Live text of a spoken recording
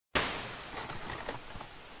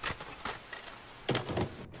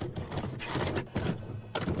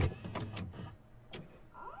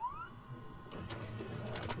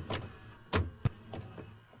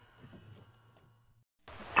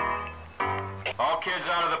All kids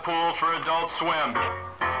out of the pool for Adult Swim.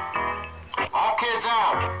 All kids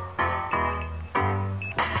out.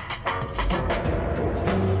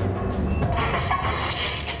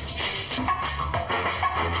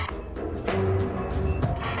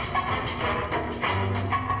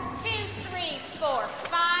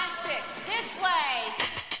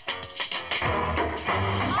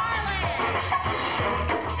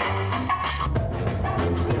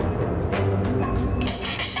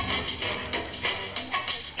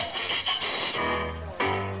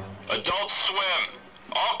 Adult Swim.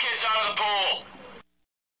 All kids out of the pool.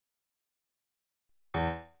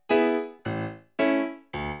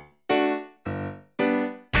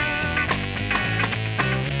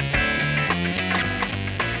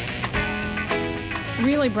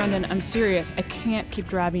 Really, Brendan, I'm serious. I can't keep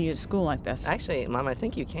driving you to school like this. Actually, Mom, I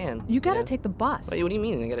think you can. You gotta take the bus. What do you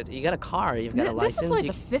mean? You got a car, you've got a license. This is like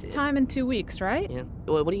the 5th time in 2 weeks, right? Yeah.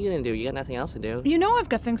 Well, what are you gonna do? You got nothing else to do. You know I've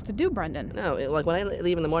got things to do, Brendan. No, like when I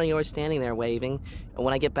leave in the morning, you're always standing there waving, and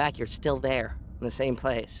when I get back, you're still there, in the same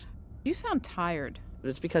place. You sound tired.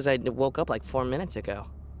 It's because I woke up like 4 minutes ago.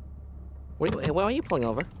 Why are you pulling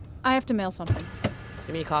over? I have to mail something.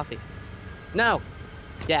 Give me a coffee. No!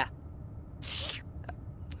 Yeah.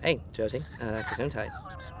 Hey, Josie, gesundheit.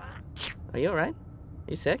 Are you alright? Are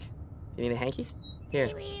you sick? You need a hanky? Here.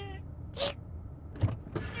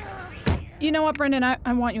 You know what, Brendan?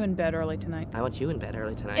 I want you in bed early tonight. I want you in bed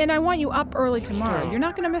early tonight. And I want you up early tomorrow. You're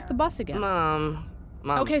not gonna miss the bus again. Mom.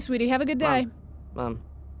 Okay, sweetie, have a good day. Mom,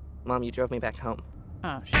 you drove me back home.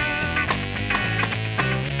 Oh, shit.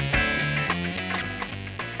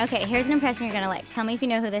 Okay, here's an impression you're gonna like. Tell me if you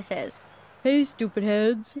know who this is. Hey, stupid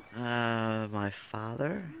heads. My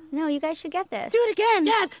father? No, you guys should get this. Do it again.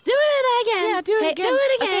 Yeah, do it again. Yeah, do it again. Do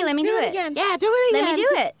it again. Okay, let me do it. Again. Yeah, do it again. Let me do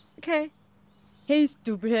it. Okay. Hey,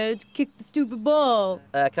 stupid heads, kick the stupid ball.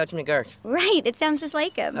 Coach McGurk. Right, it sounds just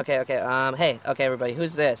like him. Okay, hey, everybody,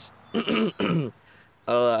 who's this? I'm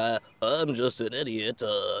just an idiot.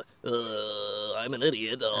 I'm an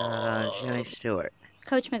idiot. Jimmy Stewart.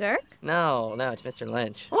 Coach McGurk? No, it's Mr.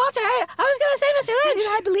 Lynch. Walter, I was going to say Mr. Lynch.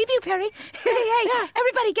 I believe you, Perry. Hey,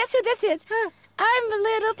 everybody, guess who this is? I'm a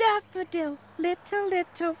little daffodil,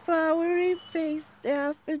 little flowery face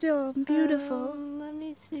daffodil. I'm beautiful. Let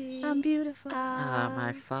me see. I'm beautiful.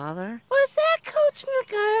 My father? Was that Coach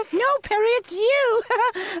McGurk? No, Perry, it's you.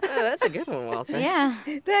 That's a good one, Walter. Yeah.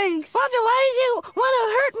 Thanks. Walter, why did you want to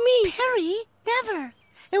hurt me? Perry, never.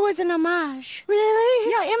 It was an homage. Really?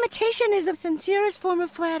 Yeah, imitation is the sincerest form of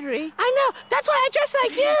flattery. I know. That's why I dress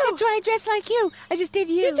like you. That's why I dress like you. I just did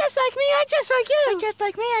you. You dress like me. I dress like you. I dress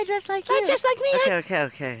like me. I dress like you. I dress like me.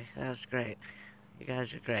 Okay. That was great. You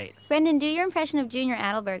guys are great. Brendan, do your impression of Junior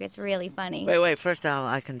Adelberg. It's really funny. Wait. First,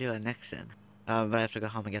 I can do a Nixon. But I have to go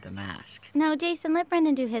home and get the mask. No, Jason, let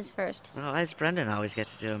Brendan do his first. Well, why does Brendan always get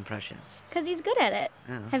to do impressions? Because he's good at it.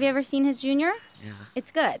 Oh. Have you ever seen his Junior? Yeah.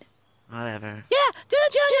 It's good. Whatever. Yeah, do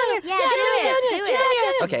it, Junior. Yeah, do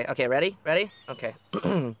it. Okay, ready? Okay.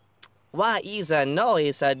 What is a no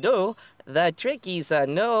is a do. The trick is a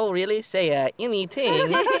no really say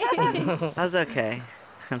anything. That's okay.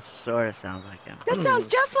 That sort of sounds like him. That sounds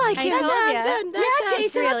just like him. I told ya. Good. Yeah,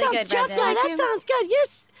 Jason, really that sounds good, just Brendan. like him. That sounds good.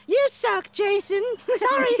 You suck, Jason.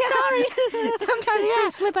 Sorry. Sometimes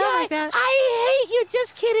things slip out like that. I hate you.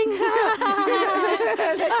 Just kidding.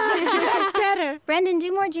 That's better. Brendan,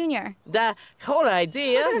 do more Junior. The whole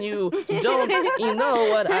idea, you don't know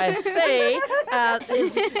what I say,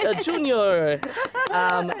 is Junior.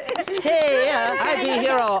 Hey, I be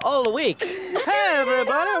here all week. Hey,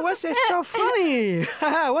 everybody, what's it so funny?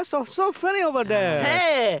 What's so funny over there?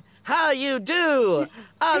 Hey, how you do?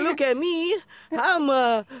 Look at me. I'm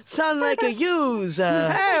sound like a use.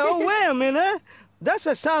 Hey, oh, wait a minute. That's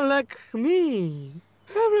a sound like me.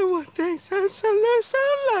 Everyone thinks I sound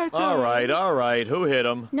like that. All right. Who hit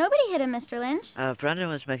him? Nobody hit him, Mr. Lynch. Brendan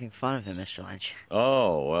was making fun of him, Mr. Lynch.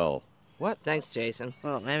 Oh, well. What? Thanks, Jason.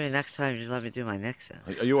 Well, maybe next time you let me do my Nixon.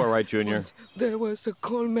 Are you all right, Junior? There was a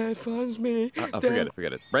cold man finds me. Forget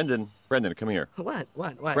it. Brendan, come here. What?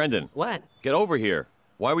 Brendan. What? Get over here.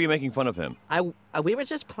 Why were you making fun of him? We were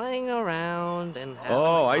just playing around and having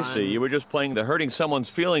Oh, I fun. see. You were just playing the hurting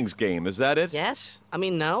someone's feelings game. Is that it? Yes. I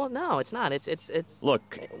mean, no, it's not. It's.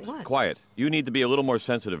 Look, What? quiet. You need to be a little more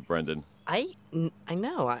sensitive, Brendan. I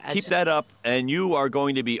know. Keep that up, and you are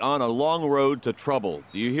going to be on a long road to trouble.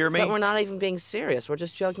 Do you hear me? But we're not even being serious. We're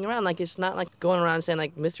just joking around. Like, it's not like going around saying,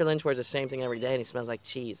 like, Mr. Lynch wears the same thing every day and he smells like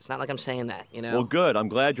cheese. It's not like I'm saying that, you know? Well, good. I'm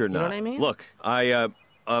glad you're not. You know what I mean? Look,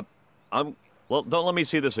 well, don't let me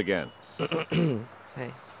see this again.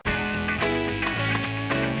 Hey.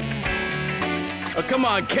 Oh, come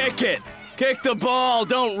on, kick it. Kick the ball.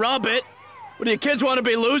 Don't rub it. What do you kids want to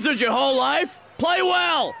be losers your whole life? Play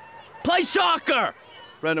well! Play soccer!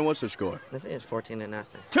 Brendan, what's the score? I think it's 14-0.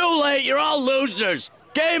 Too late, you're all losers!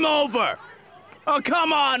 Game over! Oh,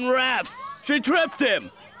 come on, ref! She tripped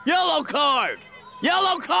him! Yellow card!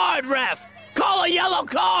 Yellow card, ref! Call a yellow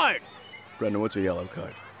card! Brendan, what's a yellow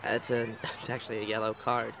card? It's actually a yellow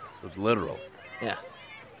card. It's literal. Yeah.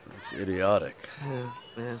 That's idiotic.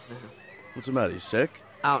 Yeah. What's the matter, you sick?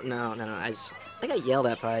 Oh, no. I got yelled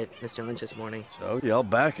at by Mr. Lynch this morning. So, yell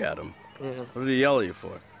back at him. Yeah. What did he yell at you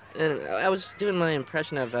for? And I was doing my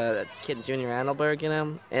impression of kid Junior Andelberg, you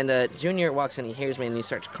know? And Junior walks in, he hears me, and he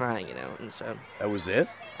starts crying, you know? And so... That was it?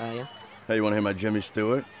 Yeah. Hey, you want to hear my Jimmy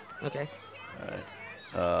Stewart? Okay. All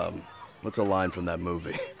right. What's a line from that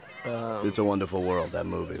movie? It's a Wonderful World, that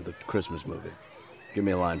movie, the Christmas movie. Give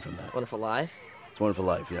me a line from that. Wonderful Life? It's a Wonderful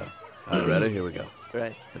Life, yeah. All right, ready? Here we go.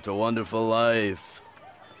 Right. It's a wonderful life.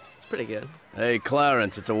 It's pretty good. Hey,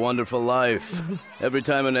 Clarence, it's a wonderful life. Every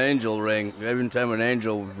time an angel rings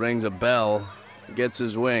a bell, he gets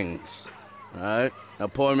his wings. All right? Now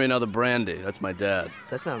pour me another brandy. That's my dad.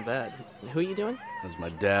 That's not bad. Who are you doing? That's my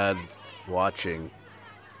dad watching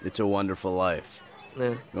It's a Wonderful Life. Yeah.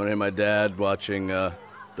 You want to hear my dad watching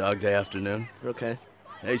Dog Day Afternoon? Okay.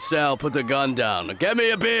 Hey, Sal, put the gun down. Get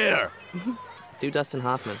me a beer! Do Dustin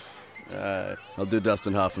Hoffman. All right. I'll do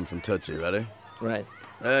Dustin Hoffman from Tootsie. Ready? Right.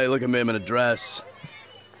 Hey, look at me. I'm in a dress.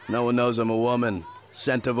 No one knows I'm a woman.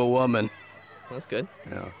 Scent of a woman. That's good.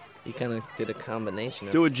 Yeah. You kind of did a combination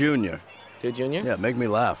of... Do a junior. Do a junior? Yeah, make me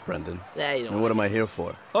laugh, Brendan. Yeah, you don't... And what am I here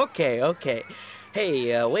for? Okay.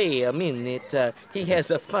 Hey, wait a minute. He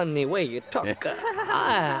has a funny way to talk.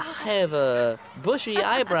 I have a bushy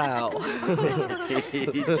eyebrow.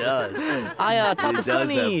 He does. I talk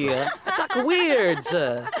funny. I talk weird.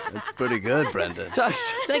 That's pretty good, Brendan.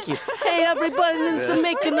 Thank you. Hey, everybody's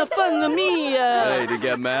making fun of me. Hey, did he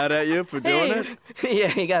get mad at you for doing it? Yeah,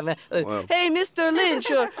 he got mad. Well. Hey, Mr.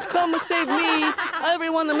 Lynch, come and save me.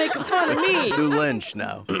 Everyone to make fun of me. Do Lynch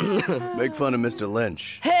now. Make fun of Mr.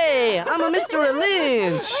 Lynch. Hey, I'm a Mr. Lynch.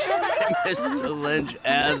 Mr. Lynch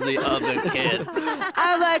as the other kid.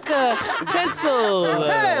 I like a pencil.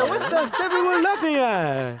 Hey, what's that everyone laughing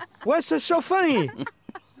at? What's so funny?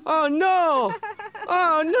 Oh no!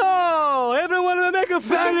 Everyone will make a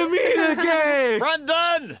fun of me again!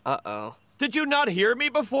 Brendan! Uh-oh. Did you not hear me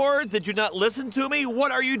before? Did you not listen to me?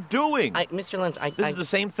 What are you doing? Mr. Lynch, This is the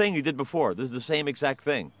same thing you did before. This is the same exact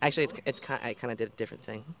thing. Actually, I kind of did a different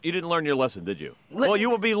thing. You didn't learn your lesson, did you? Well, you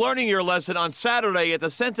will be learning your lesson on Saturday at the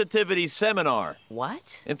sensitivity seminar.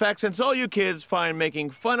 What? In fact, since all you kids find making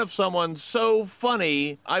fun of someone so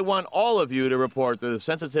funny, I want all of you to report to the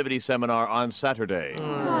sensitivity seminar on Saturday.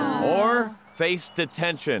 Or face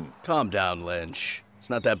detention. Calm down, Lynch. It's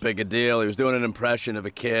not that big a deal. He was doing an impression of a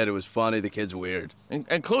kid. It was funny. The kid's weird.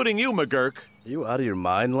 Including you, McGurk. Are you out of your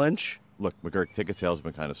mind, Lynch? Look, McGurk, ticket sales have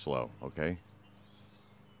been kind of slow, okay?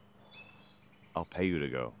 I'll pay you to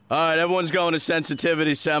go. All right, everyone's going to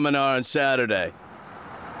sensitivity seminar on Saturday.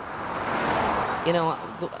 You know,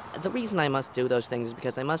 the reason I must do those things is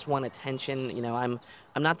because I must want attention. You know, I'm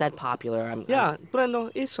not that popular. Yeah, Brendan,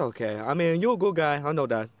 it's okay. I mean, you're a good guy. I know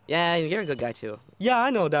that. Yeah, you're a good guy, too. Yeah, I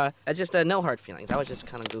know that. I just, no hard feelings. I was just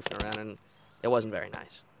kind of goofing around, and it wasn't very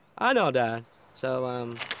nice. I know that.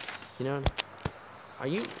 So, you know, what are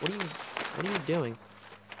you doing?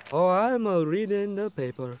 Oh, I'm reading the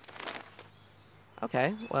paper.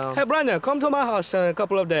 Okay, well... Hey, Brendan, come to my house in a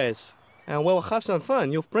couple of days. And we'll have some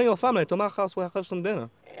fun. You bring your family to my house, we'll have some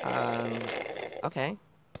dinner. Okay.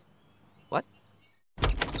 What?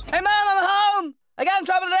 Hey, Mom, I'm home! I got in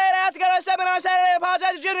trouble today and I have to go to a seminar on Saturday. I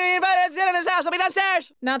apologize to Junior. He invited us to dinner in his house. I'll be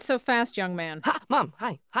downstairs. Not so fast, young man. Ha! Mom,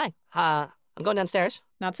 hi. I'm going downstairs.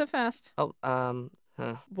 Not so fast. Oh,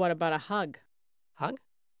 What about a hug? Hug?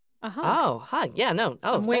 A hug. Oh, hug. Yeah, no.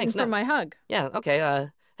 Oh, I'm waiting thanks. for No. my hug. Yeah, okay,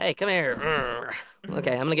 hey, come here.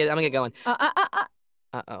 Okay, I'm gonna get going.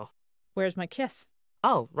 Uh-oh. Where's my kiss?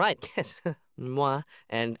 Oh, right, yes. Mwah.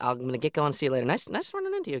 And I'm gonna get going. See you later. Nice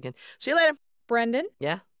running into you again. See you later. Brendan?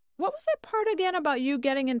 Yeah? What was that part again about you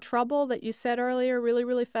getting in trouble that you said earlier really,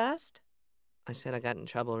 really fast? I said I got in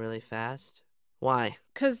trouble really fast. Why?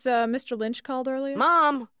 'Cause Mr. Lynch called earlier?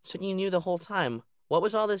 Mom! So you knew the whole time. What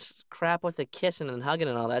was all this crap with the kissing and hugging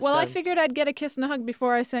and all that Well, stuff? I figured I'd get a kiss and a hug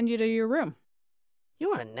before I send you to your room.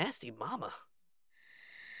 You are a nasty mama.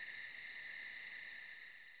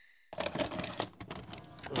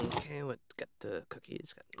 Okay, what got the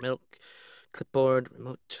cookies, got milk, clipboard,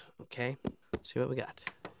 remote. Okay, see what we got.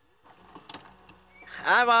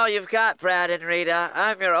 I'm all you've got, Brad and Rita.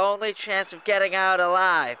 I'm your only chance of getting out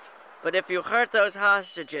alive. But if you hurt those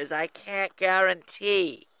hostages, I can't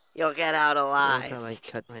guarantee. you'll get out I'll alive. probably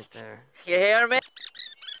cut right there. You hear me?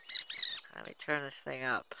 Let me turn this thing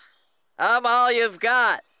up. I'm all you've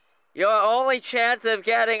got. Your only chance of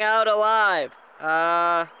getting out alive.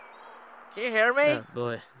 Can you hear me? Oh,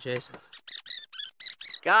 boy, Jason.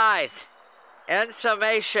 Guys, in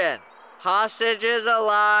summation, hostages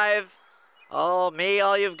alive. Oh, me,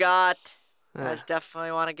 all you've got. You guys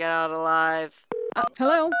definitely want to get out alive.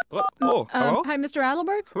 Hello? Oh, hello? Hi, Mr.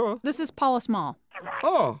 Adelberg? Hello? This is Paula Small.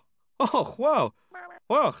 Oh, wow.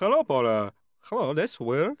 Well, hello, Paula. Hello, that's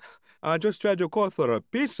weird. I just tried to call for a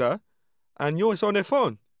pizza, and you was on the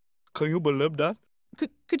phone. Can you believe that?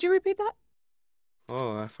 Could you repeat that?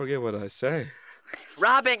 Oh, I forget what I say.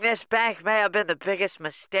 Robbing this bank may have been the biggest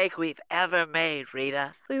mistake we've ever made,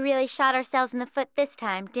 Rita. We really shot ourselves in the foot this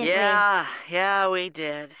time, didn't we? Yeah, we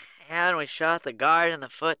did. And we shot the guard in the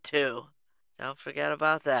foot, too. Don't forget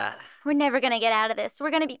about that. We're never gonna get out of this.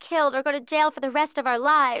 We're gonna be killed or go to jail for the rest of our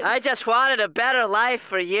lives. I just wanted a better life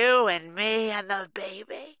for you and me and the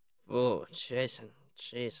baby. Oh, Jason.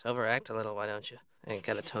 Jeez, overact a little, why don't you? I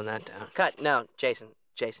gotta tone that down. Cut. No, Jason,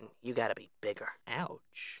 you gotta be bigger.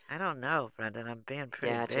 Ouch. I don't know, Brendan. I'm being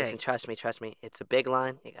pretty big. Yeah, Jason, trust me. It's a big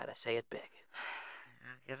line. You gotta say it big.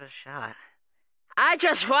 I'll give it a shot. I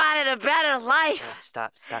just wanted a better life.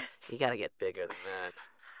 Stop. You gotta get bigger than that.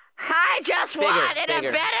 I just wanted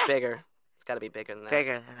a better... Bigger. It's gotta be bigger than that.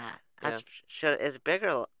 Bigger than that. Yeah. Is it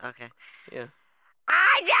bigger? Okay. Yeah.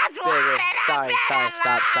 I just wanted a better Sorry,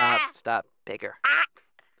 stop. Bigger.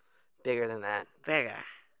 Bigger than that. Bigger.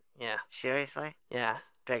 Yeah. Seriously? Yeah.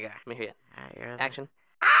 Bigger. Let me hear it. You're Action.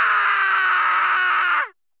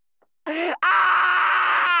 Better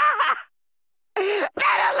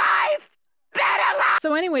life!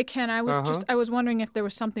 So anyway, Ken, I was wondering if there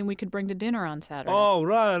was something we could bring to dinner on Saturday. Oh,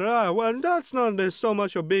 right. Well, that's not so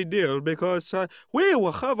much a big deal because we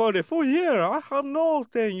will have all the food here. I have no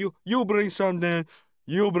thing. You bring something.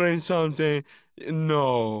 You bring something.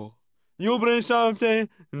 No. You bring something.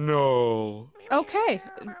 No. Okay,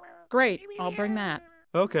 great. I'll bring that.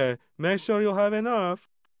 Okay, make sure you have enough.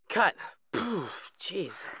 Cut.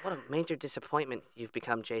 Jeez, what a major disappointment you've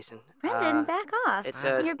become, Jason. Brendan, back off.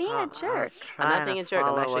 You're being a jerk. I'm not being a jerk.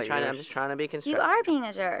 I'm just trying to be constructive. You are being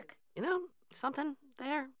a jerk. You know something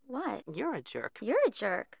there? What? You're a jerk. You're a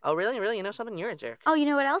jerk. Oh, really? You know something? You're a jerk. Oh, you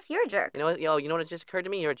know what else? You're a jerk. You know what? You know what just occurred to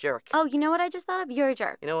me? You're a jerk. Oh, you know what I just thought of? You're a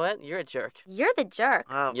jerk. You know what? You're a jerk. You're the jerk.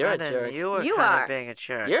 Oh, You're Brendan, a jerk. You are being a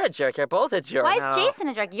jerk. You're a jerk. You're both a jerk. Why is Jason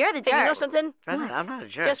a jerk? You're the jerk. Hey, you know something? Brendan, What? I'm not a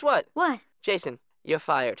jerk. Guess what? What? Jason, you're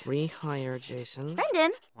fired. Rehire Jason.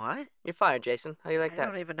 Brendan. What? You're fired, Jason. How do you like I that?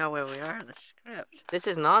 don't even know where we are in the script. This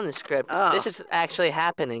isn't on the script. Oh. This is actually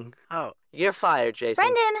happening. Oh. You're fired, Jason.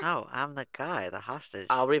 Brendan. No, I'm the guy, the hostage.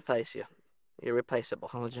 I'll replace you. You're replaceable.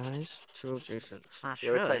 Apologize to Jason. It's not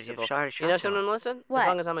You're true. replaceable. You've already You know shot something, someone. Melissa? What? As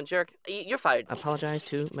long as I'm a jerk, you're fired. Apologize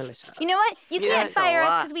to Melissa. You know what? You can't that's a fire us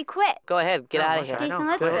lot. because we quit. Go ahead. Get No, out of Melissa, here. I Jason, don't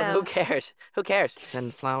let's quit. go. Who cares? Who cares?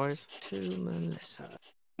 Send flowers to Melissa.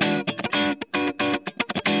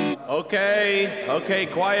 Okay,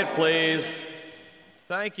 quiet, please.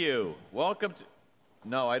 Thank you. Welcome to...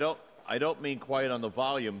 No, I don't mean quiet on the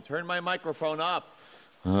volume. Turn my microphone up.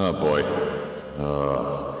 Oh, boy.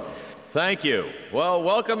 Thank you. Well,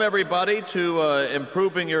 welcome, everybody, to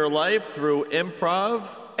Improving Your Life Through Improv,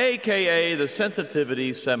 a.k.a. the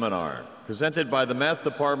Sensitivity Seminar, presented by the Math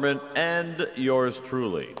Department and yours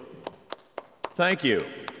truly. Thank you.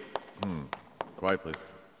 Quiet, please.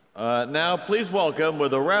 Now, please welcome,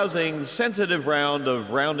 with a rousing, sensitive round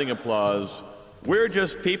of rounding applause, We're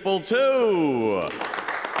Just People Too.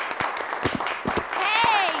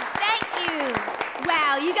 Hey, thank you.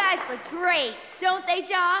 Wow, you guys look great, don't they,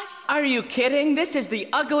 Josh? Are you kidding? This is the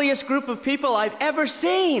ugliest group of people I've ever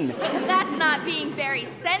seen. That's not being very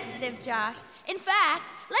sensitive, Josh. In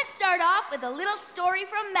fact, let's start off with a little story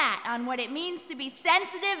from Matt on what it means to be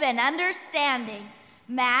sensitive and understanding.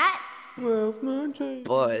 Matt?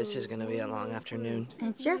 Boy, this is gonna be a long afternoon.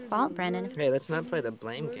 It's your fault, Brendan. Hey, let's not play the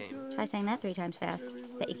blame game. Try saying that 3 times fast.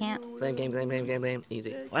 Bet you can't. Blame game.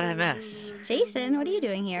 Easy. What'd I miss? Jason, what are you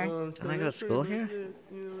doing here? Don't I go to school here?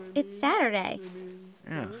 It's Saturday.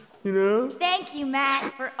 Yeah. You know? Thank you,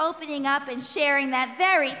 Matt, for opening up and sharing that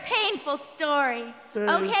very painful story.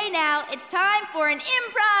 Okay, now, it's time for an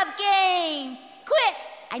improv game. Quick!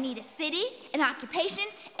 I need a city, an occupation,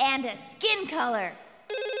 and a skin color.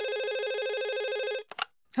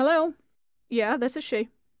 Hello? Yeah, this is she.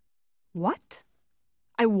 What?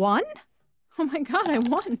 I won? Oh my God, I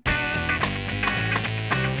won.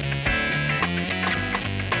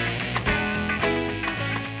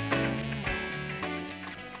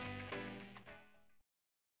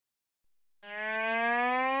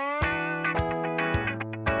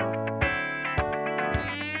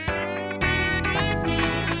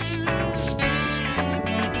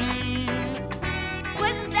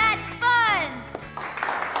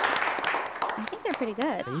 pretty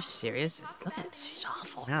good. Are you serious? Look at it. She's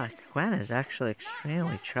awful. No, Gwen is actually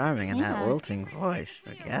extremely charming in that lilting voice.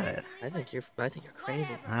 Forget it. I think you're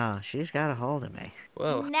crazy. Oh, she's got a hold of me.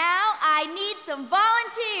 Whoa. Now I need some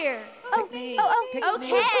volunteers. Me.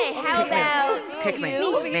 Okay, how about Pick me.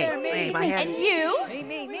 you? Me, my hand. And you?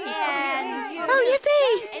 Me. And you. Oh,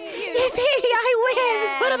 yippee! And you. Yippee! I win!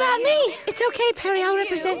 And What about you. me? It's okay, Perry. I'll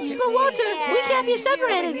represent you. But Walter, we can't be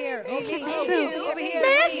separated. Yes, it's true.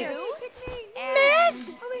 Miss?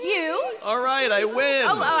 Miss? You? All right, I win.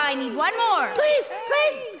 Oh, I need one more. Please.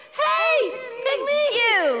 Hey! Pick me!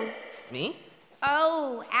 You. Me?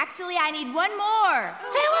 Oh, actually, I need one more.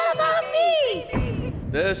 Hey, what about me?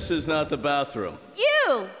 This is not the bathroom.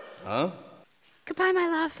 You. Huh? Goodbye, my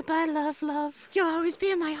love. Goodbye, love. You'll always be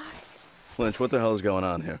in my heart. Lynch, what the hell is going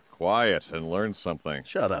on here? Quiet and learn something.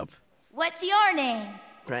 Shut up. What's your name?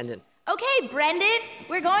 Brendan. Okay, Brendan,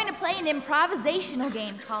 we're going to play an improvisational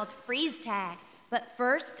game called Freeze Tag. But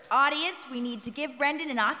first, audience, we need to give Brendan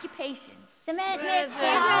an occupation. Cement mix, I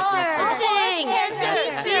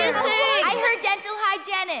heard dental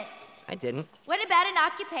hygienist. I didn't. What about an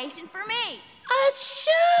occupation for me? A shoemaker.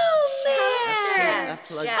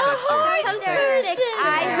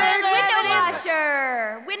 I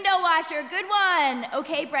heard window washer. Good one.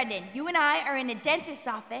 Okay, Brendan, you and I are in a dentist's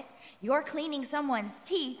office. You're cleaning someone's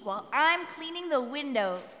teeth while I'm cleaning the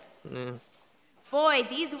windows. Boy,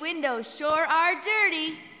 these windows sure are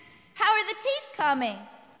dirty. How are the teeth coming?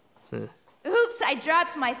 Oops, I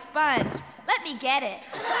dropped my sponge. Let me get it.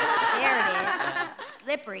 There it is.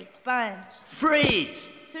 Slippery sponge. Freeze!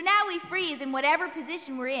 So now we freeze in whatever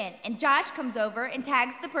position we're in, and Josh comes over and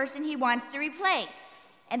tags the person he wants to replace.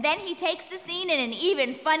 And then he takes the scene in an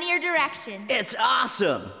even funnier direction. It's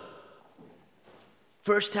awesome!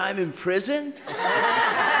 First time in prison?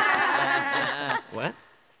 What?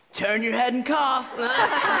 Turn your head and cough.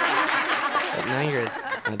 But now you're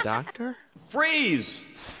a doctor? Freeze!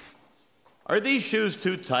 Are these shoes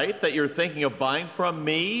too tight that you're thinking of buying from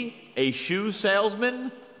me, a shoe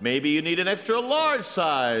salesman? Maybe you need an extra large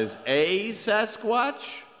size,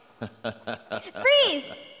 Sasquatch? Freeze!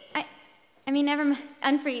 I mean,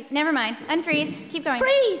 unfreeze. Never mind. Unfreeze. Keep going.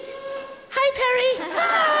 Freeze! Hi, Perry.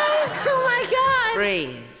 Hi. Oh, my God.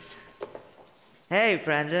 Freeze. Hey,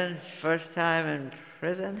 Brendan. First time in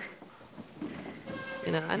prison?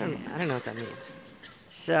 You know, I don't know what that means.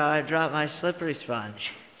 So I dropped my slippery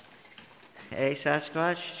sponge.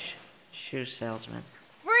 Sasquatch, shoe salesman.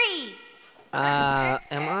 Freeze! Am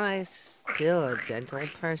I still a dental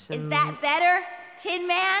person? Is that better, Tin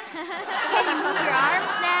Man? Can you move your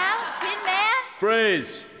arms now, Tin Man?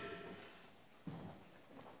 Freeze!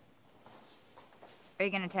 Are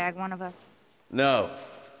you gonna tag one of us? No,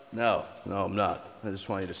 I'm not. I just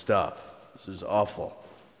want you to stop. This is awful.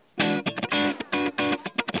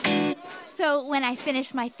 So when I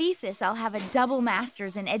finish my thesis, I'll have a double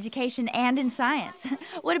master's in education and in science.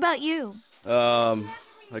 What about you?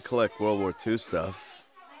 I collect World War II stuff.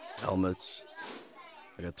 Helmets.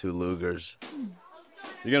 I got 2 Lugers.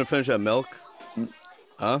 You gonna finish that milk?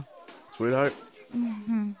 Huh? Sweetheart?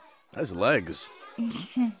 Mm-hmm. Nice legs.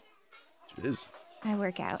 Jeez. I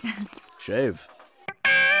work out. Shave.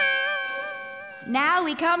 Now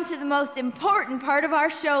we come to the most important part of our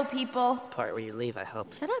show, people. Part where you leave, I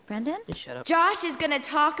hope. Shut up, Brendan. You shut up. Josh is gonna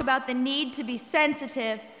talk about the need to be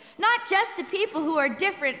sensitive, not just to people who are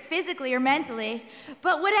different physically or mentally,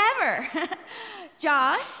 but whatever.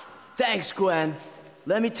 Josh? Thanks, Gwen.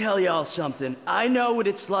 Let me tell y'all something. I know what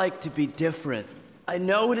it's like to be different. I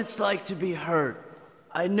know what it's like to be hurt.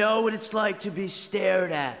 I know what it's like to be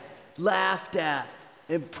stared at, laughed at,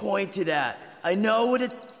 and pointed at. I know what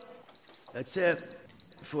it... That's it.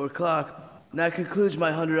 4 o'clock. And that concludes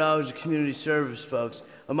my 100 hours of community service, folks.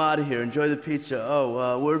 I'm out of here. Enjoy the pizza.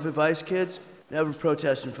 Oh, word of advice, kids? Never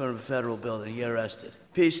protest in front of a federal building. You get arrested.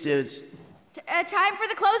 Peace, dudes. Time for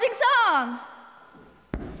the closing song.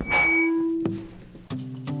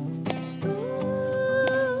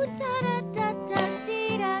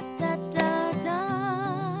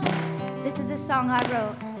 This is a song I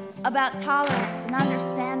wrote about tolerance and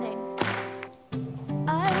understanding.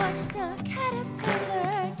 I watched a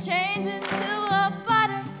caterpillar change into a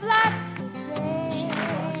butterfly today. She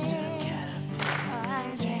watched a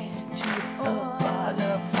caterpillar change into a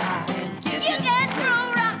butterfly. You can throw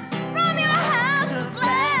rocks from your house of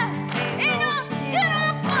glass. Ain't no skin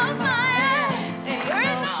off of my ass. Ain't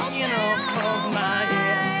no skin off of my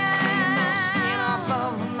ass. Ain't no skin off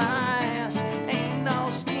of my ass. Ain't no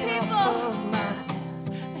skin off of my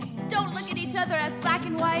ass. Don't look at each other as black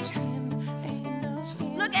and white.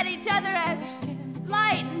 Look at each other as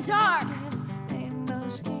light and dark.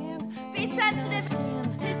 Be sensitive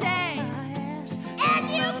today.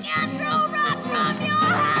 You can't throw rocks from your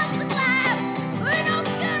hands, clap! We don't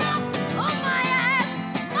get up on my ass!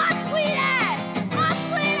 My sweet ass! My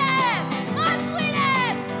sweet ass! My sweet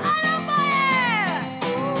ass! Out of my ass!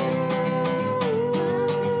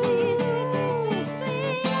 Sweet, sweet, sweet, sweet,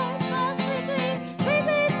 sweet ass! My sweet, sweet, sweet,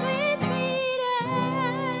 sweet, sweet, sweet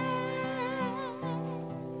ass!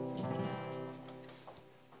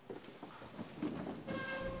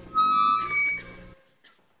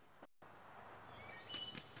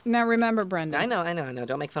 Now remember, Brendan. I know.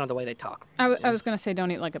 Don't make fun of the way they talk. I was going to say don't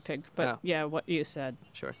eat like a pig, but Oh. yeah, what you said.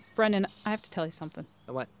 Sure. Brendan, I have to tell you something.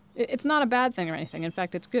 What? It's not a bad thing or anything. In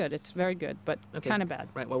fact, it's good. It's very good, but Okay. kind of bad.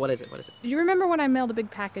 Right. Well, what is it? What is it? Do you remember when I mailed a big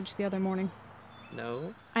package the other morning?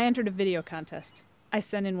 No. I entered a video contest. I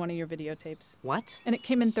sent in one of your videotapes. What? And it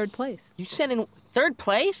came in 3rd place. You sent in 3rd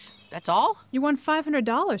place? That's all? You won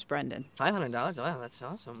 $500, Brendan. $500? Wow, that's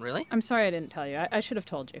awesome. Really? I'm sorry I didn't tell you. I should have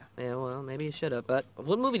told you. Yeah, well, maybe you should have. But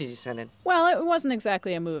what movie did you send in? Well, it wasn't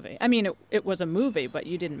exactly a movie. I mean, it was a movie, but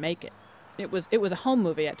you didn't make it. It was a home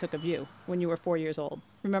movie I took of you when you were 4 years old.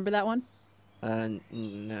 Remember that one?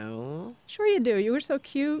 No. Sure you do. You were so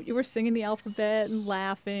cute. You were singing the alphabet and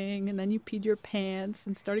laughing, and then you peed your pants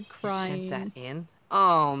and started crying. You sent that in?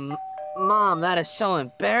 Oh, Mom, that is so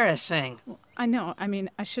embarrassing. I know. I mean,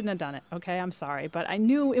 I shouldn't have done it, okay? I'm sorry. But I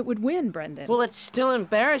knew it would win, Brendan. Well, it's still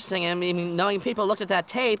embarrassing. I mean, knowing people looked at that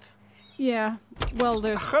tape. Yeah. Well,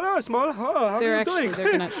 there's... Hello, Small. How are you doing?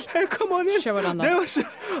 They're gonna Hey, come on in. show it on the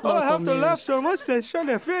I have to laugh so much they show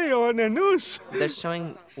the video on the news. They're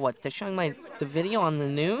showing what? They're showing the video on the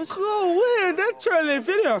news? Go in. They're showing the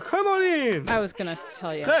video. Come on in. I was gonna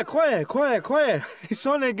tell you. Hey, quiet. It's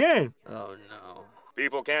on again. Oh, no.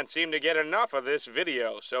 People can't seem to get enough of this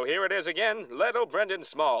video, so here it is again, Little Brendan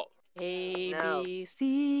Small. A, No. B,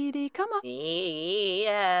 C, D, come on. E,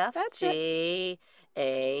 F, That's G,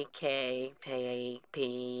 A, K,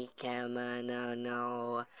 P,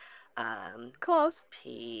 no, Close.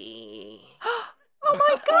 P. Oh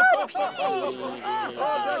my God, P!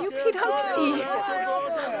 You peed on P.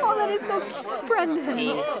 Oh, that is so cute, Brendan.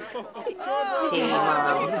 P,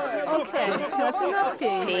 Mom. Okay, that's enough P.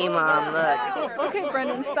 P, Mom, look. Okay,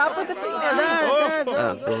 Brendan, stop with the P.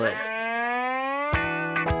 Oh, boy.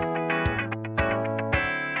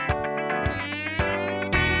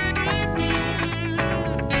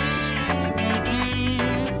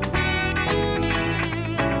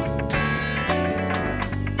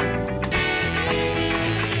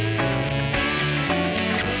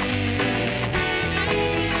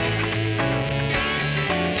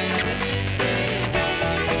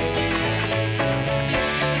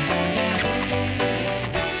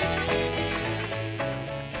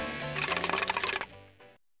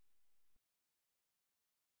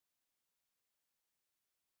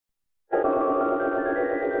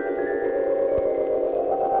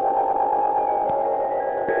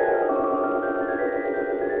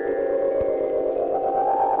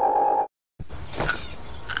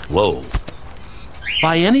 Whoa.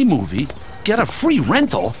 Buy any movie, get a free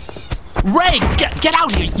rental. Ray, get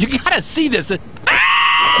out here. You gotta see this.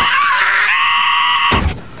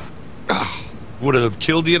 Would it have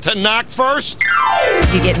killed you to knock first?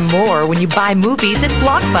 You get more when you buy movies at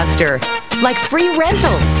Blockbuster, like free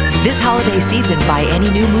rentals. This holiday season, buy any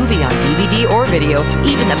new movie on DVD or video,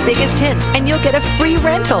 even the biggest hits, and you'll get a free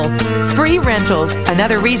rental. Free rentals.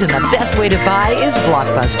 Another reason the best way to buy is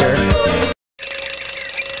Blockbuster.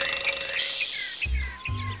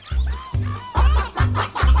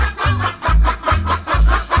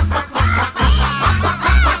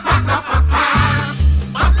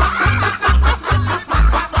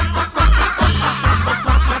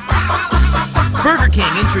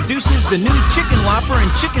 Introduces the new Chicken Whopper and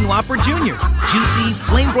Chicken Whopper Jr. Juicy,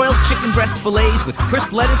 flame-broiled chicken breast fillets with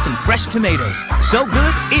crisp lettuce and fresh tomatoes. So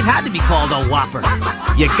good, it had to be called a Whopper.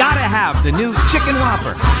 You gotta have the new Chicken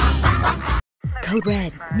Whopper. Code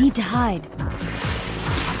Red. Need to hide.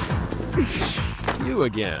 You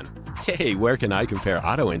again. Hey, where can I compare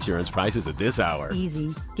auto insurance prices at this hour?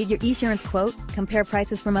 Easy. Get your Esurance quote, compare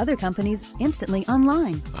prices from other companies instantly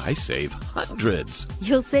online. I save hundreds.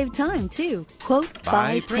 You'll save time, too. Quote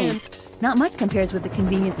by print. Not much compares with the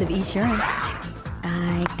convenience of Esurance.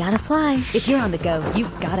 I gotta fly. If you're on the go, you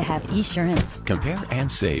gotta have Esurance. Compare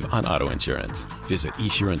and save on auto insurance. Visit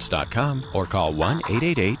esurance.com or call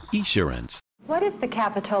 1-888-ESurance. What is the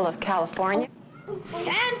capital of California?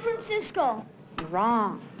 San Francisco.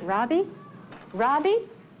 Wrong. Robbie? Robbie?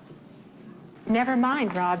 Never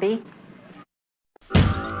mind, Robbie.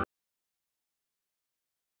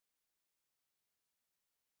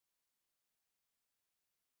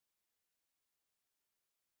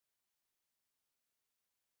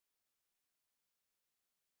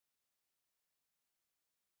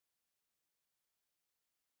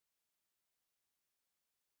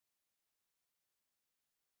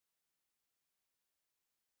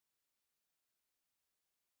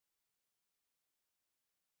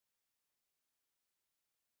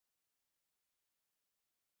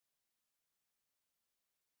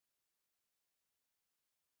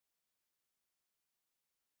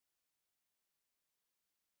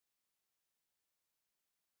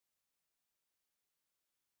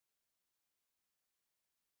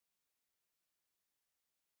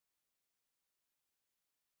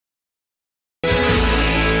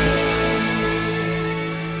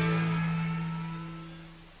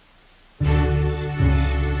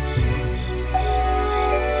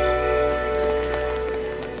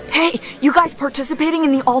 You guys participating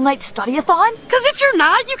in the all-night study-a-thon? Because if you're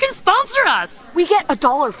not, you can sponsor us. We get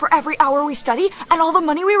 $1 for every hour we study, and all the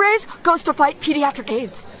money we raise goes to fight pediatric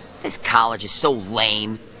AIDS. This college is so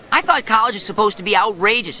lame. I thought college is supposed to be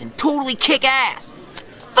outrageous and totally kick ass.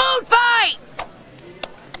 Food fight!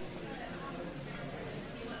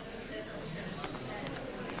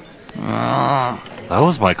 That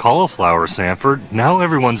was my cauliflower, Sanford. Now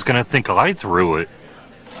everyone's gonna think I threw it.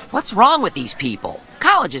 What's wrong with these people?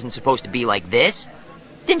 College isn't supposed to be like this.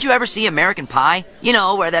 Didn't you ever see American Pie? You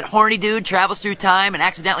know, where that horny dude travels through time and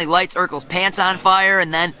accidentally lights Urkel's pants on fire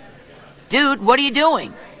and then... Dude, what are you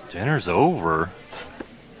doing? Dinner's over.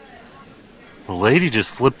 The lady just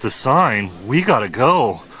flipped the sign. We gotta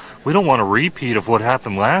go. We don't want a repeat of what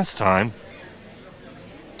happened last time.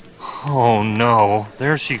 Oh no,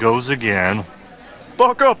 there she goes again.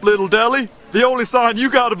 Buck up, little Deli. The only sign you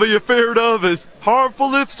gotta be afeard of is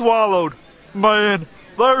harmful if swallowed. Man,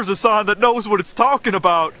 there's a sign that knows what it's talking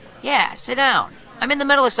about. Yeah, sit down. I'm in the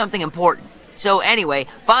middle of something important. So anyway,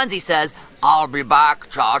 Fonzie says, I'll be back,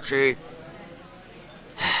 Chachi.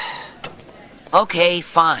 Okay,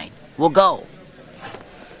 fine. We'll go.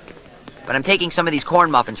 But I'm taking some of these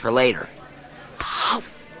corn muffins for later.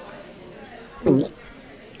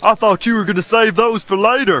 I thought you were gonna save those for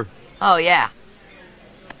later. Oh, yeah.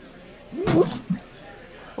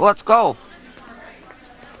 Let's go.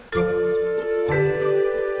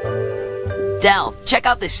 Del, check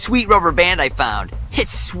out this sweet rubber band I found.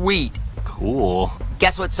 It's sweet. Cool.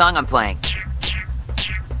 Guess what song I'm playing?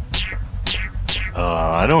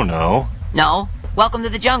 I don't know. No? Welcome to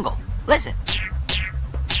the Jungle. Listen.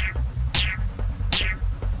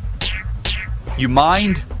 You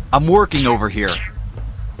mind? I'm working over here.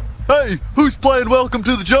 Hey, who's playing Welcome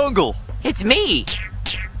to the Jungle? It's me.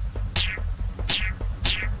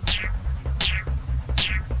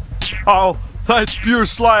 Oh, that's pure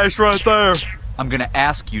slash right there. I'm gonna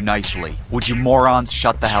ask you nicely. Would you morons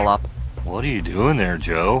shut the hell up? What are you doing there,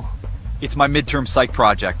 Joe? It's my midterm psych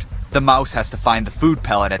project. The mouse has to find the food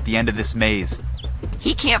pellet at the end of this maze.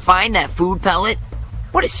 He can't find that food pellet?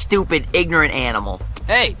 What a stupid, ignorant animal.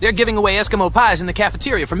 Hey, they're giving away Eskimo pies in the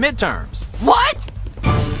cafeteria for midterms. What?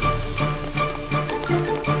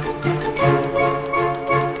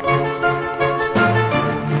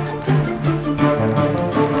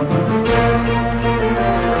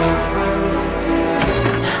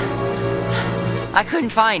 I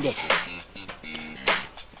couldn't find it.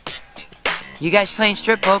 You guys playing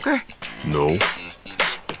strip poker? No.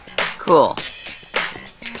 Cool.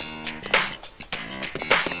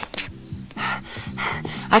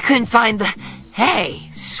 I couldn't find the...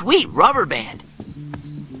 Hey, sweet rubber band.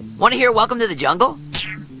 Want to hear Welcome to the Jungle?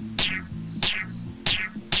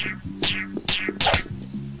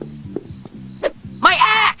 My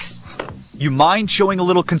axe! You mind showing a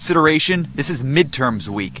little consideration? This is midterms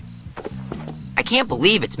week. I can't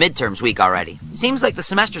believe it's midterms week already. Seems like the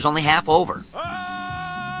semester's only half over.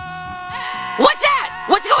 What's that?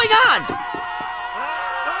 What's going on?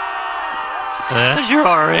 As your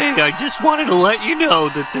RA, I just wanted to let you know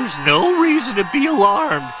that there's no reason to be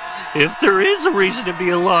alarmed. If there is a reason to be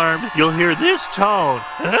alarmed, you'll hear this tone.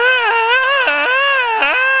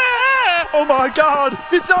 Oh my God,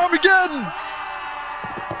 it's Armageddon!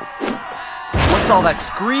 What's all that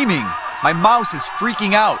screaming? My mouse is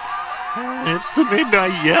freaking out. It's the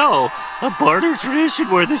midnight yell, a barter tradition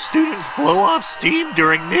where the students blow off steam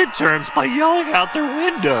during midterms by yelling out their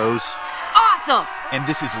windows. Awesome! And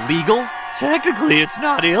this is legal? Technically, it's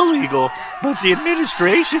not illegal, but the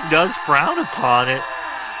administration does frown upon it.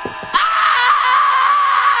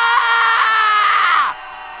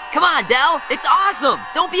 Come on, Del. It's awesome.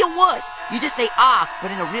 Don't be a wuss. You just say ah,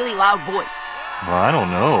 but in a really loud voice. Well, I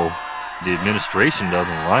don't know. The administration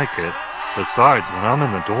doesn't like it. Besides, when I'm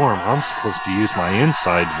in the dorm, I'm supposed to use my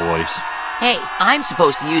inside voice. Hey, I'm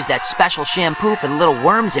supposed to use that special shampoo for the little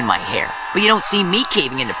worms in my hair. But you don't see me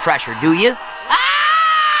caving into pressure, do you?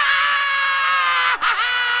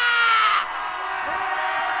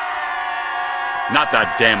 Not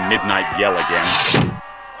that damn midnight yell again.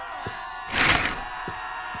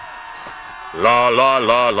 La la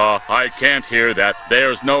la la, I can't hear that.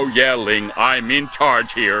 There's no yelling. I'm in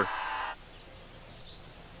charge here.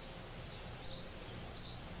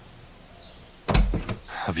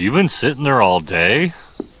 Have you been sitting there all day?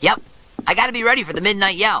 Yep. I gotta be ready for the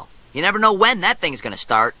midnight yell. You never know when that thing's gonna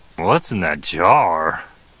start. What's in that jar?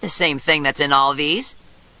 The same thing that's in all these.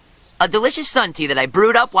 A delicious sun tea that I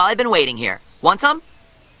brewed up while I've been waiting here. Want some?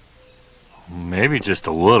 Maybe just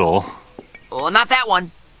a little. Well, not that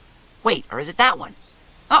one. Wait, or is it that one?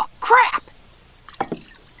 Oh, crap!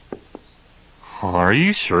 Are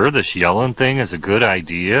you sure this yelling thing is a good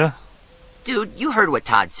idea? Dude, you heard what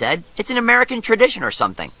Todd said. It's an American tradition or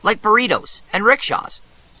something, like burritos and rickshaws.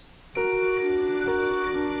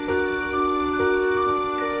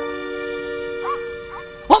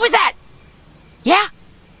 What was that? Yeah?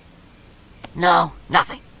 No,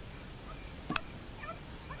 nothing.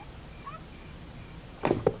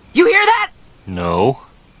 You hear that? No.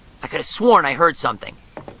 I could have sworn I heard something.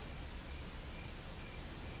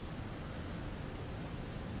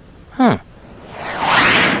 Huh.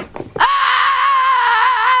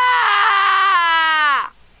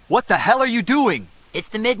 What the hell are you doing? It's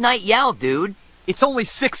the midnight yell, dude. It's only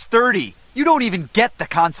 6:30. You don't even get the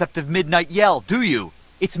concept of midnight yell, do you?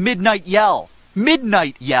 It's midnight yell.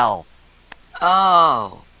 Midnight yell.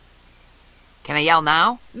 Oh. Can I yell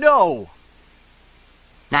now? No.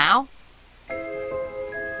 Now?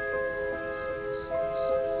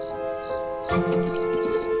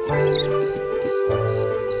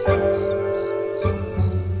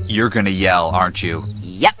 You're gonna yell, aren't you?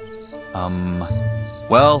 Yep.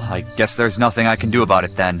 Well, I guess there's nothing I can do about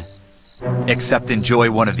it then. Except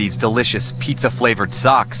enjoy one of these delicious pizza-flavored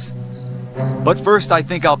socks. But first, I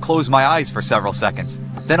think I'll close my eyes for several seconds.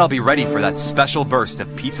 Then I'll be ready for that special burst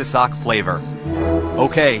of pizza sock flavor.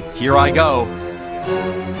 Okay, here I go.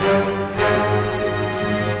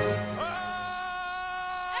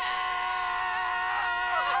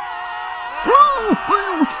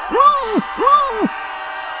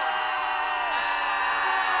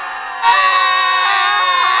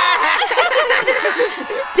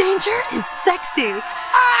 Danger is sexy.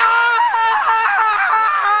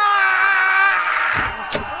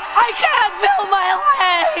 I can't feel my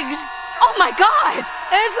legs. Oh my God!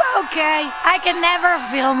 It's okay. I can never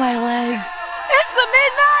feel my legs. It's the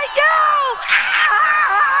midnight yell.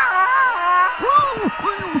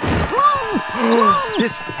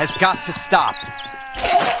 This has got to stop.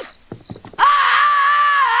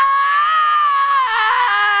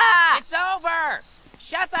 It's over.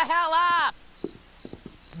 Shut the hell up.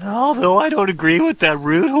 Although I don't agree with that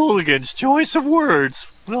rude hooligan's choice of words,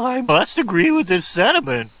 well, I must agree with his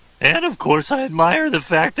sentiment. And of course I admire the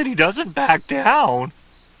fact that he doesn't back down.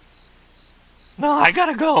 No, I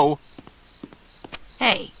gotta go.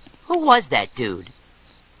 Hey, who was that dude?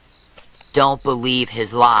 Don't believe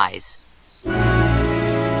his lies.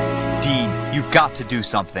 Dean, you've got to do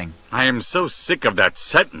something. I am so sick of that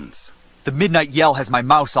sentence. The midnight yell has my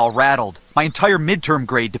mouse all rattled. My entire midterm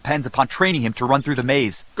grade depends upon training him to run through the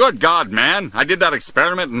maze. Good God, man. I did that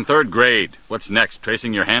experiment in 3rd grade. What's next,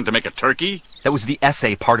 tracing your hand to make a turkey? That was the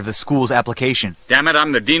essay part of the school's application. Damn it,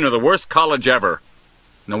 I'm the dean of the worst college ever.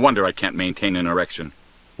 No wonder I can't maintain an erection.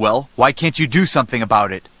 Well, why can't you do something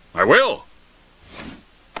about it? I will.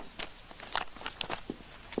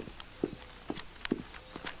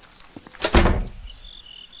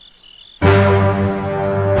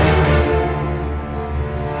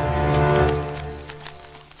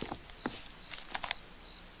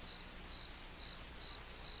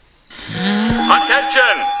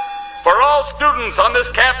 Attention! For all students on this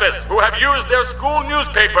campus who have used their school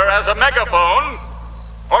newspaper as a megaphone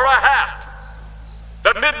or a hat,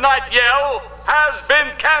 the midnight yell has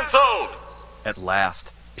been canceled. At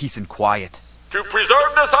last, peace and quiet. To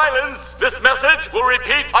preserve the silence, this message will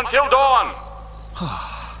repeat until dawn.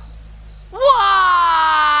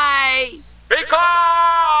 Why?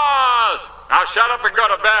 Because! Now shut up and go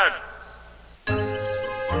to bed.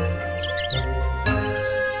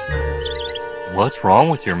 What's wrong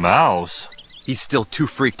with your mouse? He's still too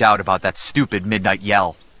freaked out about that stupid midnight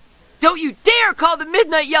yell. Don't you dare call the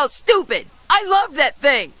midnight yell stupid! I loved that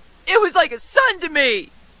thing! It was like a son to me!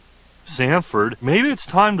 Sanford, maybe it's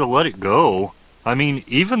time to let it go. I mean,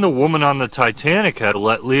 even the woman on the Titanic had to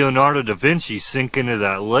let Leonardo da Vinci sink into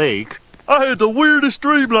that lake. I had the weirdest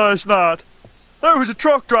dream last night. There was a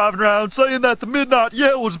truck driving around saying that the midnight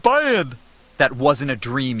yell was banned. That wasn't a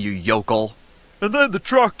dream, you yokel. And then the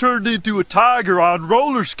truck turned into a tiger on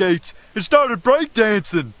roller skates and started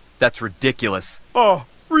breakdancing. That's ridiculous. Oh,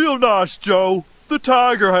 real nice, Joe. The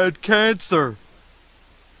tiger had cancer.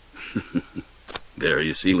 There,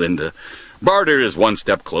 you see, Linda. Barter is one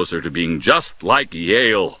step closer to being just like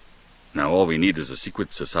Yale. Now all we need is a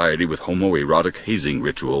secret society with homoerotic hazing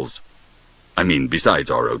rituals. I mean, besides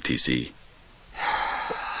ROTC.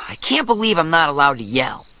 I can't believe I'm not allowed to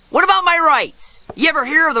yell. What about my rights? You ever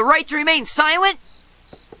hear of the right to remain silent?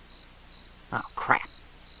 Oh, crap.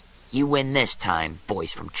 You win this time,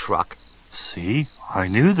 voice from truck. See? I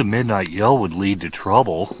knew the midnight yell would lead to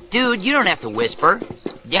trouble. Dude, you don't have to whisper.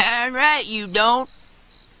 Darn right you don't.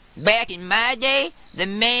 Back in my day, the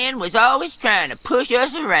man was always trying to push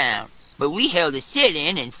us around. but we held a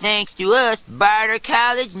sit-in, and thanks to us, Barter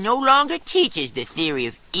College no longer teaches the theory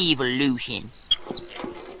of evolution.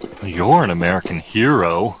 You're an American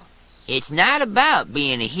hero. It's not about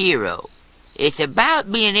being a hero. It's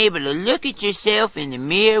about being able to look at yourself in the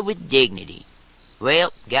mirror with dignity.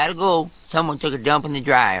 Well, gotta go. Someone took a dump in the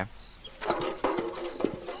dryer.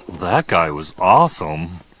 That guy was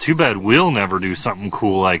awesome. Too bad we'll never do something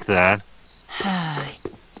cool like that.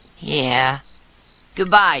 Yeah.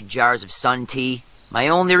 Goodbye, jars of sun tea. My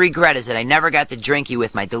only regret is that I never got to drink you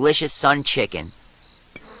with my delicious sun chicken.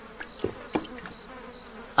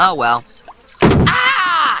 Oh well.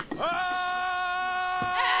 Ah!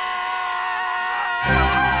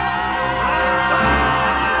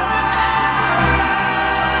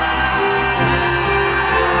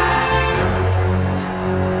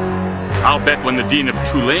 I'll bet when the Dean of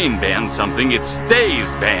Tulane bans something, it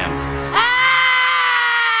stays banned.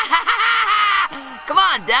 Come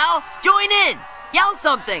on, Dal. Join in. Yell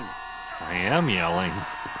something. I am yelling.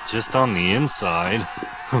 Just on the inside.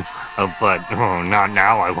 But not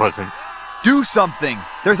now, I wasn't. Do something!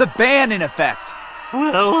 There's a ban in effect!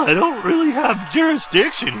 Well, I don't really have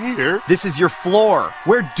jurisdiction here. This is your floor.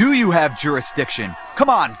 Where do you have jurisdiction? Come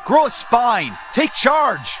on, grow a spine. Take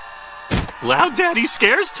charge. Loud Daddy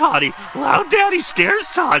scares Toddy. Loud Daddy scares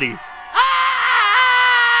Toddy.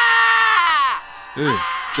 Hey,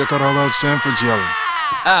 check out how loud Sanford's yelling.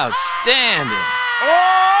 Outstanding.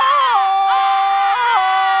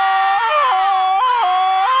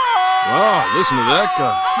 Wow, listen to that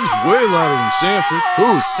guy. He's way louder than Sanford.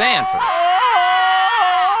 Who's Sanford?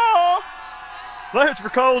 That's for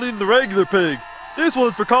calling in the regular pig. This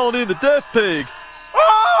one's for calling in the deaf pig.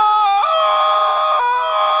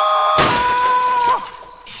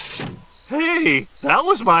 Hey, that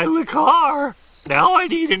was my car. Now I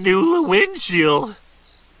need a new windshield.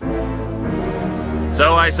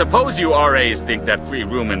 So I suppose you RAs think that free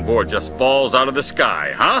room and board just falls out of the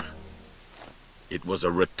sky, huh? It was a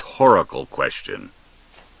rhetorical question.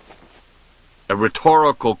 A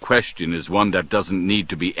rhetorical question is one that doesn't need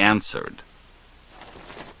to be answered.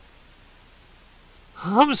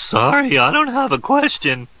 I'm sorry, I don't have a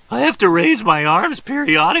question. I have to raise my arms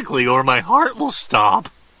periodically or my heart will stop.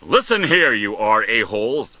 Listen here, you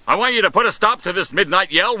RA-holes. I want you to put a stop to this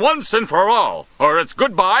midnight yell once and for all, or it's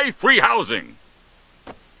goodbye free housing.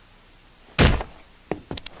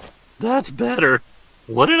 That's better.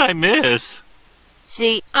 What did I miss?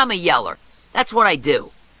 See, I'm a yeller. That's what I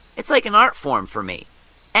do. It's like an art form for me.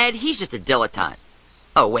 Ed, he's just a dilettante.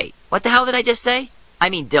 Oh, wait. What the hell did I just say? I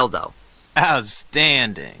mean dildo.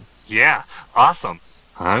 Outstanding. Yeah, awesome.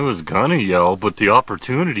 I was gonna yell, but the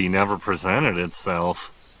opportunity never presented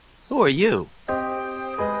itself. Who are you?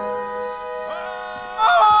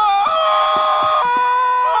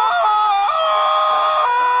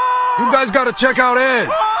 You guys gotta check out Ed.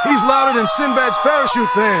 He's louder than Sinbad's parachute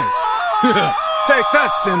pants. Take that,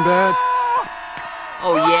 Sinbad.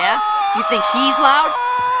 Oh, yeah? You think he's loud?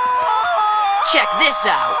 Check this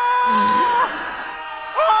out.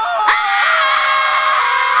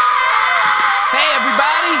 Hey,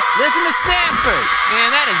 everybody, listen to Sanford. Man,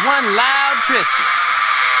 that is one loud Tristan.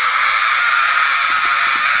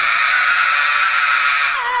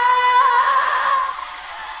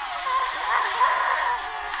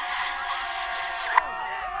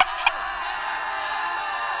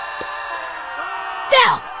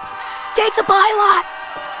 Take the pie lot.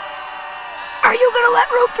 Are you gonna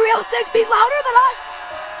let room 306 be louder than us?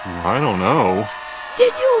 I don't know.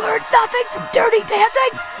 Did you learn nothing from Dirty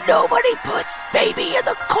Dancing? Nobody puts baby in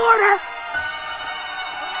the corner.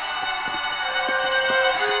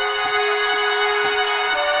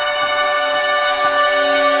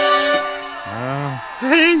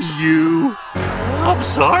 Hey, you. I'm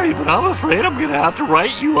sorry, but I'm afraid I'm gonna have to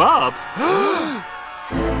write you up.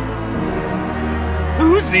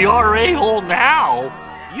 Who's the RA hole now?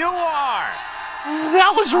 You are!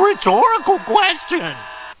 That was a rhetorical question!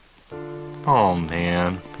 Oh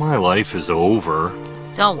man, my life is over.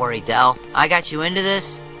 Don't worry, Del. I got you into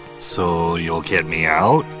this. So you'll get me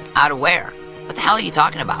out? Out of where? What the hell are you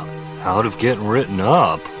talking about? Out of getting written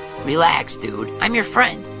up. Relax, dude. I'm your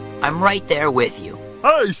friend. I'm right there with you.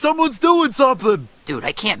 Hey, someone's doing something! Dude,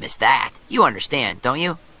 I can't miss that. You understand, don't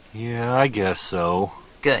you? Yeah, I guess so.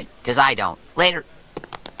 Good, because I don't. Later.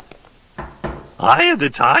 Eye of the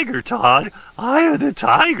tiger, Todd. Eye of the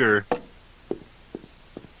tiger.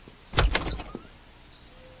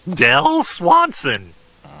 Del Swanson.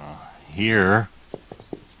 Here.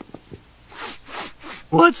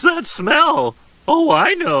 What's that smell? Oh,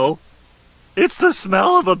 I know. It's the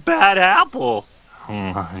smell of a bad apple.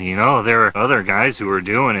 You know, there are other guys who are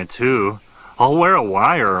doing it too. I'll wear a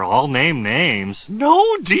wire. I'll name names.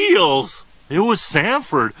 No deals. It was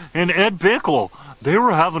Sanford and Ed Bickle. They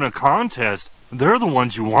were having a contest. They're the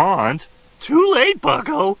ones you want. Too late,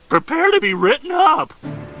 bucko. Prepare to be written up.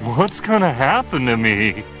 What's gonna happen to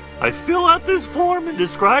me? I fill out this form and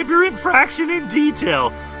describe your infraction in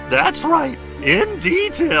detail. That's right, in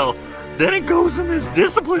detail. Then it goes in this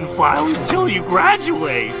discipline file until you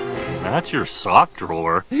graduate. That's your sock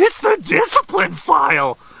drawer. It's the discipline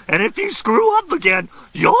file. And if you screw up again,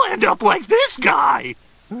 you'll end up like this guy.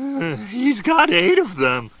 He's got 8 of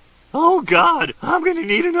them. Oh God, I'm gonna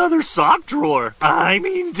need another sock drawer. I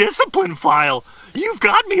mean discipline file. You've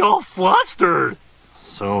got me all flustered.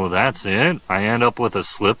 So that's it? I end up with a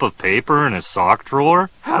slip of paper and a sock drawer?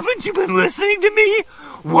 Haven't you been listening to me?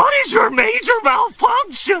 What is your major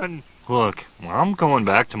malfunction? Look, I'm going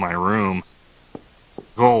back to my room.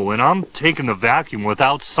 Oh, and I'm taking the vacuum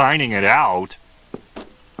without signing it out.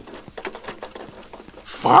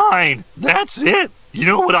 Fine, that's it. You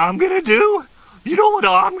know what I'm gonna do? You know what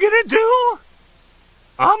I'm gonna do?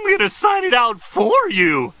 I'm gonna sign it out for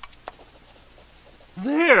you.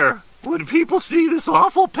 There. When people see this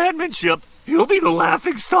awful penmanship, you'll be the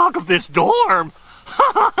laughingstock of this dorm.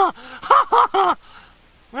 Ha ha ha ha ha!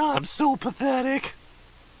 I'm so pathetic.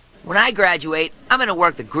 When I graduate, I'm gonna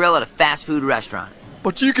work the grill at a fast food restaurant.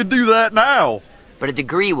 But you can do that now. But a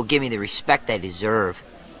degree will give me the respect I deserve.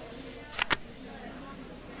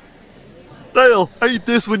 Dale, ain't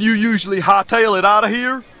this when you usually hightail it out of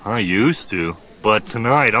here? I used to, but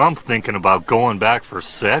tonight I'm thinking about going back for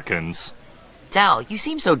seconds. Dal, you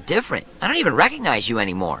seem so different. I don't even recognize you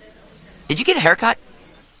anymore. Did you get a haircut?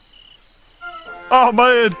 Oh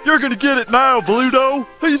man, you're gonna get it now, Bluto.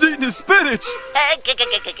 He's eating his spinach.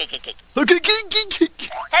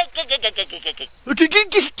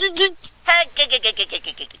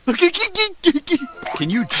 Can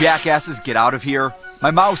you jackasses get out of here? My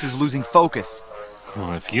mouse is losing focus.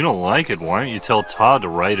 Well, if you don't like it, why don't you tell Todd to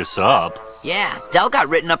write us up? Yeah, Del got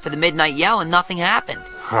written up for the midnight yell and nothing happened.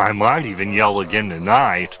 I might even yell again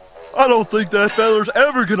tonight. I don't think that feller's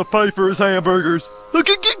ever gonna pay for his hamburgers.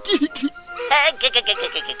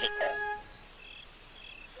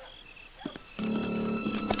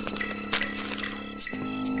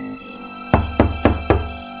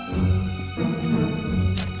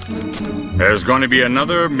 There's going to be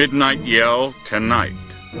another midnight yell tonight.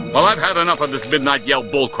 Well, I've had enough of this midnight yell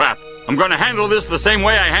bullcrap. I'm going to handle this the same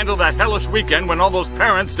way I handled that hellish weekend when all those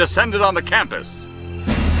parents descended on the campus.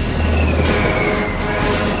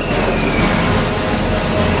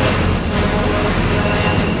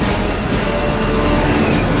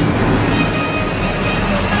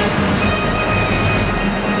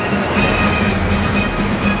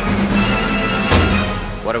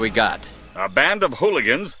 What do we got? A band of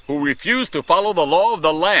hooligans who refuse to follow the law of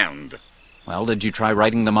the land. Well, did you try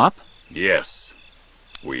writing them up? Yes,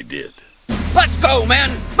 we did. Let's go, men!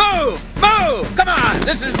 Move! Move! Come on!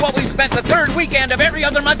 This is what we spent the third weekend of every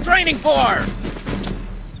other month training for!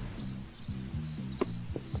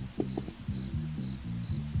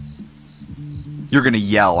 You're gonna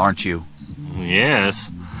yell, aren't you? Yes,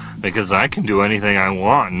 because I can do anything I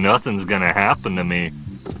want and nothing's gonna happen to me.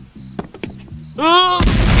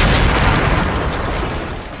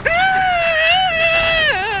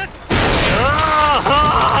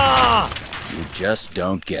 You just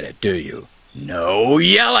don't get it, do you? No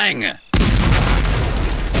yelling!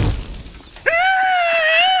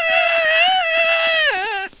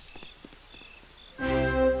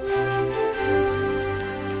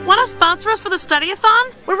 Want to sponsor us for the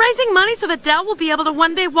study-a-thon? We're raising money so that Del will be able to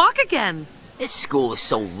one day walk again. This school is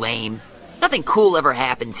so lame. Nothing cool ever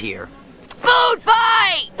happens here. Food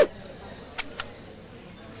fight!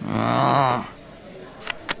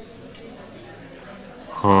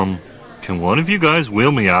 Can one of you guys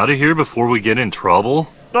wheel me out of here before we get in trouble?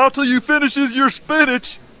 Not till you finishes your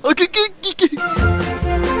spinach.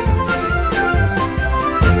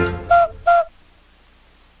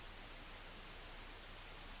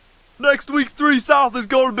 Next week's 3South is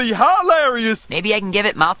going to be hilarious. Maybe I can give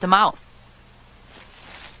it mouth to mouth.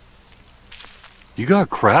 You got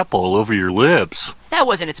crap all over your lips. That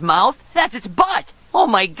wasn't its mouth. That's its butt. Oh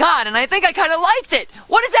my God, and I think I kind of liked it.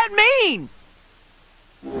 What does that mean?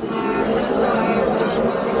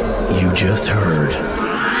 You just heard.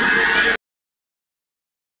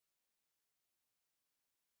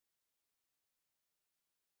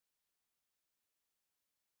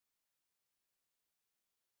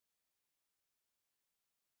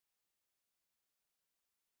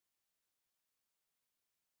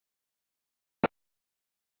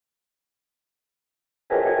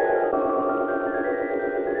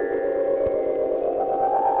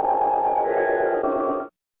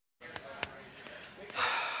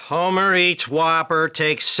 Homer eats Whopper,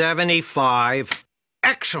 takes 75.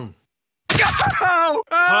 Action! Ow!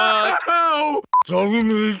 Ow! Double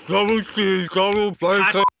meat, double cheese, double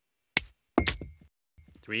bacon.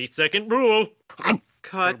 3-second rule. Cut.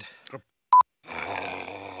 Cut.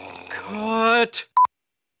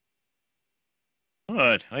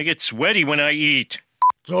 What? I get sweaty when I eat.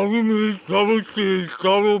 Double meat, double cheese,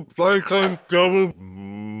 double bacon, double...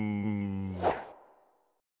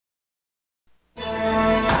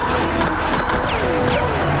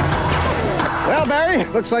 Well, Barry,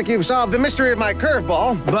 looks like you've solved the mystery of my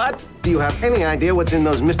curveball, but do you have any idea what's in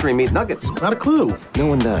those mystery meat nuggets? Not a clue. No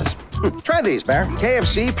one does. Try these, Bear.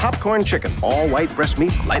 KFC popcorn chicken. All white breast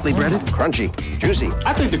meat, lightly breaded, crunchy, juicy.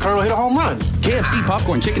 I think the Colonel hit a home run. KFC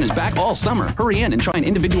popcorn chicken is back all summer. Hurry in and try an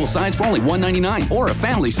individual size for only $1.99 or a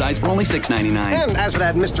family size for only $6.99. And as for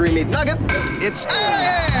that mystery meat nugget, it's... Oh,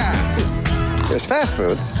 yeah! There's fast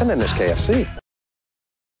food, and then there's KFC.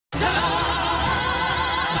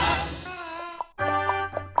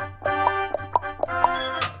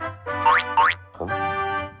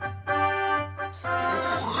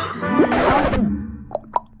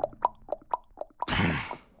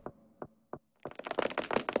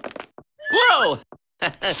 Whoa!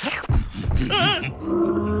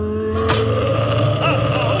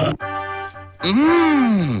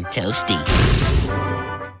 Toasty.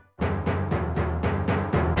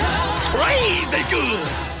 Crazy good!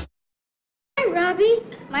 Hi, Robbie.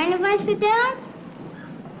 Mind if I sit down?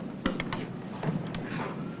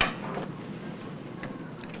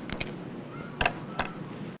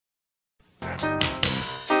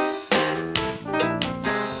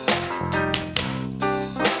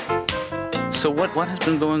 So what has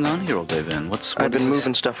been going on here all day, Van? I've been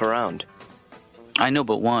moving stuff around. I know,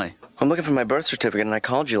 but why? I'm looking for my birth certificate, and I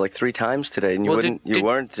called you like 3 times today, and you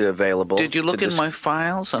weren't available. Did you look in my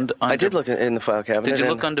files? I did look in the file cabinet. Did you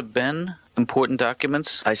look under Ben? Important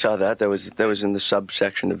documents? I saw that. That was in the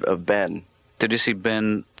subsection of Ben. Did you see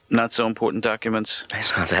Ben? Not so important documents? I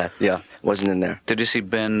saw that. Yeah, wasn't in there. Did you see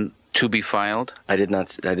Ben to be filed? I did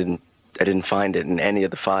not. I didn't find it in any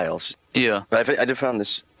of the files. Yeah. But I did find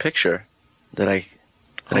this picture that I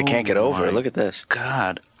can't get over. Look at this.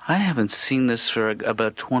 God, I haven't seen this for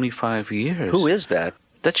about 25 years. Who is that?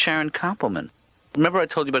 That's Sharon Koppelman. Remember I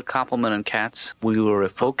told you about Koppelman and Katz? We were a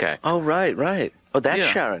folk act. Oh, right. Oh, that's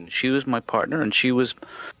Sharon. She was my partner, and she was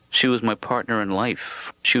my partner in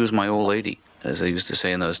life. She was my old lady, as I used to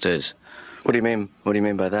say in those days. What do you mean? What do you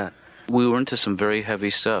mean by that? We were into some very heavy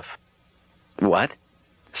stuff. What?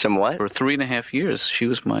 Some what? For 3.5 years, she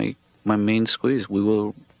was my main squeeze. We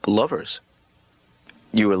were lovers.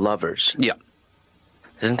 You were lovers? Yeah.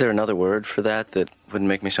 Isn't there another word for that wouldn't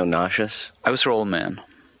make me so nauseous? I was her old man.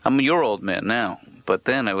 I'm your old man now, but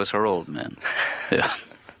then I was her old man. Yeah.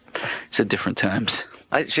 It's at different times.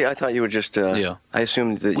 I thought you were just... yeah. I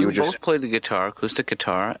assumed that you were just... We both played the guitar, acoustic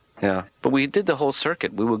guitar. Yeah. But we did the whole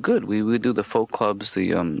circuit. We were good. We would do the folk clubs.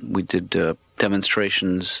 We did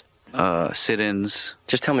demonstrations, sit-ins.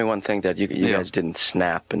 Just tell me one thing, Dad. You guys didn't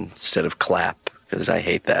snap instead of clap, because I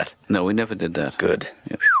hate that. No, we never did that. Good.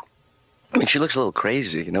 Yeah. I mean, she looks a little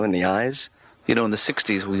crazy, in the eyes. In the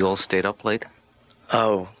 60s, we all stayed up late.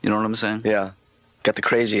 Oh. You know what I'm saying? Yeah. Got the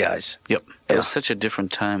crazy eyes. Yep. It was such a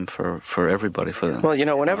different time for everybody. Well,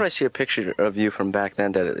 whenever I see a picture of you from back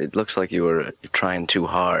then, Dad, it looks like you were trying too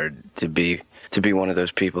hard to be one of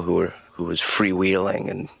those people who was freewheeling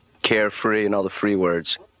and carefree and all the free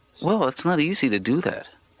words. Well, it's not easy to do that.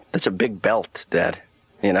 That's a big belt, Dad.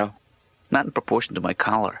 Not in proportion to my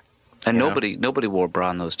collar. And nobody wore a bra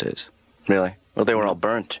in those days. Really? Well, they were all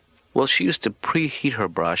burnt. Well, she used to preheat her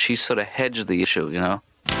bra. She sort of hedged the issue,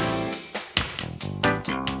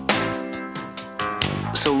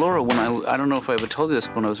 So, Laura, when I don't know if I ever told you this,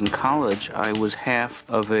 when I was in college, I was half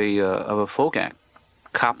of a folk act,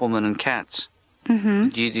 Koppelman and Katz. Mm-hmm.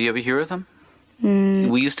 Did you ever hear of them?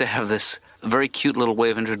 We used to have this very cute little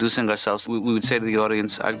way of introducing ourselves. We would say to the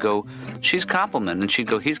audience, I'd go, she's Koppelman, and she'd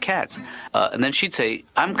go, he's Katz. And then she'd say,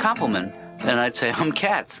 I'm Koppelman, and I'd say, I'm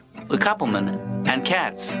Katz. Koppelman and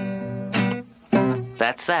Katz.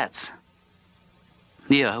 That's.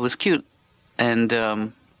 Yeah, it was cute. And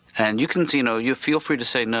you can, you feel free to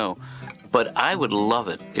say no, but I would love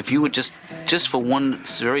it if you would just for one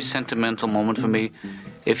very sentimental moment for me,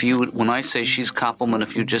 if you would, when I say she's Koppelman,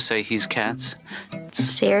 if you just say he's Katz.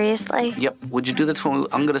 Seriously? Yep. Would you do that for me?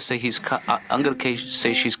 I'm gonna say she's Koppelman.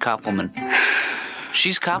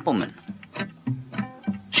 She's Koppelman.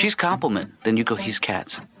 She's Koppelman. Then you go, he's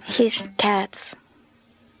Katz. He's Katz.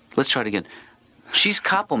 Let's try it again. She's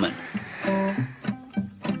Koppelman.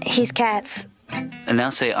 He's Katz. And now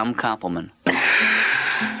say, I'm Koppelman.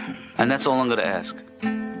 And that's all I'm going to ask.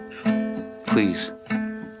 please.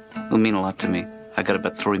 It'll mean a lot to me. I got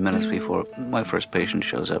about 3 minutes before my first patient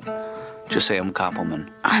shows up. Just say I'm Koppelman.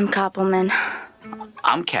 I'm Koppelman.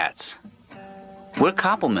 I'm Katz. We're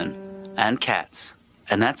Koppelman and Katz.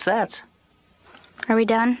 And that's that. Are we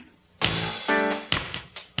done?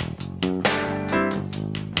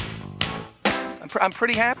 I'm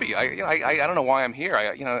pretty happy. I don't know why I'm here.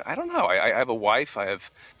 I don't know. I have a wife. I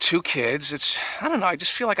have 2 kids. I don't know. I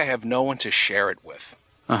just feel like I have no one to share it with.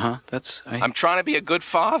 I'm trying to be a good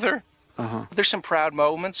father. There's some proud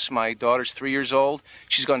moments. My daughter's 3 years old.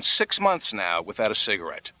 She's gone 6 months now without a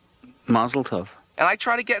cigarette. Mazel tov. And I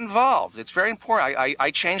try to get involved. It's very important.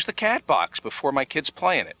 I change the cat box before my kids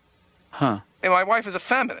play in it. Huh. And my wife is a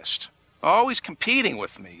feminist, always competing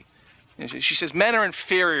with me. She says men are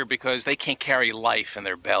inferior because they can't carry life in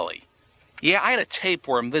their belly. Yeah, I had a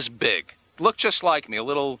tapeworm this big. Looked just like me, a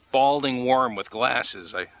little balding worm with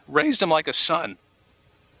glasses. I raised him like a son.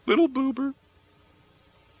 Little boober.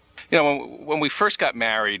 You know, when we first got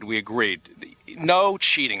married, we agreed no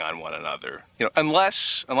cheating on one another. You know,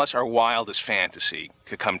 unless our wildest fantasy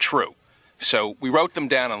could come true. So we wrote them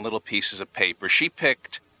down on little pieces of paper. She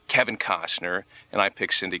picked Kevin Costner, and I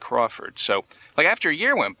picked Cindy Crawford. So, like, after a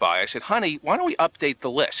year went by, I said, honey, why don't we update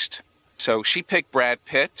the list? So she picked Brad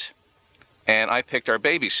Pitt, and I picked our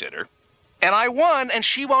babysitter. And I won, and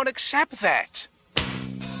she won't accept that.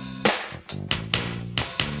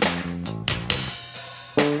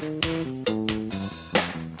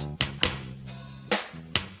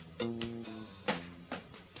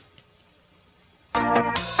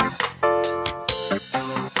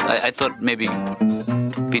 I thought maybe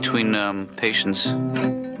between patients,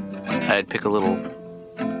 I'd pick a little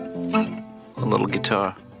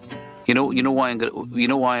guitar. You know why I'm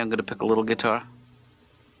gonna pick a little guitar?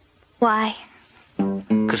 Why?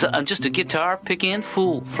 'Cause I'm just a guitar picking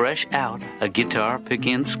fool, fresh out a guitar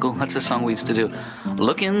picking school. That's a song we used to do.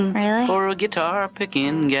 Looking for a guitar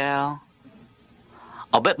picking gal.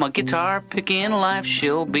 I'll bet my guitar picking life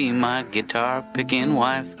she'll be my guitar picking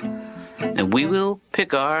wife. And we will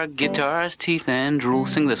pick our guitar's teeth and drool.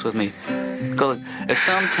 Sing this with me. Go.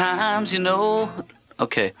 Sometimes, you know.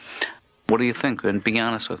 Okay. What do you think? And be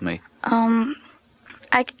honest with me. I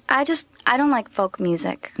don't like folk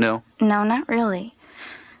music. No? No, not really.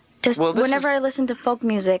 Just whenever I listen to folk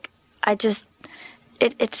music,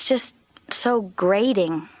 it's just so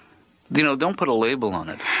grating. You know, don't put a label on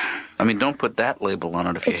it. I mean, don't put that label on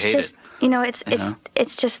it if you hate it. You know, it's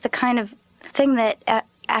just the kind of thing that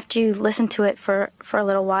after you listen to it for a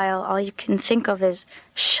little while, all you can think of is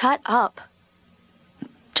shut up.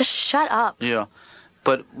 Just shut up. Yeah.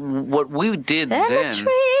 But what we did then... The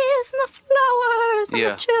trees and the flowers and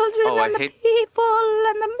the children and the people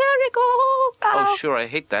and the merry-go-round. Oh, sure, I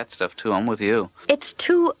hate that stuff, too. I'm with you. It's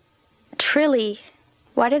too trilly.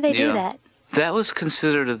 Why do they do that? That was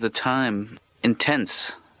considered at the time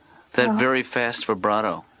intense. That very fast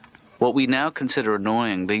vibrato. What we now consider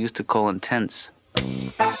annoying, they used to call intense.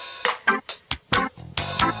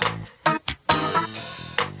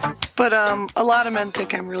 But a lot of men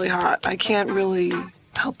think I'm really hot. I can't really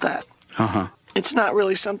help that. It's not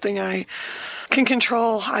really something I can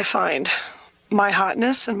control, I find. My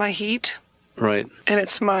hotness and my heat. Right. And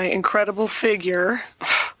it's my incredible figure.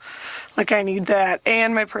 Like, I need that.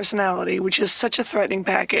 And my personality, which is such a threatening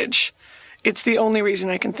package. It's the only reason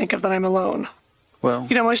I can think of that I'm alone. Well...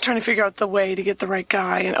 You know, I'm always trying to figure out the way to get the right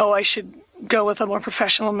guy. And, I should go with a more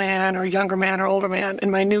professional man or younger man or older man.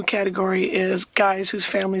 And my new category is guys whose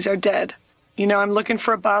families are dead. You know, I'm looking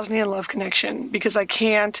for a Bosnian love connection because I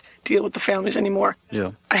can't deal with the families anymore.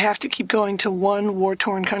 Yeah. I have to keep going to one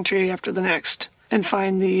war-torn country after the next and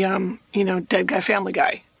find the, dead guy family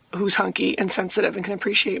guy who's hunky and sensitive and can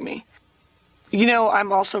appreciate me. You know,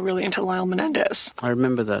 I'm also really into Lyle Menendez. I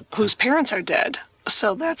remember that. Whose parents are dead.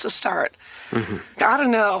 So that's a start. Mm-hmm. I don't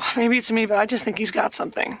know. Maybe it's me, but I just think he's got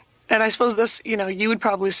something. And I suppose this, you would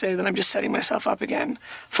probably say that I'm just setting myself up again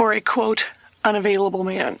for a, quote, unavailable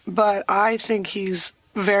man. But I think he's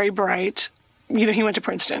very bright. You know, he went to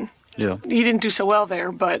Princeton. Yeah. He didn't do so well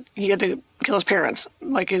there, but he had to kill his parents,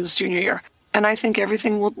 like his junior year. And I think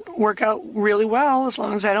everything will work out really well as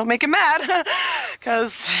long as I don't make him mad.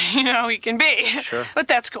 Because, he can be. Sure. But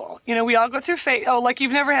that's cool. We all go through fate. Oh, like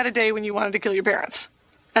you've never had a day when you wanted to kill your parents.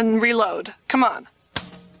 And reload. Come on.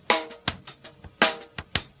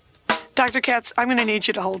 Dr. Katz, I'm going to need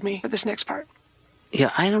you to hold me for this next part.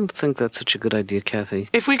 Yeah, I don't think that's such a good idea, Kathy.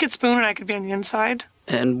 If we could spoon and I could be on the inside.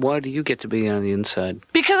 And why do you get to be on the inside?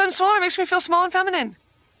 Because I'm smaller. It makes me feel small and feminine.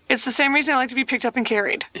 It's the same reason I like to be picked up and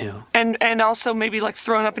carried. Yeah. And also maybe like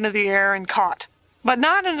thrown up into the air and caught. But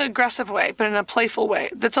not in an aggressive way, but in a playful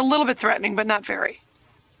way. That's a little bit threatening, but not very.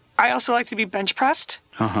 I also like to be bench pressed,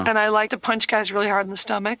 and I like to punch guys really hard in the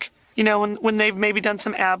stomach. You know, when they've maybe done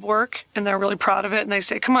some ab work and they're really proud of it, and they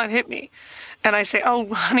say, "Come on, hit me," and I say,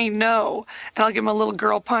 "Oh, honey, no," and I'll give them a little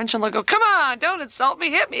girl punch, and they'll go, "Come on, don't insult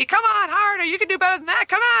me, hit me, come on, harder, you can do better than that,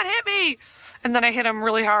 come on, hit me," and then I hit them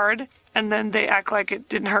really hard, and then they act like it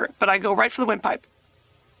didn't hurt, but I go right for the windpipe.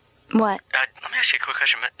 What? Let me ask you a quick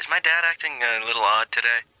question. Is my dad acting a little odd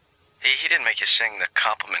today? He didn't make you sing the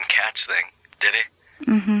compliment Katz thing, did he?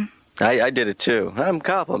 Mm-hmm. I did it too. I'm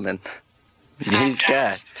compliment. He's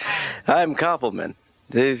Katz. I'm compliment.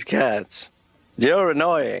 He's Katz. You're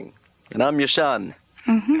annoying, and I'm your son.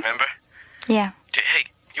 Mm-hmm. Remember? Yeah. Hey,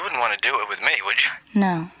 you wouldn't want to do it with me, would you?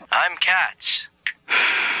 No. I'm Katz.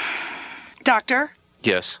 Doctor?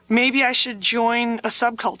 Yes. Maybe I should join a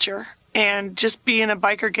subculture and just be in a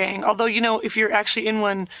biker gang. Although, you know, if you're actually in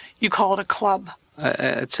one, you call it a club.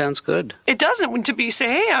 It sounds good. It doesn't to be say,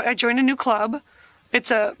 hey, I joined a new club.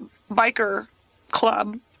 It's a biker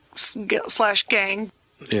club / gang.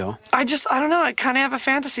 Yeah. I don't know. I kind of have a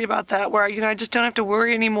fantasy about that where, you know, I just don't have to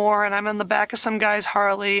worry anymore, and I'm on the back of some guy's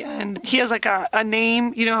Harley, and he has like a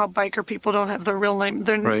name. You know how biker people don't have their real name.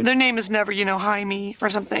 Their name is never, you know, Jaime or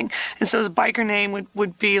something. And so his biker name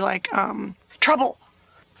would be like Trouble.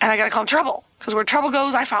 And I got to call him Trouble, because where trouble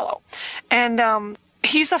goes, I follow. And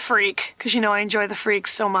he's a freak, because, you know, I enjoy the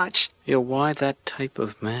freaks so much. Yeah, why that type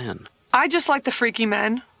of man? I just like the freaky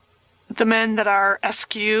men. The men that are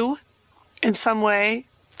askew in some way.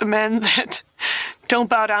 The men that don't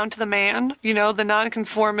bow down to the man. You know, the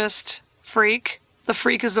nonconformist freak. The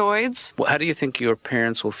freakazoids. Well, how do you think your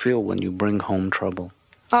parents will feel when you bring home trouble?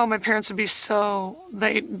 Oh, my parents would be so...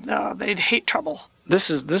 They'd hate trouble. This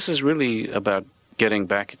is really about getting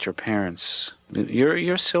back at your parents.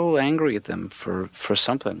 You're so angry at them for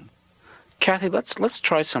something. Kathy, let's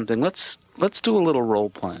try something. Let's do a little role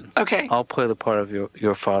playing. Okay. I'll play the part of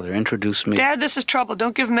your father. Introduce me. Dad, this is Trouble.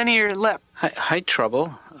 Don't give him any of your lip. Hi,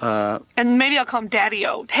 Trouble. And maybe I'll call him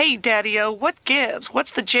Daddy-O. Hey, Daddy-O, what gives?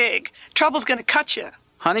 What's the jig? Trouble's gonna cut you.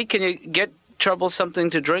 Honey, can you get Trouble something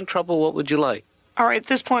to drink? Trouble, what would you like? All right, at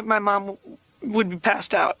this point, my mom would be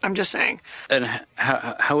passed out. I'm just saying. And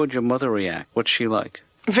how would your mother react? What's she like?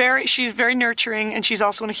 She's very nurturing, and she's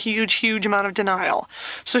also in a huge amount of denial.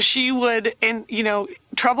 So she would, and you know,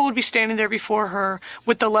 Trouble would be standing there before her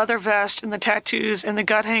with the leather vest and the tattoos and the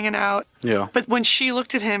gut hanging out. Yeah. But when she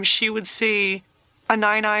looked at him, she would see a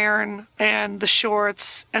 9-iron and the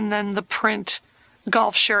shorts and then the print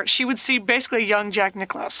golf shirt. She would see basically a young Jack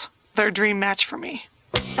Nicklaus. Their dream match for me.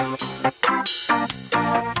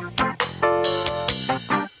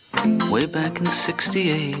 Way back in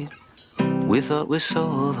 '68. We thought we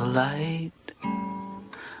saw the light.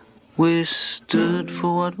 We stood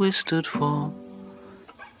for what we stood for,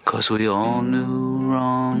 'cause we all knew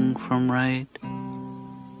wrong from right.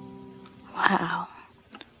 Wow.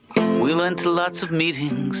 We went to lots of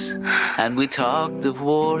meetings, and we talked of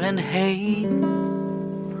war and hate.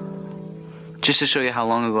 Just to show you how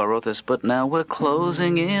long ago I wrote this, but now we're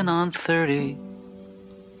closing in on 30.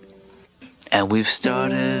 And we've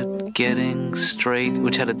started getting straight,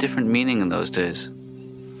 which had a different meaning in those days.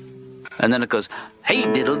 And then it goes, hey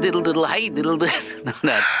diddle diddle diddle, hey diddle diddle. No,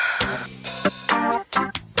 that.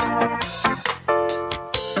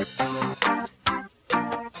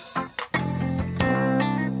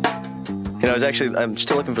 You know, I'm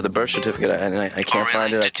still looking for the birth certificate, and I can't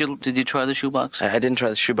find it. Did you try the shoebox? I didn't try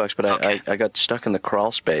the shoebox, but okay. I got stuck in the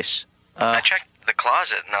crawl space. I checked the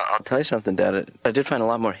closet. Now, I'll tell you something, Dad. I did find a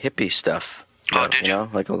lot more hippie stuff. Oh, did you? You know,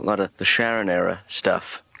 like a lot of the Sharon era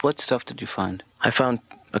stuff. What stuff did you find? I found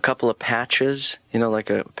a couple of patches, you know, like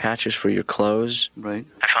patches for your clothes. Right.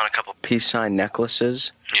 I found a couple peace sign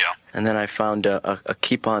necklaces. Yeah. And then I found a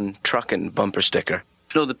keep on truckin' bumper sticker.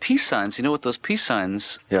 You know, the peace signs, you know what those peace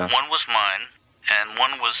signs? Yeah. One was mine, and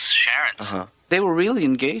one was Sharon's. Uh-huh. They were really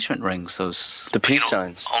engagement rings, those. The peace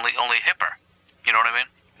signs. Only hipper. You know what I mean?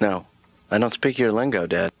 No. I don't speak your lingo,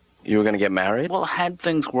 Dad. You were going to get married? Well, had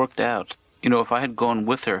things worked out. You know, if I had gone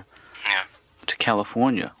with her to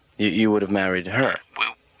California. You would have married her? We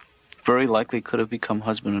very likely could have become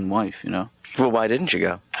husband and wife, you know? Well, why didn't you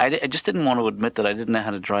go? I just didn't want to admit that I didn't know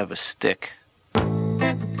how to drive a stick.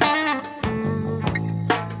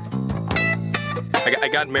 I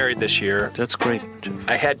got married this year. That's great.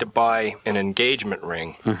 I had to buy an engagement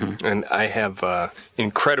ring, and I have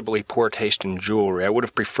incredibly poor taste in jewelry. I would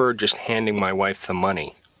have preferred just handing my wife the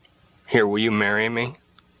money. Here, will you marry me?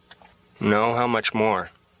 No? How much more?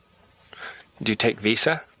 Do you take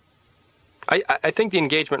Visa? I think the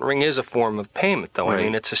engagement ring is a form of payment, though. Right. I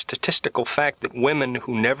mean, it's a statistical fact that women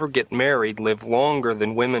who never get married live longer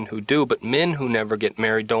than women who do, but men who never get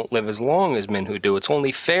married don't live as long as men who do. It's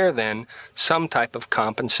only fair, then, some type of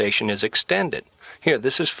compensation is extended. Here,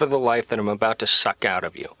 this is for the life that I'm about to suck out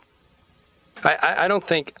of you. I don't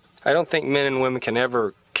think men and women can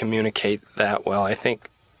ever communicate that well. I think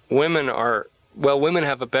women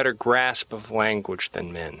have a better grasp of language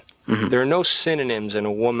than men. Mm-hmm. There are no synonyms in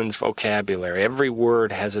a woman's vocabulary. Every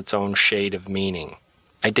word has its own shade of meaning.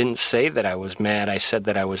 I didn't say that I was mad. I said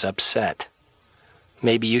that I was upset.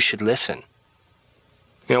 Maybe you should listen.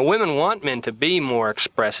 You know, women want men to be more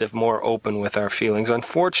expressive, more open with our feelings.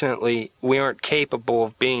 Unfortunately, we aren't capable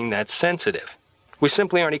of being that sensitive. We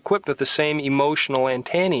simply aren't equipped with the same emotional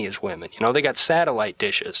antennae as women. You know, they got satellite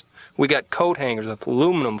dishes. We got coat hangers with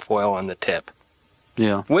aluminum foil on the tip.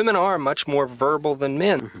 Yeah. Women are much more verbal than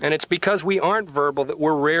men, and it's because we aren't verbal that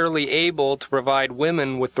we're rarely able to provide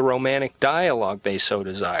women with the romantic dialogue they so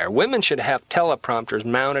desire. Women should have teleprompters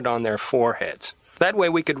mounted on their foreheads. That way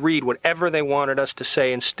we could read whatever they wanted us to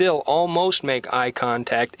say and still almost make eye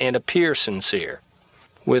contact and appear sincere.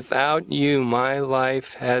 Without you, my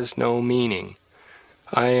life has no meaning.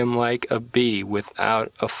 I am like a bee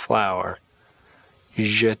without a flower.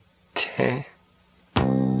 Je t'aime.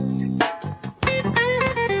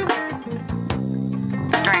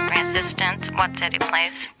 Directory assistance, what city,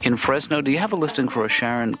 please? In Fresno, do you have a listing for a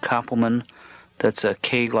Sharon Koppelman? That's a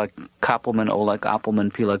K like Koppelman, O like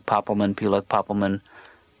Appelman, P like Poppelman, P like Poppelman,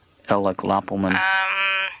 L like Loppelman.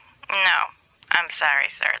 No. I'm sorry,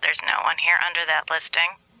 sir. There's no one here under that listing.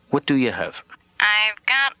 What do you have? I've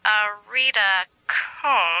got a Rita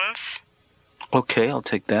Coons. Okay, I'll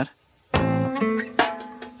take that.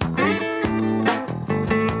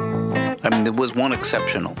 I mean, there was one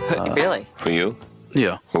exceptional. Really? For you?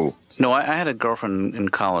 Yeah. Who? No, I had a girlfriend in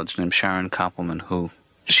college named Sharon Koppelman who,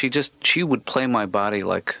 she would play my body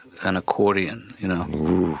like an accordion, you know.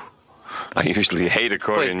 Ooh. I usually hate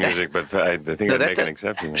accordion music, but I think I'd make an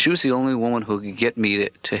exception. She was the only woman who could get me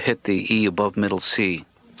to hit the E above middle C.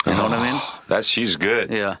 You know what I mean? She's good.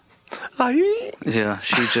 Yeah. Yeah,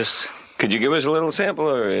 she just... Could you give us a little sample,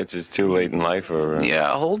 or it's just too late in life, or...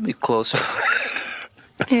 Yeah, hold me closer.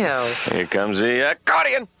 Ew. Here comes the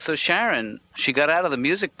accordion. So Sharon, she got out of the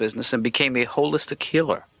music business and became a holistic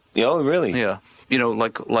healer. Oh, really? Yeah. You know,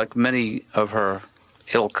 like many of her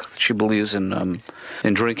ilk, she believes in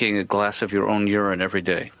drinking a glass of your own urine every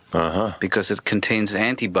day. Uh-huh. Because it contains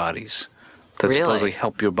antibodies that supposedly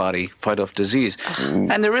help your body fight off disease.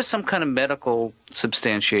 And there is some kind of medical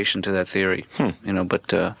substantiation to that theory. You know,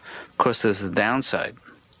 but of course there's the downside.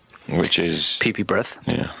 Which is? Pee-pee breath.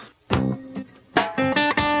 Yeah.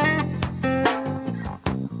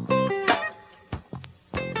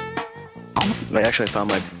 I actually found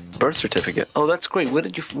my birth certificate. Oh, that's great. Where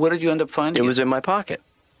did you end up finding it? It was in my pocket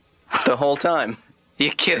the whole time.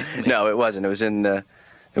 You kidding me? No, it wasn't. It was in the...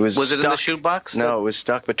 Was it in the shoebox? No, it was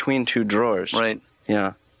stuck between two drawers. Right.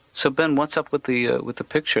 Yeah. So Ben, what's up with the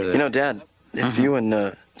picture there? You know, Dad, if you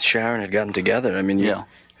and Sharon had gotten together, I mean,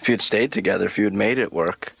 if you had stayed together, if you had made it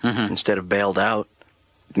work instead of bailed out,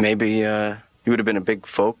 maybe you would have been a big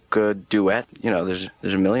folk duet. You know, there's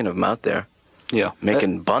a million of them out there. Yeah.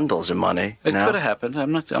 Making bundles of money. It could have happened.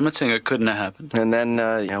 I'm not saying it couldn't have happened. And then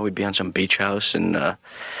we'd be on some beach house in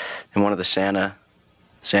one of the Santa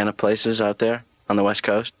places out there on the West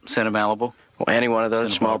Coast. Santa Malibu? Well, any one of those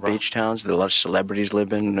Santa small Barbara. beach towns that a lot of celebrities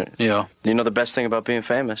live in. Yeah. You know the best thing about being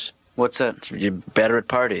famous? What's that? You're better at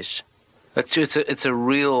parties. It's a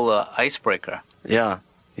real icebreaker. Yeah.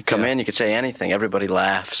 You come in, you can say anything. Everybody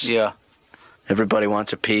laughs. Yeah. Everybody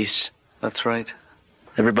wants a piece. That's right.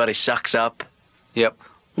 Everybody sucks up. Yep.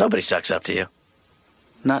 Nobody sucks up to you.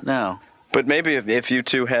 Not now. But maybe if you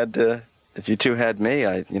two had me,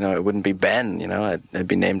 it wouldn't be Ben. You know, I'd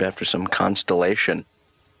be named after some constellation,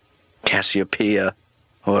 Cassiopeia,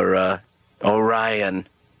 or Orion,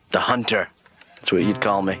 the Hunter. That's what you'd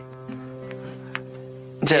call me.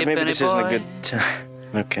 Hey, maybe Benny this isn't a boy. good time.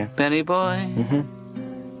 Okay. Benny boy. Mm-hmm.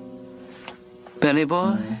 Benny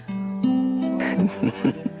boy.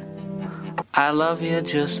 I love you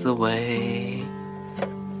just the way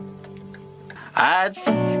I'd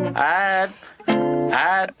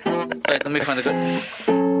wait, let me find the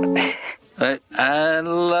good. I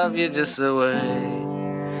love you just the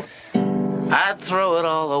way I'd throw it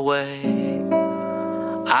all away.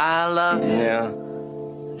 I love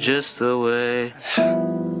you just the way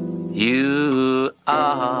you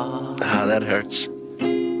are. Ah, that hurts.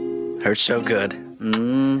 Hurts so good.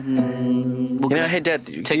 Mm-hmm. Hey,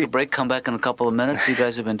 Dad. Take a break, come back in a couple of minutes. You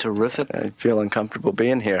guys have been terrific. I feel uncomfortable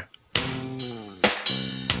being here.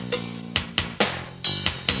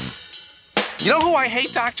 You know who I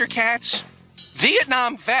hate, Dr. Katz?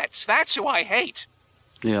 Vietnam vets. That's who I hate.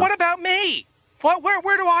 Yeah. What about me?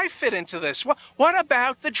 Where do I fit into this? What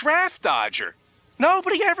about the draft dodger?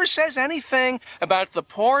 Nobody ever says anything about the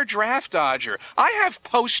poor draft dodger. I have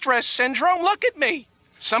post-stress syndrome. Look at me.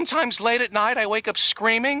 Sometimes late at night, I wake up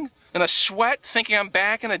screaming in a sweat, thinking I'm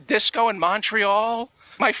back in a disco in Montreal.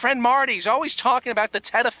 My friend Marty's always talking about the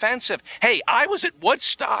Tet Offensive. Hey, I was at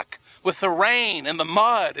Woodstock with the rain and the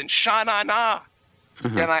mud and Sha-na-na.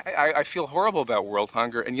 Mm-hmm. And I feel horrible about world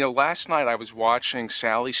hunger. And, you know, last night I was watching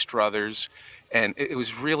Sally Struthers, and it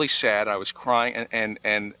was really sad. I was crying,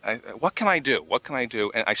 and what can I do? What can I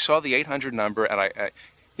do? And I saw the 800 number, and I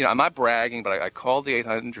you know, I'm not bragging, but I called the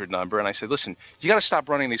 800 number, and I said, listen, you got to stop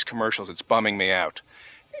running these commercials. It's bumming me out.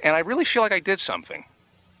 And I really feel like I did something.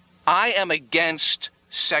 I am against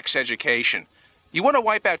sex education. You want to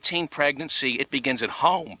wipe out teen pregnancy, it begins at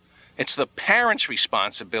home. It's the parents'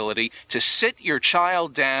 responsibility to sit your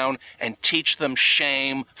child down and teach them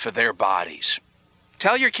shame for their bodies.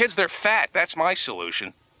 Tell your kids they're fat. That's my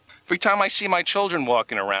solution. Every time I see my children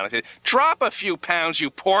walking around, I say, drop a few pounds, you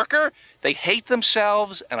porker. They hate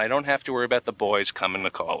themselves, and I don't have to worry about the boys coming to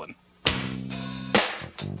calling.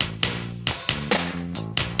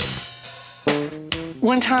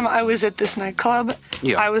 One time I was at this nightclub.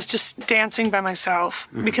 Yeah. I was just dancing by myself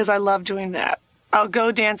because I love doing that. I'll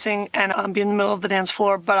go dancing and I'll be in the middle of the dance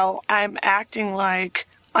floor, but I'm acting like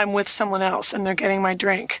I'm with someone else and they're getting my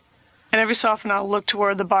drink. And every so often I'll look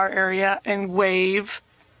toward the bar area and wave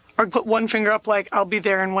or put one finger up like I'll be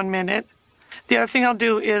there in 1 minute. The other thing I'll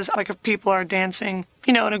do is, like, if people are dancing,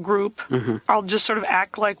 you know, in a group, I'll just sort of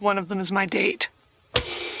act like one of them is my date.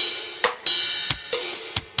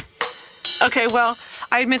 Okay, well,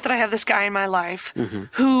 I admit that I have this guy in my life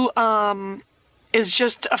who is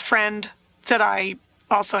just a friend that I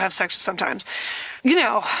also have sex with sometimes. You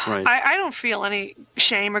know, Right. I don't feel any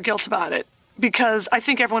shame or guilt about it because I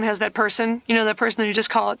think everyone has that person, you know, that person that you just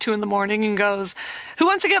call at 2 a.m. and goes, who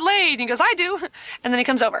wants to get laid? And he goes, I do. And then he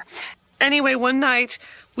comes over. Anyway, one night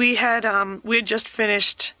we had just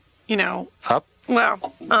finished, you know. Up?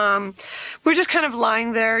 Well, we were just kind of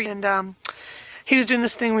lying there and he was doing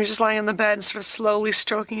this thing where he was just lying on the bed and sort of slowly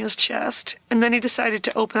stroking his chest. And then he decided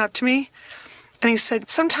to open up to me. And he said,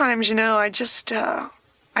 sometimes, you know, I just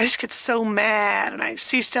get so mad and I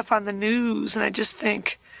see stuff on the news and I just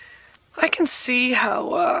think, I can see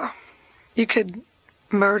how you could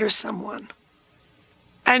murder someone.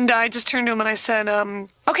 And I just turned to him and I said,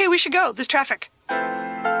 okay, we should go. There's traffic.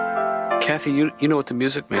 Kathy, you know what the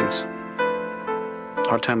music means.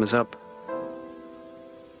 Our time is up.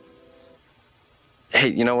 Hey,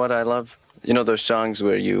 you know what I love? You know those songs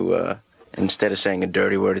where you, instead of saying a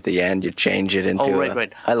dirty word at the end, you change it into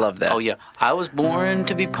Right. I love that. Oh, yeah. I was born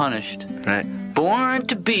to be punished. Right. Born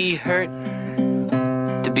to be hurt.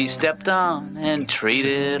 To be stepped on and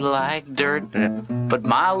treated like dirt. Yeah. But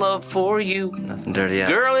my love for you, Nothing dirty yet.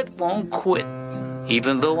 girl, it won't quit.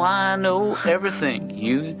 Even though I know everything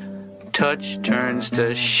you touch turns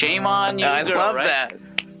to shame on you, I girl, love right?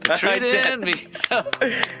 that. Treated me so...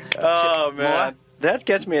 Oh, man. More? That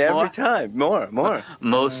gets me every time. More.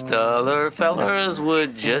 Most other fellers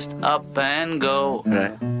would just up and go.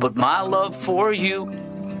 Right. But my love for you,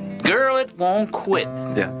 girl, it won't quit.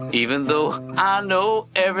 Yeah. Even though I know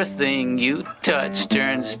everything you touch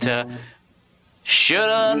turns to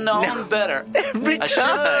shoulda known better. Every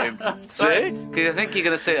time. See? Because I think you're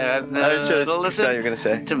going to say, I was just listen you're going to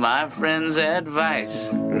say. to my friend's advice.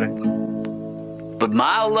 Right. But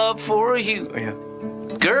my love for you, Yeah.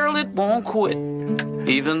 girl, it won't quit.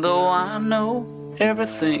 Even though I know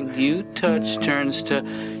everything you touch turns to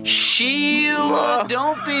Sheila,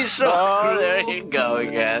 don't be so Oh, cruel. there you go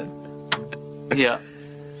again. Yeah.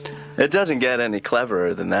 It doesn't get any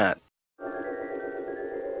cleverer than that.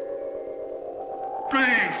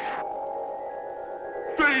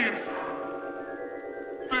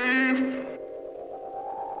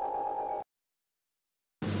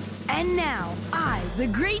 And now, I, the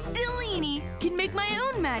great Delaney, can make my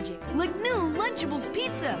own magic, like new Lunchables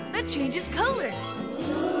pizza that changes color.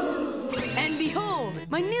 And behold,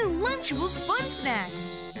 my new Lunchables fun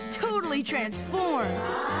snacks, totally transformed.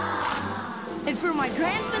 And for my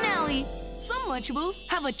grand finale, some Lunchables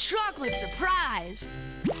have a chocolate surprise.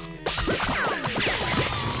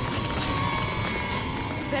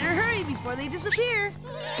 Better hurry before they disappear.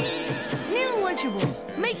 New Lunchables,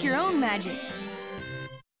 make your own magic.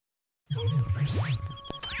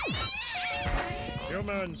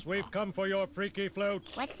 Humans, we've come for your freaky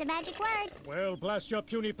floats. What's the magic word? Well, blast your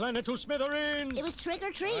puny planet to smithereens. It was trick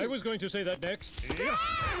or treat. I was going to say that next. Yeah.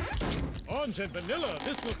 Orange and vanilla.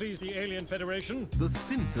 This will please the Alien Federation. The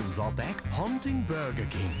Simpsons are back haunting Burger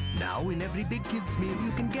King. Now in every big kid's meal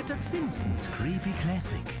you can get a Simpsons creepy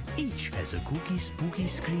classic. Each has a kooky spooky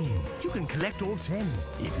screen. You can collect all 10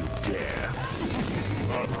 if you dare.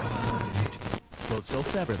 Sold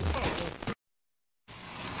separately.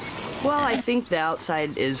 Well, I think the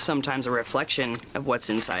outside is sometimes a reflection of what's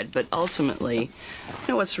inside, but ultimately,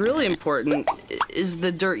 what's really important is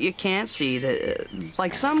the dirt you can't see.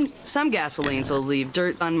 Like some gasolines will leave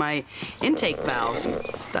dirt on my intake valves.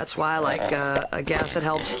 That's why I like a gas that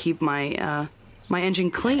helps keep my engine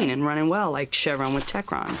clean and running well, like Chevron with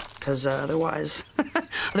Techron. Because otherwise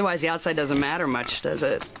the outside doesn't matter much, does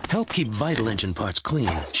it? Help keep vital engine parts clean.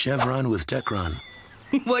 Chevron with Techron.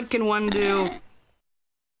 What can one do?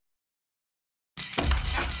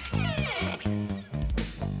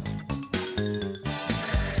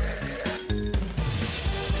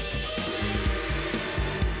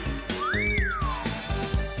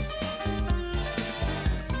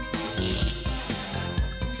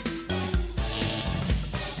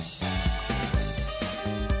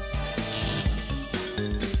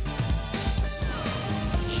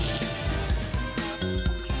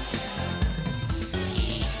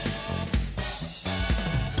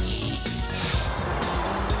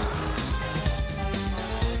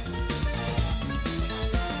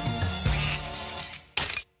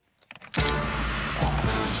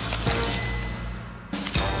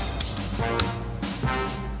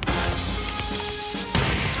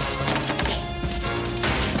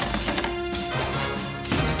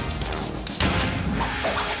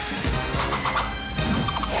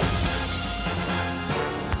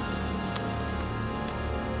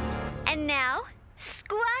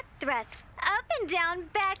 Thrust. Up and down,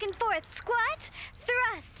 back and forth. Squat,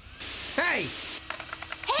 thrust. Hey!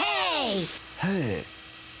 Hey! Hey.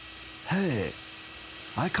 Hey.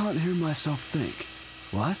 I can't hear myself think.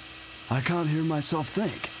 What? I can't hear myself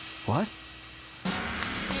think. What?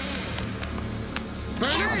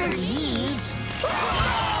 Jeez.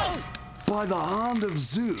 By the hand of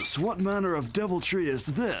Zeus, what manner of deviltry is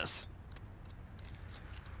this?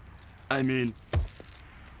 I mean,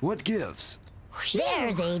 what gives?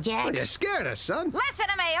 There's Ajax. Well, you scared us, son. Listen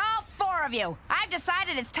to me, all four of you. I've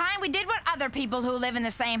decided it's time we did what other people who live in the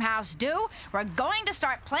same house do. We're going to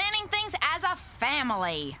start planning things as a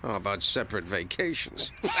family. How about separate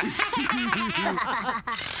vacations? I'm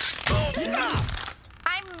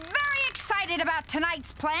very excited about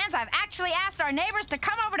tonight's plans. I've actually asked our neighbors to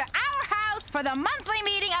come over to our house for the monthly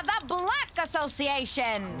meeting of the Black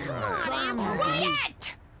Association.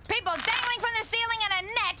 Quiet! People dangling from the ceiling in a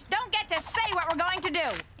net don't get to say what we're going to do.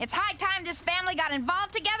 It's high time this family got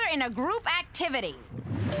involved together in a group activity.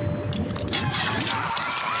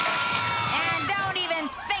 And don't even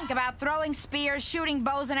think about throwing spears, shooting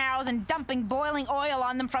bows and arrows, and dumping boiling oil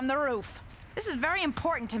on them from the roof. This is very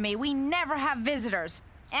important to me. We never have visitors.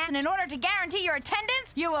 And in order to guarantee your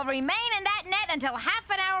attendance, you will remain in that net until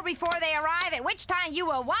half an hour before they arrive, at which time you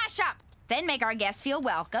will wash up. Then make our guests feel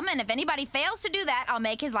welcome, and if anybody fails to do that, I'll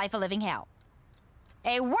make his life a living hell.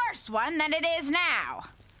 A worse one than it is now.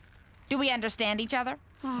 Do we understand each other?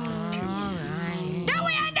 Do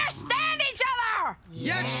we understand each other?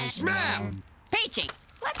 Yes, ma'am. Peachy,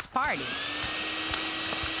 let's party.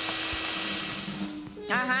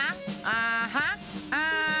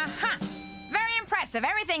 Very impressive.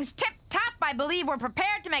 Everything's tip-top. I believe we're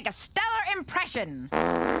prepared to make a stellar impression.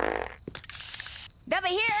 They'll be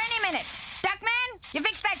here any minute. Duckman, you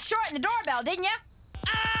fixed that short in the doorbell, didn't you?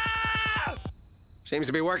 Seems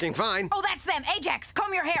to be working fine. Oh, that's them. Ajax,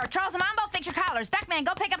 comb your hair. Charles and Mambo, fix your collars. Duckman,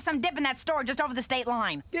 go pick up some dip in that store just over the state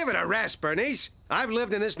line. Give it a rest, Bernice. I've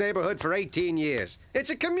lived in this neighborhood for 18 years. It's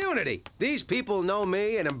a community. These people know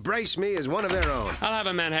me and embrace me as one of their own. I'll have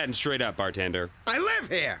a Manhattan straight up, bartender. I live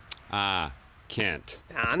here. Kent.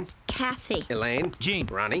 Don. Kathy. Elaine. Jean.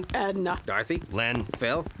 Ronnie. Edna. Dorothy. Len.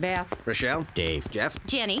 Phil. Beth. Rochelle. Dave. Jeff.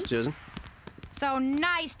 Jenny. Susan. So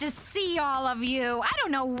nice to see all of you. I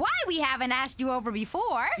don't know why we haven't asked you over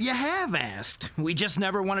before. You have asked. We just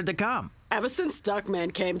never wanted to come. Ever since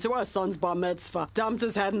Duckman came to our son's bar mitzvah, dumped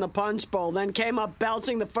his head in the punch bowl, then came up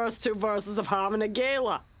belching the first two verses of Harmon and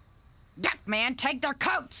Gala. Duckman, take their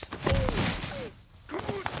coats.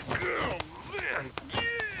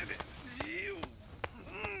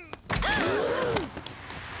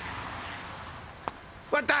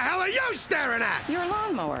 What the hell are you staring at? Your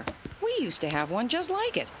lawnmower. We used to have one just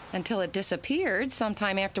like it, until it disappeared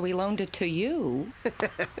sometime after we loaned it to you.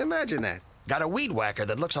 Imagine that. Got a weed whacker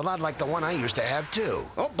that looks a lot like the one I used to have, too.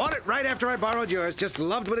 Oh, bought it right after I borrowed yours. Just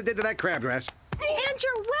loved what it did to that crabgrass. And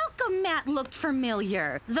your welcome mat looked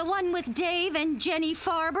familiar. The one with Dave and Jenny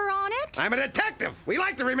Farber on it? I'm a detective. We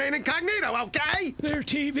like to remain incognito, okay? Their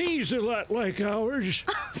TV's a lot like ours.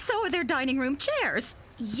 So are their dining room chairs.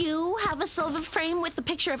 You have a silver frame with a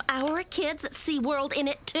picture of our kids at SeaWorld in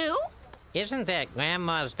it, too? Isn't that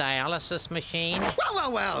Grandma's dialysis machine?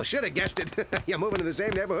 Well, should have guessed it. You're moving to the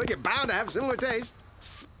same neighborhood, you're bound to have similar tastes.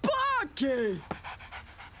 Sparky!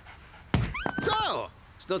 So,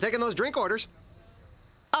 still taking those drink orders?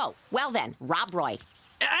 Oh, well then, Rob Roy.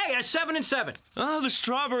 Hey, a 7 and 7. Oh, the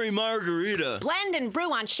strawberry margarita. Blend and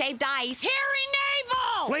brew on shaved ice. Harry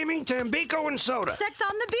Navel! Flaming Tambico and soda. Sex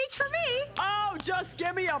on the beach for me. Oh, just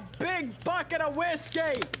give me a big bucket of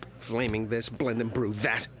whiskey. Flaming this, blend and brew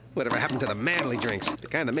that. Whatever happened to the manly drinks? The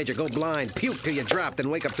kind that made you go blind, puke till you dropped,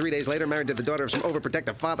 and wake up 3 days later married to the daughter of some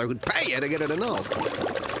overprotective father who'd pay you to get it annulled.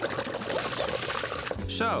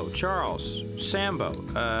 So, Charles, Sambo,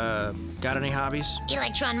 got any hobbies?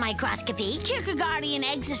 Electron microscopy, Kierkegaardian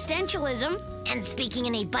existentialism, and speaking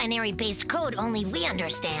in a binary-based code only we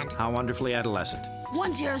understand. How wonderfully adolescent.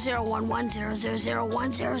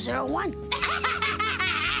 100110001001.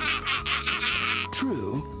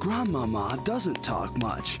 True, Grandmama doesn't talk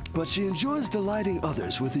much, but she enjoys delighting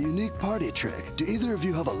others with a unique party trick. Do either of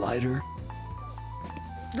you have a lighter?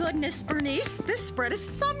 Goodness, Bernice, this spread is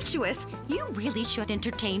sumptuous. You really should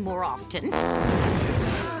entertain more often.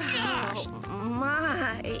 Gosh,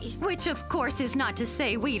 my. Which, of course, is not to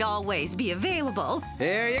say we'd always be available.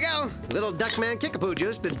 There you go. Little Duckman kickapoo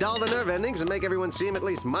juice to dull the nerve endings and make everyone seem at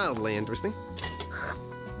least mildly interesting.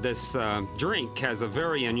 This drink has a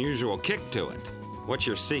very unusual kick to it. What's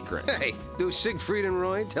your secret? Hey, do Siegfried and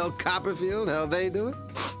Roy tell Copperfield how they do it?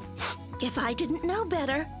 If I didn't know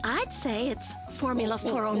better, I'd say it's Formula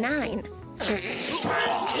 409. Is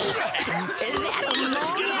that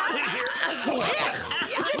ammonia?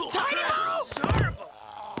 Is this tiny ball?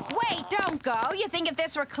 Wait, don't go. You think if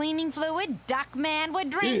this were cleaning fluid, Duckman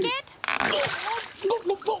would drink it?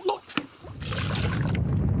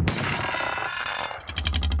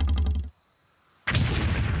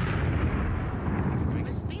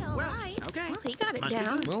 Must be all right. Okay. Well, he got it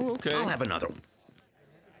down. Well, okay. I'll have another one.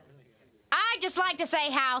 I'd just like to say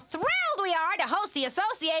how thrilled we are to host the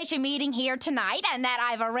association meeting here tonight, and that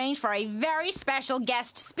I've arranged for a very special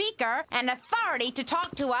guest speaker and authority to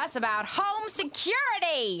talk to us about home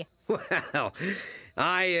security. Well,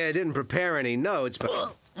 I didn't prepare any notes,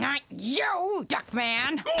 but... Not you,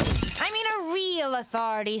 Duckman. I mean a real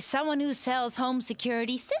authority, someone who sells home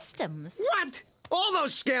security systems. What? All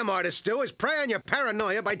those scam artists do is prey on your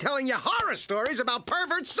paranoia by telling you horror stories about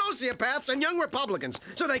perverts, sociopaths, and young Republicans,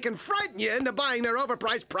 so they can frighten you into buying their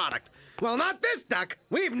overpriced product. Well, not this duck.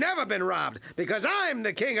 We've never been robbed, because I'm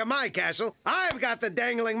the king of my castle. I've got the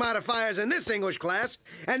dangling modifiers in this English class,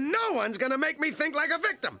 and no one's gonna make me think like a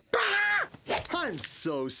victim. Bah! I'm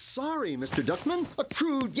so sorry, Mr. Duckman. A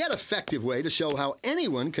crude yet effective way to show how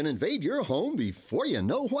anyone can invade your home before you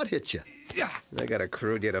know what hit you. I got a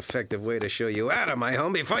crude yet effective way to show you out of my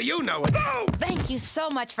home before you know it. Oh! Thank you so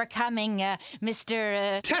much for coming,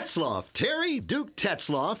 Mr. Tetzloff, Terry Duke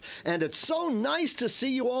Tetzloff, and it's so nice to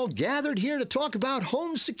see you all gathered here to talk about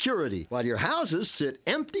home security while your houses sit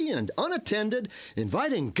empty and unattended,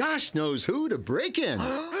 inviting gosh knows who to break in.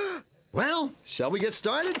 Well, shall we get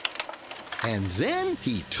started? And then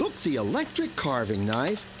he took the electric carving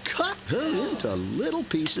knife, cut her into little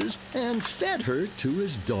pieces, and fed her to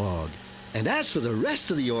his dog. And as for the rest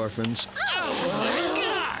of the orphans, Oh, my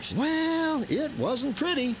gosh! well, it wasn't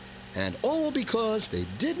pretty. And all because they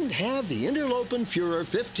didn't have the Interlopen-Fuhrer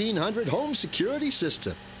 1500 home security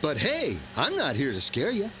system. But hey, I'm not here to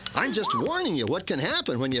scare you. I'm just warning you what can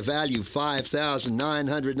happen when you value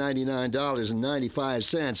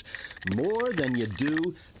 $5,999.95 more than you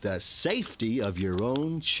do the safety of your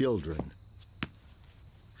own children.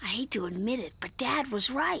 I hate to admit it, but Dad was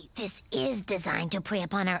right. This is designed to prey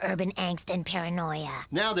upon our urban angst and paranoia.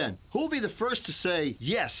 Now then, who'll be the first to say,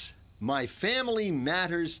 yes, my family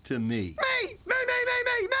matters to me? Me!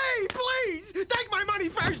 Please! Take my money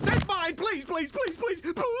first! Take mine! Please, please, please, please,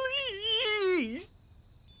 please!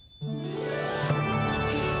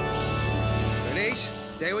 Bernice,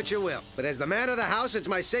 say what you will, but as the man of the house, it's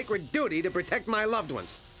my sacred duty to protect my loved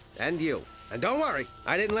ones. And you. And don't worry,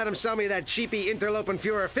 I didn't let him sell me that cheapy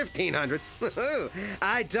Interlopen-Fuhrer 1500.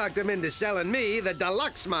 I talked him into selling me the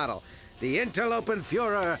deluxe model, the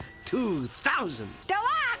Interlopen-Fuhrer 2000.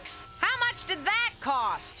 Deluxe! How much did that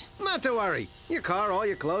cost? Not to worry. Your car, all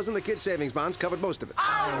your clothes, and the kids' savings bonds covered most of it.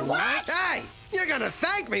 Oh, what? Hey! You're gonna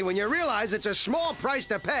thank me when you realize it's a small price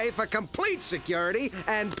to pay for complete security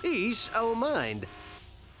and peace of mind.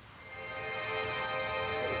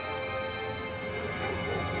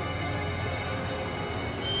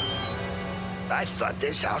 I thought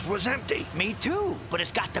this house was empty. Me too, but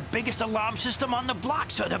it's got the biggest alarm system on the block,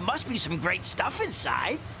 so there must be some great stuff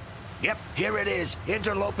inside. Yep, here it is.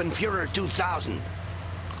 Interlopen Führer 2000.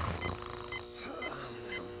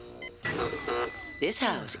 This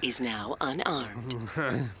house is now unarmed.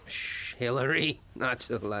 Shh, Hillary. Not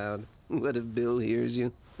so loud. What if Bill hears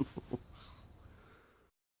you?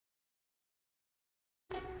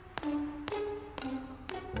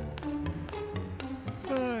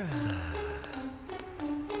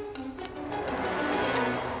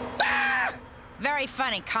 Very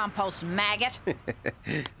funny, compost maggot.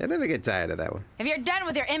 I never get tired of that one. If you're done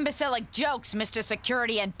with your imbecilic jokes, Mr.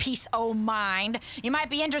 Security and Peace O' Mind, you might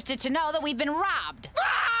be interested to know that we've been robbed.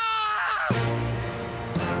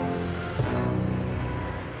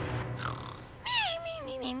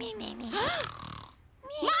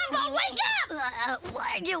 Mambo, wake up!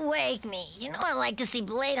 Why'd you wake me? You know I like to see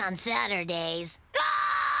Blade on Saturdays.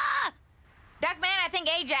 Ah! Duckman, I think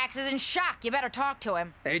Ajax is in shock. You better talk to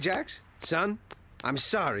him. Ajax? Son? I'm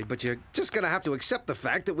sorry, but you're just gonna have to accept the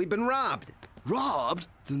fact that we've been robbed. Robbed?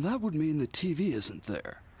 Then that would mean the TV isn't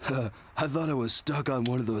there. I thought I was stuck on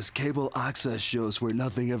one of those cable access shows where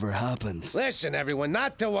nothing ever happens. Listen, everyone,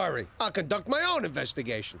 not to worry. I'll conduct my own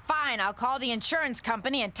investigation. Fine, I'll call the insurance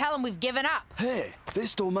company and tell them we've given up. Hey, they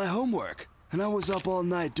stole my homework. And I was up all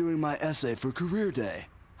night doing my essay for career day.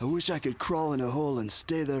 I wish I could crawl in a hole and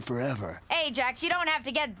stay there forever. Ajax, you don't have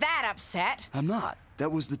to get that upset. I'm not.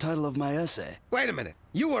 That was the title of my essay. Wait a minute.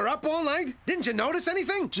 You were up all night? Didn't you notice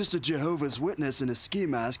anything? Just a Jehovah's Witness in a ski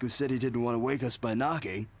mask who said he didn't want to wake us by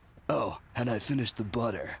knocking. Oh, and I finished the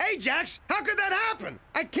butter. Ajax, how could that happen?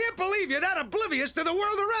 I can't believe you're that oblivious to the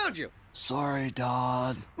world around you. Sorry,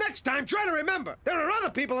 Dodd. Next time, try to remember. There are other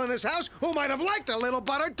people in this house who might have liked a little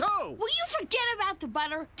butter, too. Will you forget about the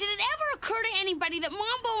butter? Did it ever occur to anybody that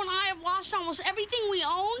Mambo and I have lost almost everything we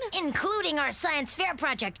own? Including our science fair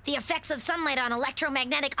project, the effects of sunlight on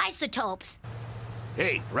electromagnetic isotopes.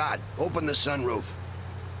 Hey, Rod, open the sunroof.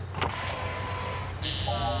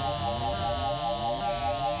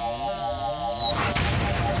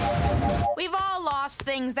 We've all lost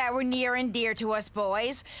things that were near and dear to us,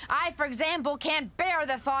 boys. I, for example, can't bear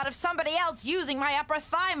the thought of somebody else using my upper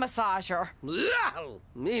thigh massager.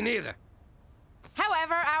 Me neither.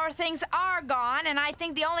 However, our things are gone, and I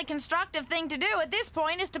think the only constructive thing to do at this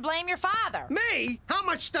point is to blame your father. Me? How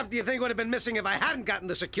much stuff do you think would have been missing if I hadn't gotten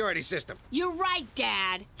the security system? You're right,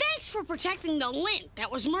 Dad. Thanks for protecting the lint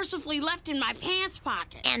that was mercifully left in my pants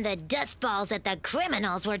pocket. And the dust balls that the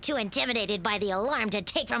criminals were too intimidated by the alarm to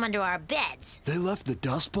take from under our beds. They left the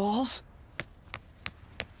dust balls?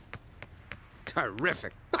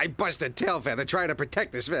 Terrific. I busted tail feather trying to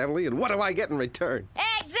protect this family, and what do I get in return?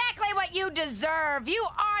 Exactly what you deserve. You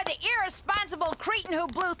are the irresponsible cretin who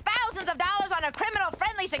blew thousands of dollars on a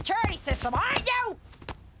criminal-friendly security system, aren't you?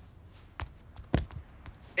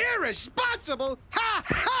 Irresponsible? Ha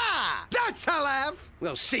ha! That's a laugh!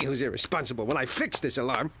 We'll see who's irresponsible when I fix this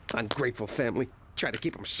alarm. Ungrateful family. Try to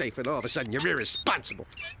keep them safe, and all of a sudden you're irresponsible.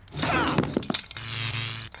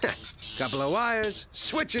 Couple of wires,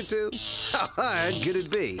 switch or two. How hard could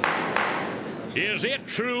it be? Is it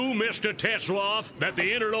true, Mr. Tetzloff, that the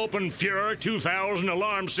Interlopen Führer 2000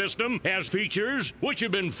 alarm system has features which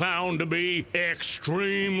have been found to be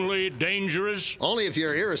extremely dangerous? Only if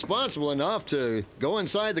you're irresponsible enough to go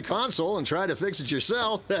inside the console and try to fix it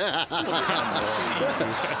yourself.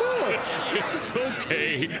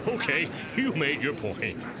 Okay, you made your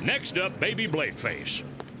point. Next up, Baby Bladeface.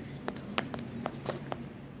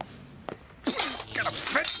 Gotta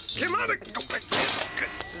fit. Come on.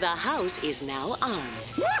 The house is now armed.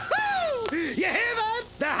 Woohoo! You hear that?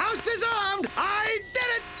 The house is armed. I did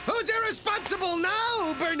it. Who's irresponsible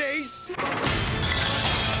now, Bernice?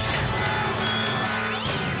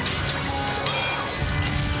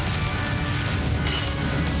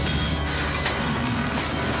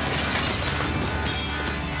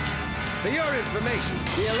 For your information,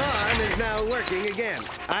 the alarm is now working again.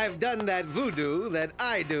 I've done that voodoo that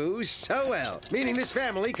I do so well, meaning this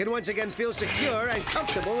family can once again feel secure and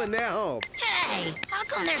comfortable in their home. Hey, how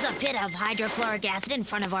come there's a bit of hydrochloric acid in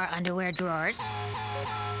front of our underwear drawers?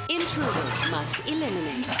 Intruder must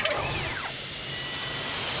eliminate.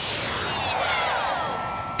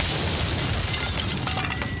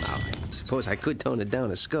 Oh, I suppose I could tone it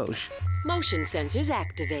down a skosh. Motion sensors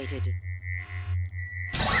activated.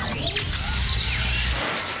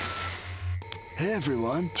 Hey,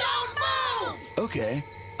 everyone. Don't move! Okay,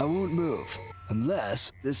 I won't move.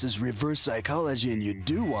 Unless this is reverse psychology and you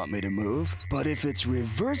do want me to move. But if it's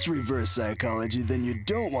reverse psychology, then you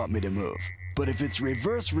don't want me to move. But if it's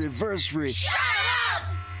reverse. Shut up!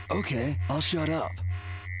 Okay, I'll shut up.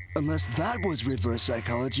 Unless that was reverse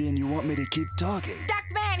psychology and you want me to keep talking.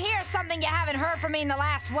 Duckman, here's something you haven't heard from me in the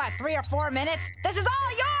last, what, 3 or 4 minutes? This is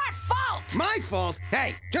all your fault! My fault?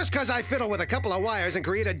 Hey, just because I fiddle with a couple of wires and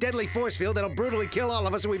create a deadly force field that'll brutally kill all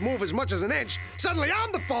of us if we move as much as an inch, suddenly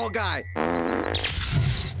I'm the fall guy!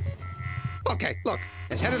 Okay, look,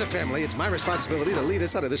 as head of the family, it's my responsibility to lead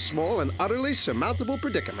us out of this small and utterly surmountable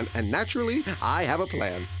predicament, and naturally, I have a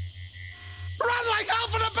plan. Run like hell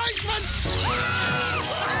for the basement!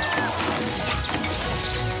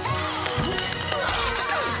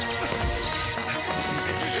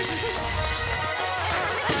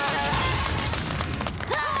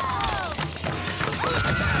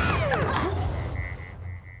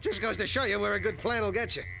 Just goes to show you where a good plan will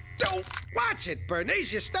get you. Don't watch it,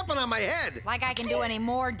 Bernice. You're stepping on my head. Like I can do any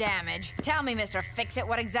more damage. Tell me, Mr. Fix-It,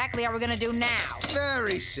 what exactly are we gonna do now?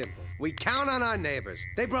 Very simple. We count on our neighbors.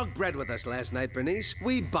 They broke bread with us last night, Bernice.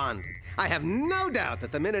 We bonded. I have no doubt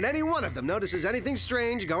that the minute any one of them notices anything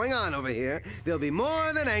strange going on over here, they'll be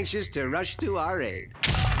more than anxious to rush to our aid.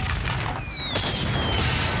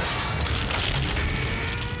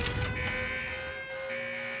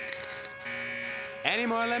 Any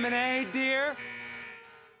more lemonade, dear?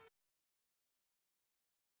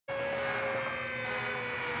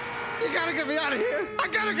 You gotta get me out of here! I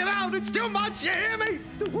gotta get out! It's too much, you hear me?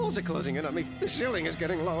 The walls are closing in on me. The ceiling is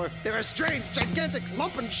getting lower. There are strange, gigantic,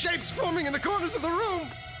 lumping shapes forming in the corners of the room.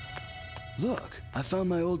 Look, I found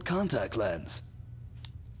my old contact lens.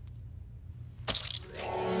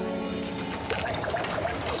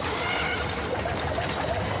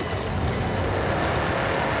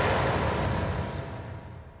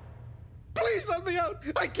 Please let me out!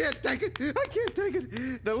 I can't take it! I can't take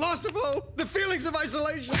it! The loss of hope, the feelings of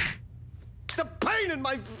isolation, the pain in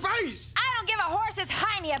my face! I don't give a horse's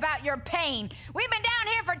hiney about your pain. We've been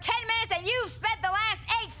down here for 10 minutes and you've spent the last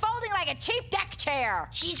 8 folding like a cheap deck chair.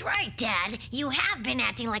 She's right, Dad. You have been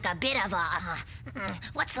acting like a bit of a...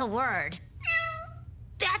 what's the word?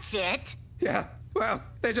 That's it. Yeah, well,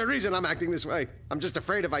 there's a reason I'm acting this way. I'm just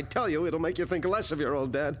afraid if I tell you, it'll make you think less of your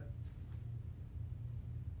old dad.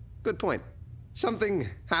 Good point. Something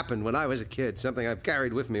happened when I was a kid, something I've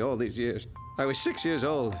carried with me all these years. I was 6 years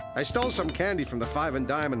old. I stole some candy from the 5 and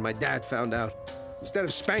dime and my dad found out. Instead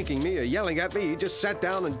of spanking me or yelling at me, he just sat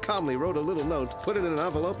down and calmly wrote a little note, put it in an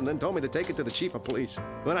envelope, and then told me to take it to the chief of police.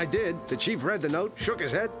 When I did, the chief read the note, shook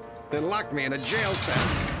his head, then locked me in a jail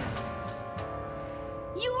cell.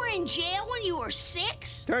 You were in jail when you were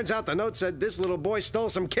 6? Turns out the note said this little boy stole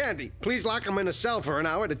some candy. Please lock him in a cell for an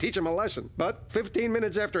hour to teach him a lesson. But 15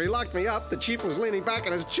 minutes after he locked me up, the chief was leaning back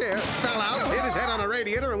in his chair, fell out, hit his head on a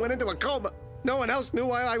radiator, and went into a coma. No one else knew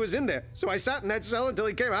why I was in there, so I sat in that cell until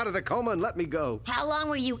he came out of the coma and let me go. How long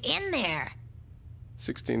were you in there?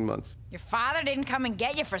 16 months. Your father didn't come and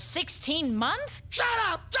get you for 16 months? Shut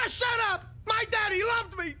up! Just shut up! My daddy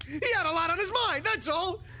loved me! He had a lot on his mind, that's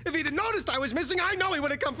all! If he'd have noticed I was missing, I know he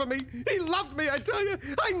would have come for me. He loved me, I tell you.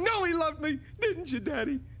 I know he loved me. Didn't you,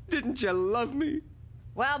 Daddy? Didn't you love me?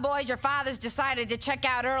 Well, boys, your father's decided to check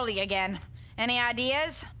out early again. Any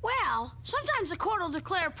ideas? Well, sometimes the court will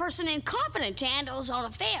declare a person incompetent to handle his own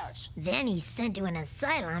affairs. Then he's sent to an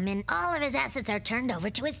asylum and all of his assets are turned over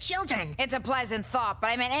to his children. It's a pleasant thought, but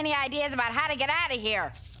I meant any ideas about how to get out of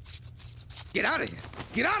here? Get out of here!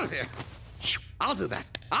 Get out of here! I'll do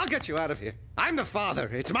that. I'll get you out of here. I'm the father.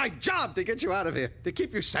 It's my job to get you out of here, to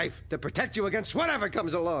keep you safe, to protect you against whatever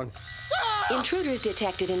comes along. Intruders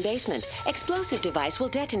detected in basement. Explosive device will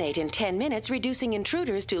detonate in 10 minutes, reducing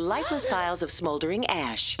intruders to lifeless piles of smoldering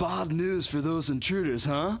ash. Bad news for those intruders,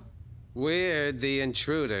 huh? We're the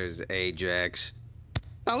intruders, Ajax.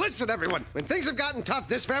 Now listen, everyone. When things have gotten tough,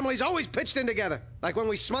 this family's always pitched in together. Like when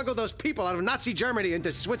we smuggled those people out of Nazi Germany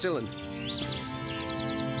into Switzerland.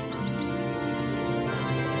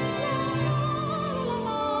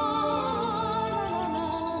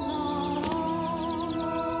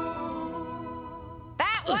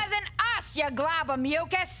 You glob of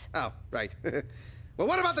mucus. Oh, right. Well,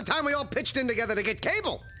 what about the time we all pitched in together to get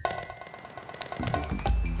cable?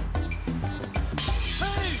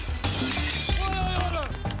 Hey! Order!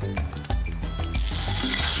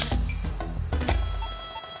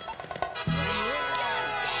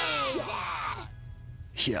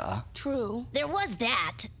 Yeah. True. There was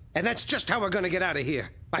that. And that's just how we're gonna get out of here.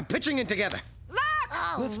 By pitching in together.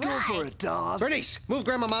 Let's go for it, dog. Bernice, move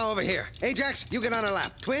Grandmama over here. Ajax, you get on her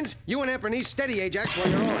lap. Twins, you and Aunt Bernice steady Ajax while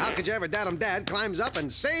your old how could you ever dad dad climbs up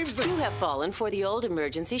and saves the... You have fallen for the old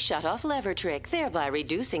emergency shut-off lever trick, thereby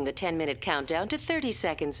reducing the 10-minute countdown to 30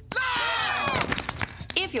 seconds.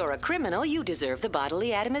 If you're a criminal, you deserve the bodily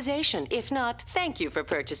atomization. If not, thank you for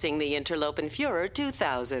purchasing the Interlopen Führer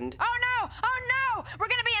 2000. Oh, no! Oh, no! We're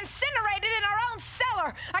gonna be incinerated in our own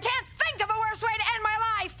cellar. I can't think of a worse way to end my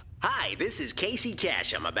life. Hi, this is Casey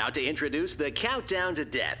Cash. I'm about to introduce the Countdown to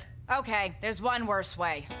Death. Okay, there's one worse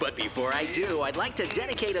way. But before I do, I'd like to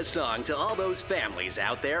dedicate a song to all those families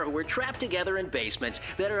out there who were trapped together in basements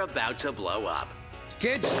that are about to blow up.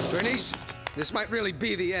 Kids, Bernice, this might really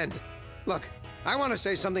be the end. Look, I want to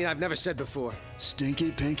say something I've never said before.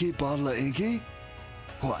 Stinky Pinky Bottle of Inky?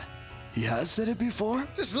 What? He has said it before?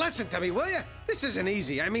 Just listen to me, will you? This isn't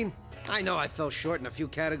easy. I mean, I know I fell short in a few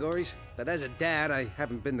categories, but as a dad, I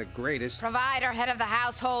haven't been the greatest. Provider, head of the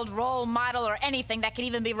household, role model, or anything that can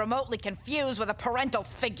even be remotely confused with a parental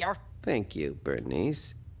figure. Thank you,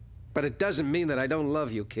 Bernice. But it doesn't mean that I don't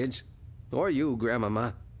love you, kids. Or you,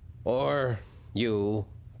 Grandmama. Or you,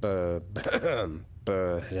 brr.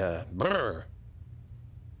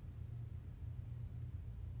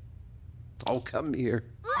 Oh, come here.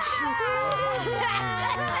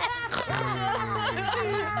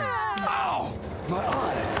 Ow! My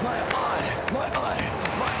eye! My eye! My eye!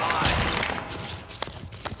 My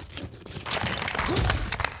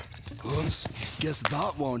eye! Oops. Guess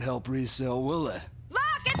that won't help resale, will it? Look,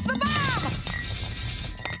 it's the bomb!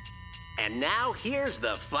 And now here's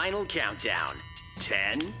the final countdown.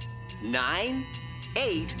 10, 9,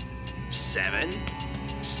 8, 7,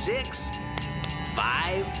 6,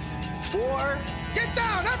 5, 4, get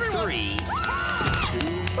down, everyone! 3, 2,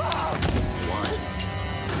 1.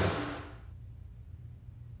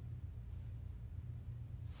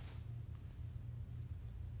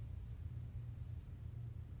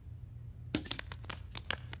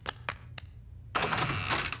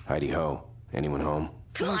 Heidi ho. Anyone home?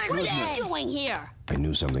 What are you doing here? I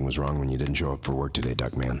knew something was wrong when you didn't show up for work today,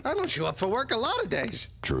 Duckman. I don't show up for work a lot of days.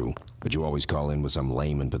 True, but you always call in with some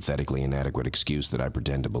lame and pathetically inadequate excuse that I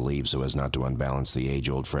pretend to believe so as not to unbalance the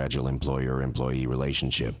age-old fragile employer-employee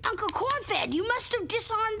relationship. Uncle Cornfed, you must have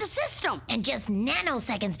disarmed the system. And just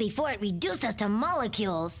nanoseconds before it reduced us to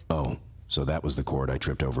molecules. Oh, so that was the cord I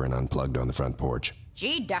tripped over and unplugged on the front porch.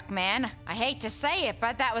 Gee, Duckman, I hate to say it,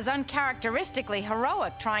 but that was uncharacteristically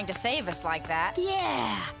heroic trying to save us like that.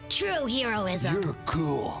 Yeah, true heroism. You're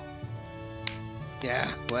cool. Yeah,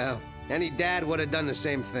 well, any dad would have done the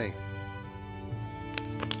same thing.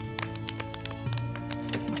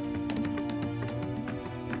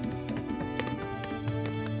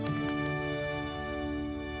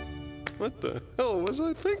 What the hell was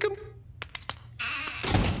I thinking?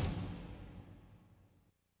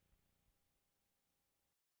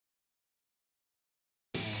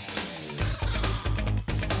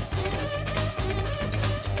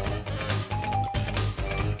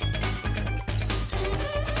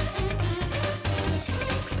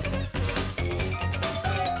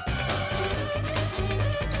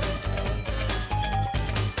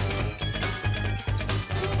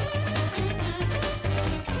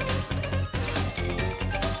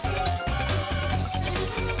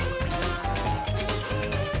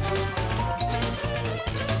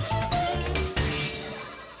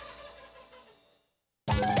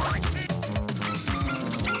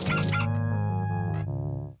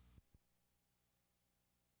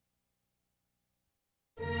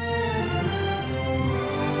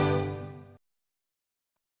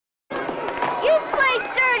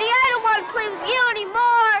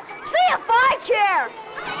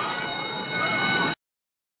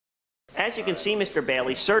 As you can see, Mr.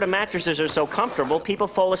 Bailey, Serta mattresses are so comfortable, people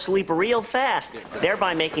fall asleep real fast,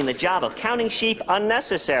 thereby making the job of counting sheep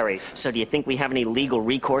unnecessary. So do you think we have any legal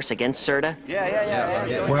recourse against Serta?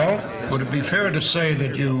 Yeah. Well, would it be fair to say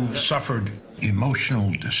that you've suffered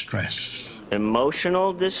emotional distress?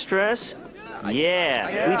 Emotional distress?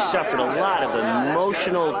 Yeah, we've suffered a lot of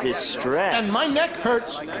emotional distress. And my neck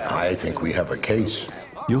hurts. I think we have a case.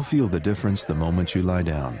 You'll feel the difference the moment you lie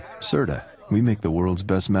down. Serta, we make the world's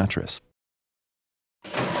best mattress.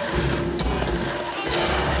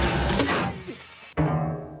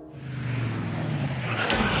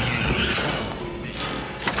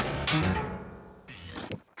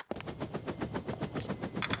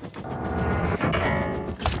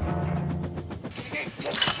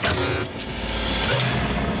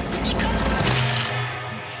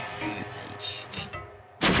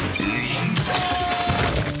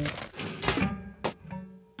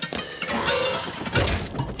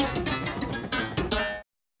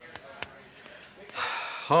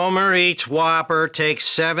 Homer eats Whopper, takes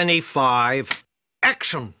 75.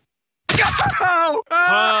 Action! Ow!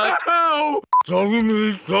 Cut! Ow! Double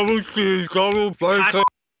meat, double cheese, double bacon.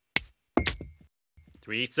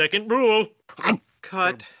 3-second rule. Cut.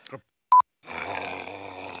 Cut.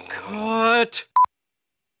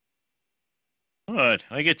 What?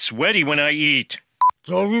 I get sweaty when I eat.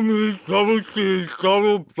 Double meat, double cheese,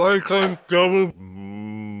 double bacon, double...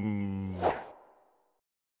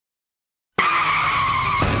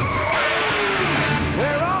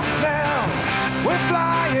 We're off now, we're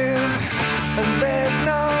flying, and there's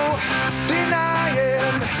no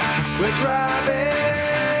denying we're driving.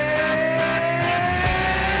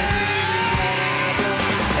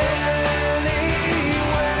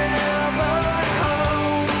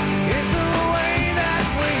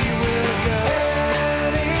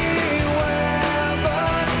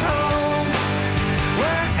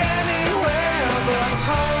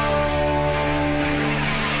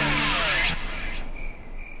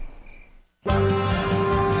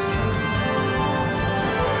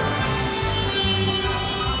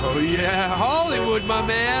 Yeah, Hollywood, my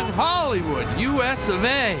man. Hollywood, US of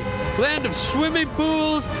A. Land of swimming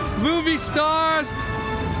pools, movie stars,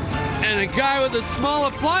 and a guy with a small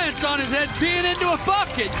appliance on his head peeing into a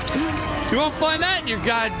bucket. You won't find that in your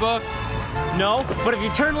guidebook. No, but if you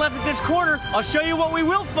turn left at this corner, I'll show you what we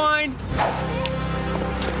will find.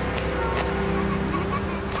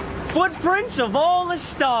 Footprints of all the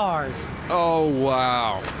stars. Oh,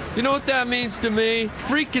 wow. You know what that means to me?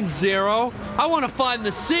 Freaking zero. I want to find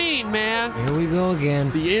the scene, man. Here we go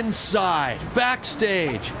again. The inside,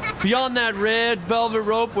 backstage. Beyond that red velvet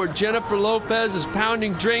rope where Jennifer Lopez is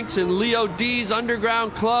pounding drinks in Leo D's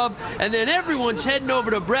underground club, and then everyone's heading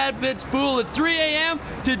over to Brad Pitt's pool at 3 a.m.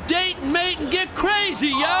 to date and mate and get crazy,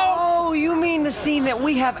 yo! Oh, you mean the scene that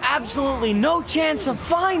we have absolutely no chance of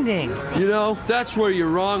finding? You know, that's where you're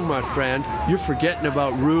wrong, my friend. You're forgetting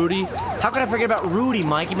about Rudy. How could I forget about Rudy,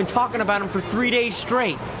 Mike? You've been talking about him for 3 days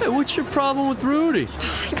straight. Hey, what's your problem with Rudy?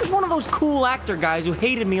 He was one of those cool actor guys who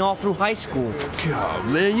hated me all through high school. God,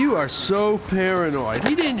 man, you are so paranoid.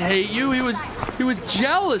 He didn't hate you. He was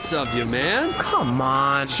jealous of you, man. Come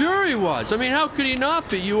on. Sure he was. I mean, how could he not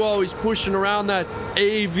be? You always pushing around that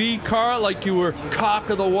AV car like you were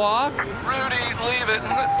cock of the walk. Rudy, leave it.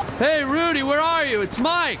 Hey, Rudy, where are you? It's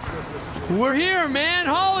Mike. We're here, man.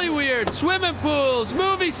 Hollywood, swimming pools,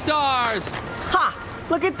 movie stars. Ha!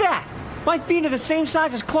 Look at that. My feet are the same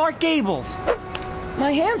size as Clark Gable's.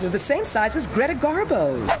 My hands are the same size as Greta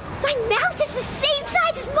Garbo's. My mouth is the same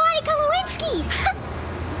size as Monica Lewinsky's.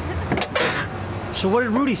 So what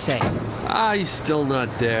did Rudy say? He's still not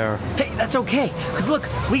there. Hey, that's okay. Because look,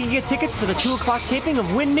 we can get tickets for the 2 o'clock taping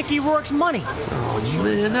of Win Mickey Rourke's Money. Oh,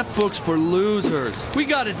 man, that book's for losers. We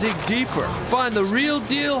gotta dig deeper. Find the real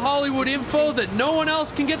deal Hollywood info that no one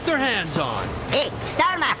else can get their hands on. Hey,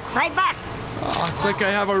 star map, right back. Oh, it's like I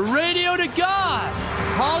have a radio to God.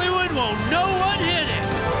 Hollywood won't know what hit it.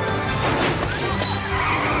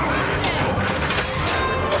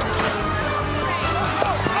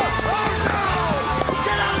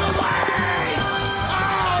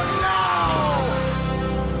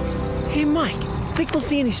 Hey, Mike, think we'll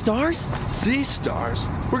see any stars? See stars?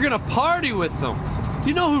 We're gonna party with them.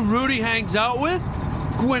 You know who Rudy hangs out with?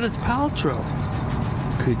 Gwyneth Paltrow.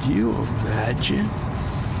 Could you imagine?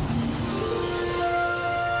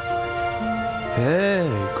 Hey,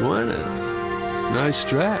 Gwyneth. Nice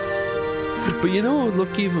dress. But you know what would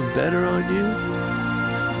look even better on you?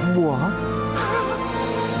 Moi.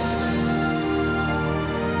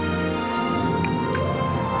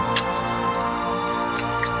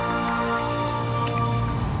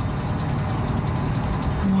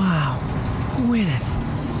 Gwyneth.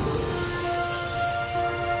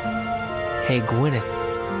 Hey, Gwyneth.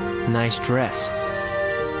 Nice dress.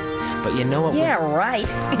 But you know what? Yeah, right.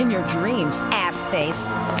 In your dreams, ass face.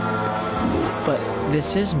 But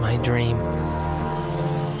this is my dream.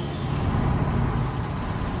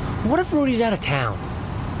 What if Rudy's out of town?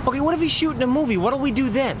 Okay, what if he's shooting a movie? What'll we do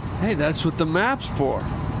then? Hey, that's what the map's for.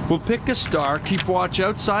 We'll pick a star, keep watch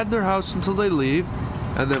outside their house until they leave,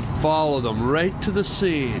 and then follow them right to the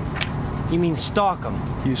scene. You mean stalk them?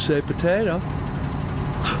 You say potato.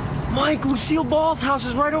 Mike, Lucille Ball's house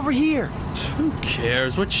is right over here. Who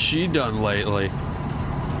cares? What's she done lately?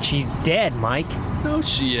 She's dead, Mike. No,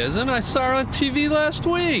 she isn't. I saw her on TV last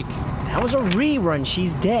week. That was a rerun.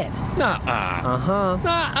 She's dead. Nuh-uh. Uh-huh.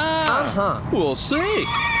 Nuh-uh. Uh-huh. We'll see.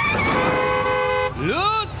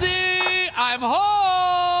 Lucy, I'm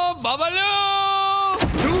home. Babaloo.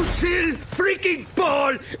 Lucille freaking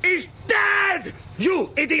Ball is dead!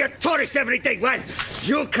 You idiot tourist everything! Well,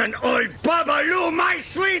 you can all babaloo my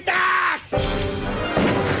sweet ass!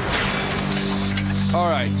 All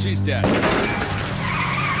right, she's dead.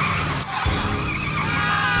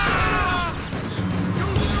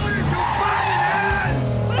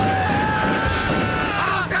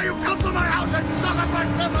 How dare you come to my house and talk about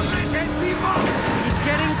celebrating people? It's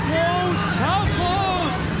getting close. How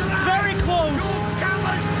close? Very close. You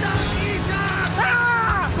coward, don't eat us!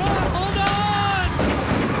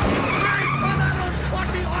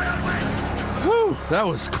 that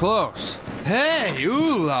was close. Hey,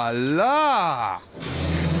 ooh la la.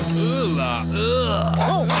 Ooh la, ugh.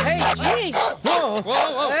 Oh, hey, jeez. Whoa,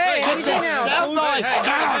 whoa. Hey, easy now.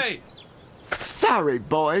 Hey. Sorry,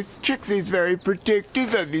 boys. Trixie's very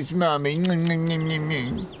protective of his mommy.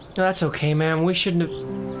 That's okay, ma'am. We shouldn't have...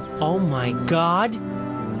 Oh, my God.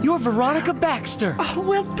 You're Veronica Baxter. Oh,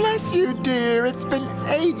 well, bless you, dear. It's been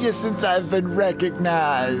ages since I've been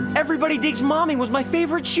recognized. Everybody Digs Mommy was my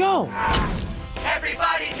favorite show.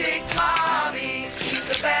 Everybody digs Mommy. She's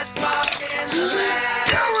the best mom in the land.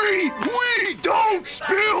 Gary, we don't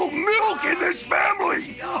spill milk in this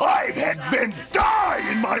family. I've had men die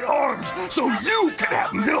in my arms so you can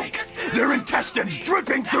have milk. Their intestines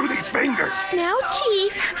dripping through these fingers. Now,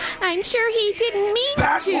 Chief, I'm sure he didn't mean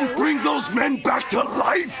That to. won't bring those men back to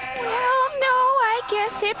life. Well, no, I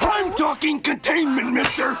guess it won't. I'm talking containment,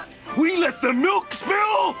 mister. We let the milk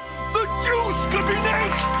spill. The juice could be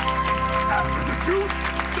next. After the juice,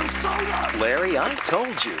 the soda. Larry, I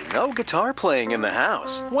told you, no guitar playing in the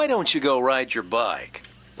house. Why don't you go ride your bike?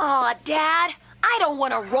 Aw, Dad, I don't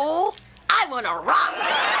want to roll. I want to rock.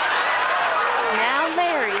 Now,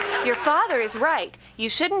 Larry, your father is right. You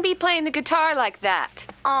shouldn't be playing the guitar like that.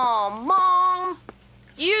 Oh, Mom.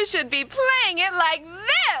 You should be playing it like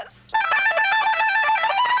this.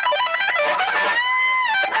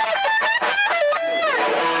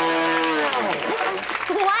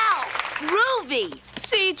 Wow, groovy.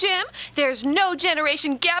 See, Jim, there's no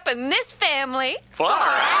generation gap in this family. Far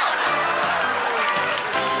out.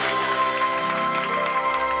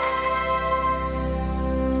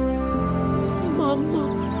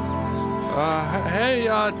 Hey,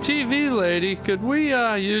 TV lady, could we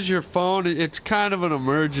use your phone? It's kind of an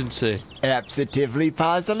emergency. Absolutely,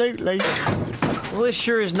 positively. Well, this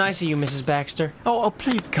sure is nice of you, Mrs. Baxter. Oh,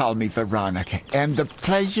 please call me Veronica, and the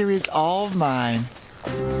pleasure is all mine.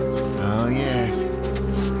 Oh, yes.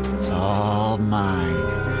 All mine.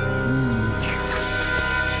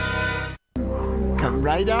 Come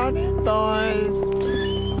right on in, boys.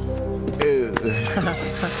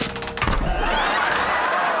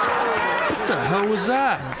 What the hell was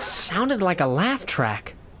that? It sounded like a laugh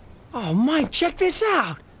track. Oh, Mike, check this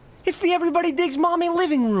out. It's the Everybody Digs Mommy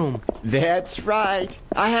living room. That's right.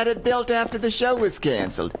 I had it built after the show was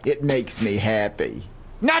canceled. It makes me happy.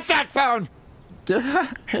 Not that phone!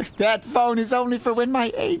 That phone is only for when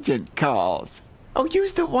my agent calls. Oh,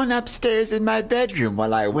 use the one upstairs in my bedroom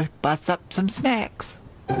while I bust up some snacks.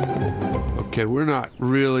 Okay, we're not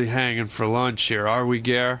really hanging for lunch here, are we,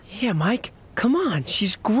 Gare? Yeah, Mike. Come on,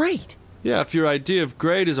 she's great. Yeah, if your idea of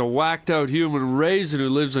great is a whacked-out human raisin who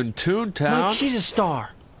lives in Toontown... Mike, she's a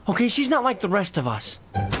star. Okay, she's not like the rest of us.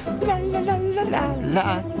 La la la la la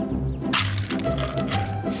la.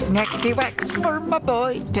 Snacky wax for my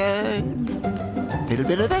boy Tugs. Little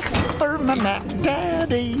bit of this for my Mac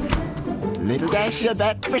Daddy. Little dash of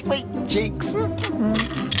that for sweet cheeks.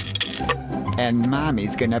 And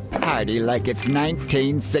Mommy's gonna party like it's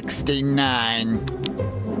 1969.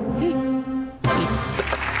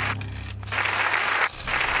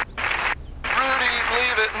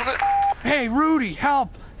 Hey, Rudy,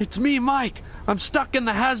 help! It's me, Mike. I'm stuck in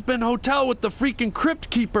the Has-Been Hotel with the freaking Crypt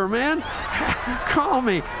Keeper, man. Call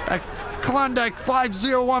me at Klondike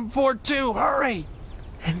 50142. Hurry!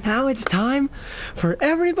 And now it's time for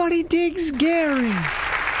Everybody Digs Gary.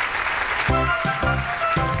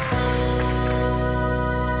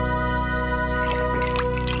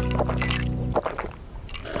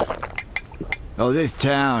 Oh, this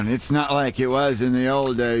town, it's not like it was in the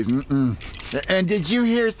old days. And did you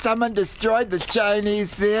hear someone destroyed the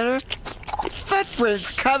Chinese theater?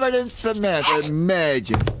 Footprints covered in cement.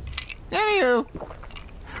 Imagine. Anywho,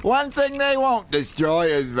 one thing they won't destroy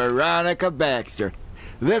is Veronica Baxter.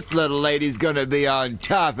 This little lady's gonna be on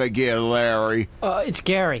top again, Larry. It's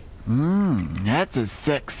Gary. That's a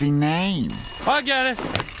sexy name. I get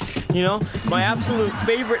it. You know, my absolute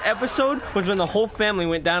favorite episode was when the whole family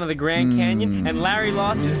went down to the Grand Canyon and Larry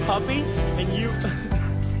lost his puppy, and you...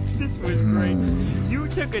 This was great. You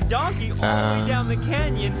took a donkey all the way down the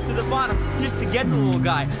canyon to the bottom just to get the little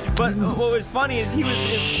guy. But what was funny is he was...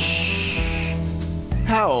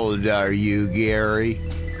 How old are you, Gary?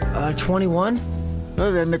 21.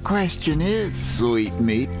 Well, then the question is, sweet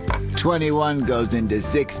meat, 21 goes into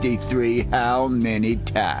 63 how many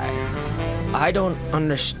times? I don't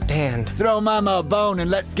understand. Throw Mama a bone and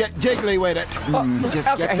let's get jiggly with it. Just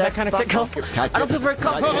okay, get that kind of tickles. I don't feel very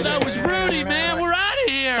comfortable. Oh, that was Rudy, man. We're out of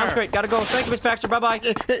here. Sounds great. Gotta go. Thank you, Miss Baxter. Bye-bye.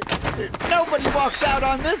 Nobody walks out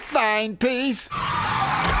on this fine piece.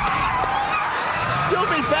 You'll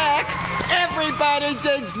be back. Everybody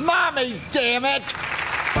digs Mommy, damn it.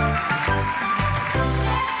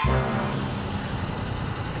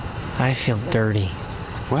 I feel dirty.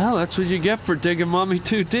 Well, that's what you get for digging Mommy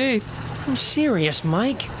too deep. I'm serious,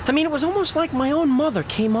 Mike. I mean, it was almost like my own mother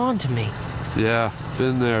came on to me. Yeah,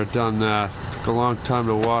 been there, done that. Took a long time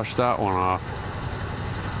to wash that one off.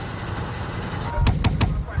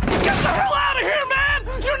 Get the hell out of here, man!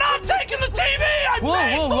 You're not taking the TV! I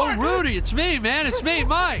paid for it! Rudy, it's me, man. It's me,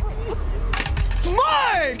 Mike.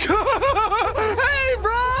 Mike! Hey,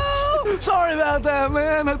 bro! Sorry about that,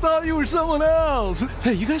 man. I thought you were someone else.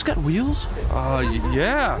 Hey, you guys got wheels?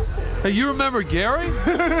 Yeah. Hey, you remember Gary?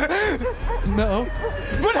 No.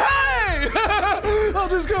 But hey! I'll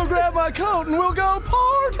just go grab my coat and we'll go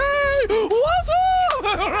party! What's up?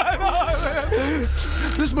 Right on, man.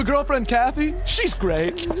 This is my girlfriend, Kathy. She's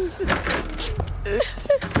great.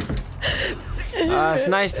 It's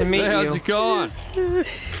nice to meet you. How's it going?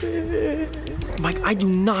 Mike, I do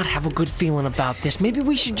not have a good feeling about this. Maybe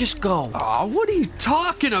we should just go. Oh, what are you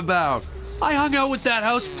talking about? I hung out with that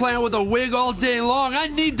houseplant with a wig all day long. I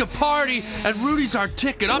need to party, and Rudy's our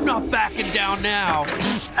ticket. I'm not backing down now.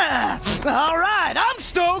 All right, I'm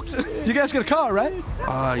stoked. You guys got a car, right?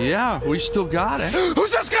 Yeah, we still got it. Who's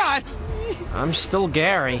this guy? I'm still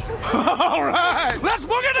Gary. All right, let's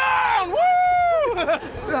book it down! Woo!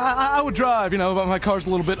 I would drive, but my car's a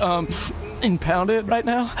little bit, impounded right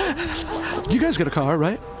now. You guys got a car,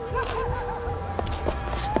 right?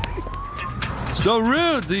 So,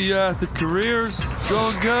 Rude, the career's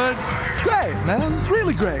going good? Great, man.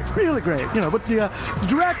 Really great. Really great. But the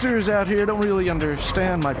directors out here don't really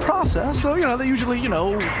understand my process. So, they usually,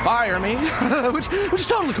 fire me, which is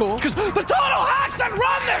totally cool, because the total hacks that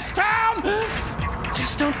run this town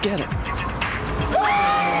just don't get it.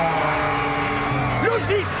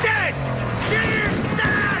 Lucy's dead! She's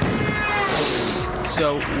dead!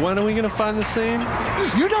 So, when are we gonna find the scene?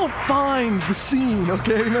 You don't find the scene,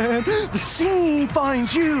 okay, man? The scene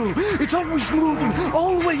finds you. It's always moving,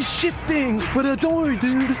 always shifting. But don't worry,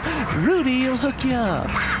 dude. Rudy will hook you up.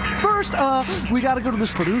 First, we gotta go to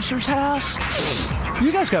this producer's house.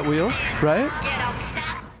 You guys got wheels, right?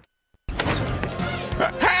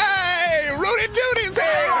 Hey, Rudy Judy's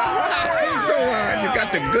here! So, you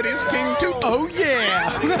got the goodies king too? Oh, yeah!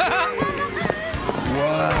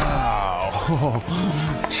 Wow.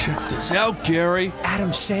 Check this out, Gary. Adam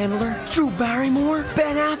Sandler, Drew Barrymore,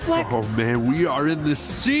 Ben Affleck. Oh, man, we are in the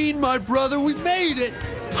scene, my brother. We made it.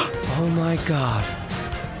 Oh, my God.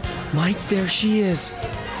 Mike, there she is.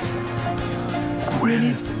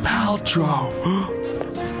 Gwyneth Paltrow.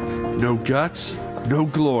 No guts, no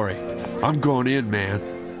glory. I'm going in, man.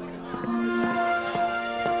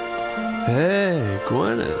 Hey,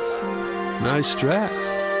 Gwyneth. Nice dress.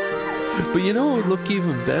 But you know what would look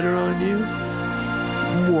even better on you?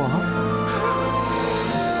 Moi.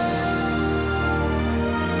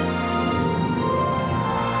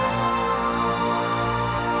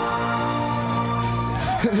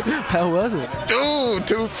 How was it? Dude,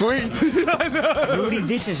 too sweet. I know. Rudy,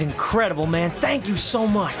 this is incredible, man. Thank you so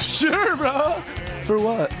much. Sure, bro. For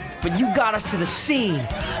what? But you got us to the scene.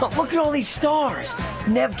 Look at all these stars.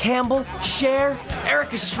 Nev Campbell, Cher,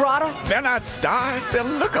 Eric Estrada. They're not stars, they're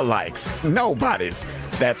lookalikes. Nobodies.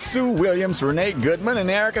 That's Sue Williams, Renee Goodman,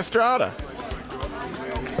 and Eric Estrada.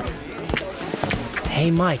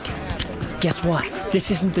 Hey, Mike. Guess what?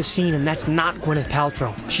 This isn't the scene, and that's not Gwyneth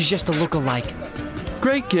Paltrow. She's just a lookalike.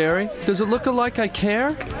 Great, Gary. Does it look like I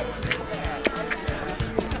care?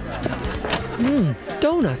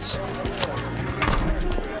 Donuts.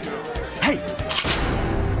 Hey!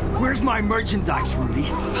 Where's my merchandise, Rudy?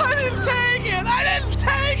 I didn't take it! I didn't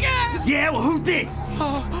take it! Yeah, well, who did?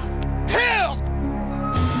 Him!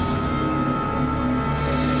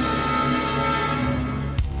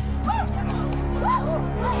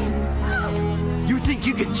 You think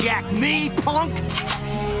you can jack me, punk?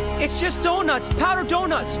 It's just donuts, powdered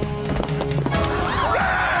donuts.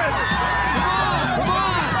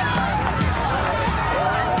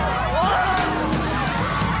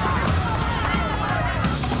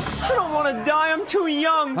 I don't want to die. I'm too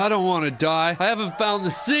young. I don't want to die. I haven't found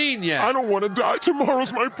the scene yet. I don't want to die.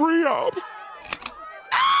 Tomorrow's my pre-op.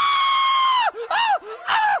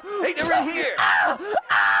 Hey, they're in here.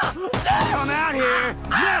 Come out here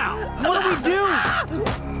now. What do we do?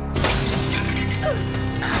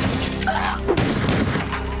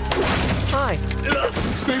 Hi.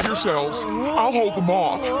 Save yourselves. I'll hold them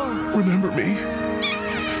off. Remember me.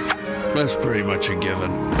 That's pretty much a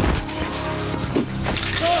given.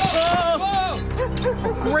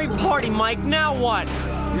 Oh, great party, Mike. Now what?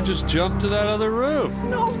 We just jumped to that other roof.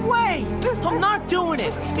 No way! I'm not doing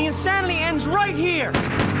it. The insanity ends right here.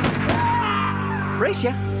 Race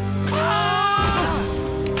ya. Wow.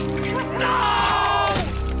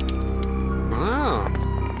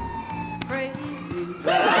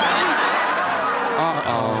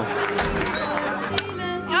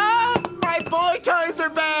 Oh, my boy toys are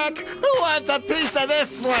back! Who wants a piece of this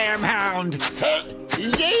slam hound?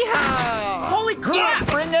 Yeehaw! Holy crap! Yeah,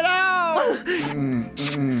 bring it on!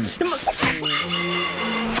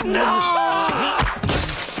 No!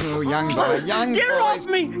 Oh, young boy, young boy. Get her off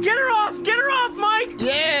me! Get her off! Get her off, Mike!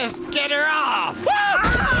 Yes, get her off!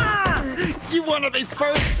 Ah! You want to be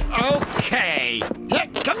first? Okay. Yeah,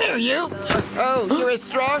 come here, you. Oh, you're a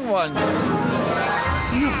strong one.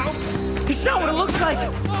 No, it's not what it looks like.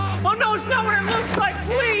 Oh, no, it's not what it looks like.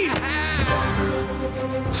 Please!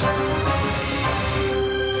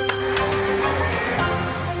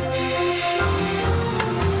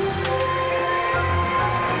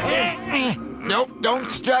 Nope,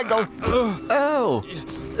 don't struggle. Oh,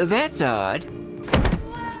 that's odd.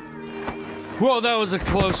 Whoa, that was a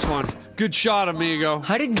close one. Good shot, amigo.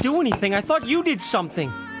 I didn't do anything. I thought you did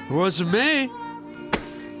something. It wasn't me.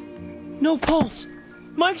 No pulse.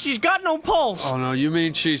 Mike, she's got no pulse. Oh, no, you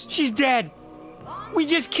mean she's... She's dead. We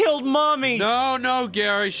just killed Mommy. No,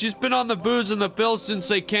 Gary. She's been on the booze and the pills since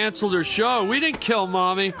they canceled her show. We didn't kill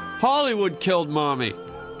Mommy. Hollywood killed Mommy.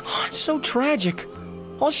 Oh, it's so tragic.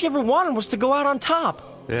 All she ever wanted was to go out on top.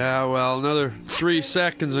 Yeah, well, another 3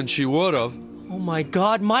 seconds and she would have. Oh, my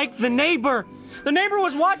God, Mike, the neighbor. The neighbor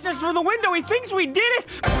was watching us through the window. He thinks we did it.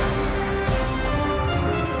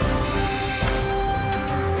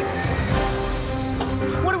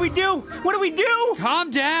 What do we do? What do we do? Calm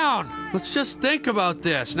down. Let's just think about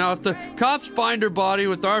this. Now, if the cops find her body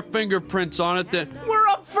with our fingerprints on it, then... We're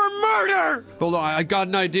up for murder! Hold on, I got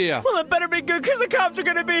an idea. Well, it better be good, because the cops are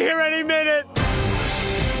going to be here any minute.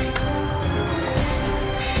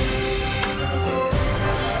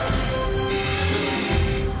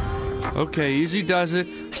 Okay, easy does it.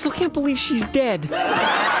 I still can't believe she's dead.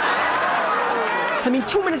 I mean,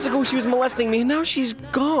 2 minutes ago she was molesting me, and now she's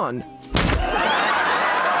gone.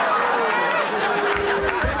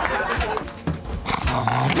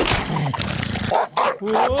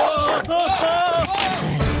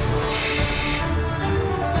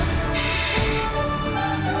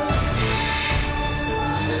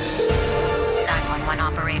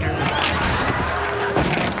 Operator.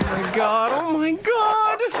 Oh my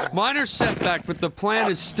God! Minor setback, but the plan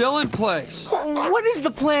is still in place. What is the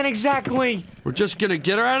plan exactly? We're just gonna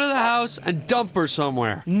get her out of the house and dump her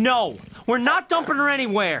somewhere. No, we're not dumping her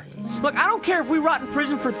anywhere. Look, I don't care if we rot in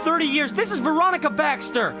prison for 30 years. This is Veronica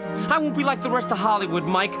Baxter. I won't be like the rest of Hollywood,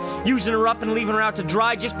 Mike, using her up and leaving her out to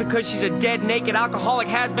dry just because she's a dead, naked, alcoholic,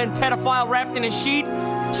 has-been pedophile wrapped in a sheet.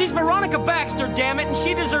 She's Veronica Baxter, damn it, and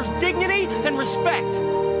she deserves dignity and respect.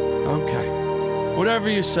 Okay. Whatever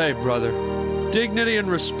you say, brother. Dignity and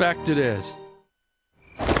respect it is.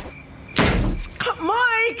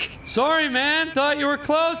 Mike! Sorry, man. Thought you were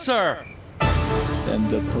closer. Send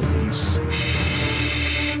the police.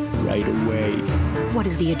 Right away. What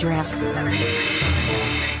is the address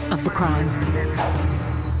of the crime?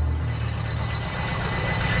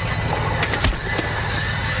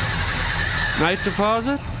 Night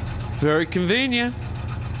deposit? Very convenient.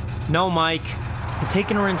 No, Mike. I'm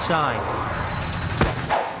taking her inside.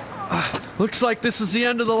 Looks like this is the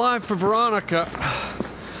end of the line for Veronica.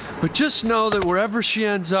 But just know that wherever she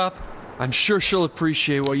ends up, I'm sure she'll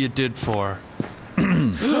appreciate what you did for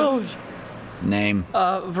her. Name?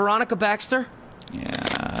 Veronica Baxter?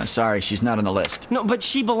 Yeah, sorry, she's not on the list. No, but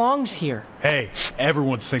she belongs here. Hey,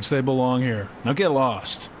 everyone thinks they belong here. Now get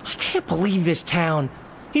lost. I can't believe this town.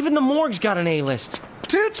 Even the morgue's got an A-list.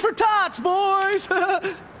 Tits for tots, boys!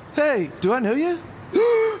 Hey, do I know you?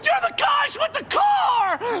 You're the guys with the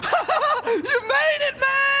car! You made it,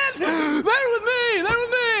 man! They're with me! They're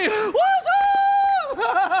with me! What's up?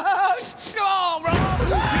 Come on, bro!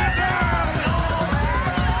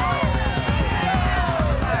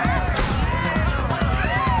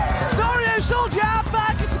 Sorry I sold you out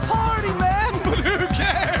back at the party, man! But who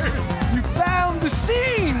cares? You found the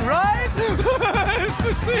scene, right? It's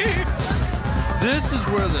the scene! This is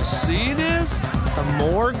where the scene is? The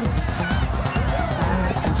morgue?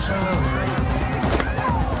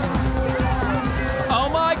 Oh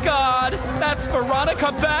my God, that's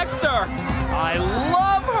Veronica Baxter. I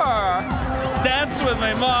love her. Dance with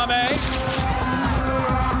me, Mommy.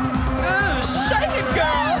 Ooh, shake it,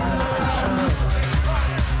 girl.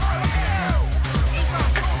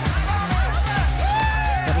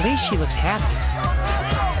 At least she looks happy.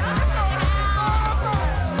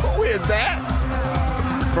 Who is that?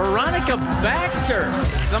 Veronica Baxter,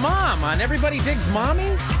 the mom on Everybody Digs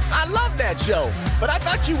Mommy. I love that show, but I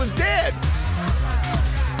thought you was dead.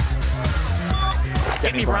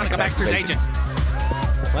 Get me Veronica Baxter's agent.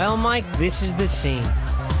 Well, Mike, this is the scene.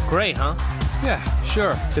 Great, huh? Yeah,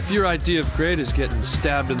 sure. If your idea of great is getting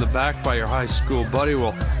stabbed in the back by your high school buddy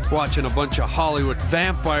while watching a bunch of Hollywood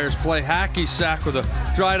vampires play hacky sack with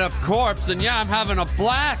a dried up corpse, then yeah, I'm having a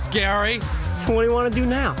blast, Gary. So what do you want to do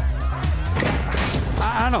now?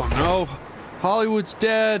 I don't know. Hollywood's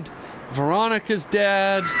dead. Veronica's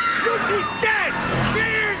dead. She's dead! She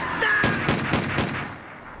is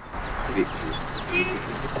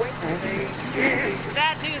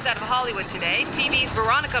Sad news out of Hollywood today. TV's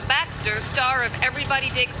Veronica Baxter, star of Everybody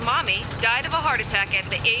Digs Mommy, died of a heart attack at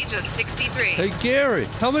the age of 63. Hey, Gary,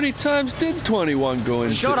 how many times did 21 go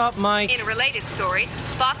into... Shut up, Mike. In a related story,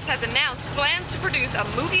 Fox has announced plans to produce a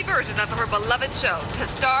movie version of her beloved show to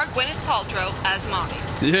star Gwyneth Paltrow as Mommy.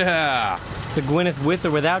 Yeah. The Gwyneth with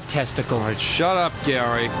or without testicles. All right, shut up,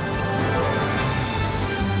 Gary.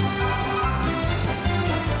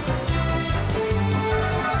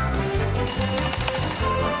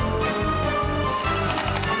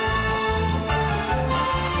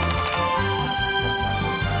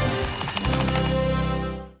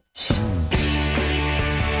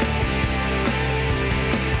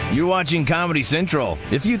 You're watching Comedy Central.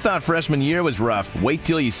 If you thought freshman year was rough, wait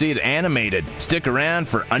till you see it animated. Stick around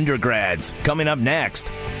for undergrads. Coming up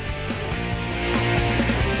next.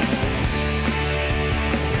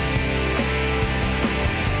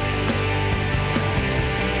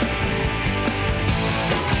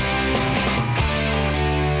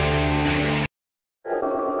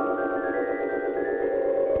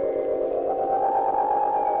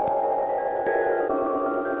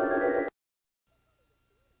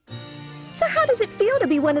 So how does it feel to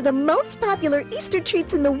be one of the most popular Easter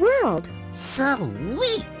treats in the world?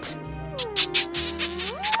 Sweet!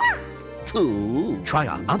 Try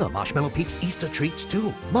our other Marshmallow Peeps Easter treats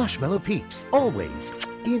too. Marshmallow Peeps, always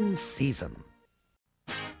in season.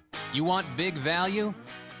 You want big value?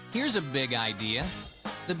 Here's a big idea.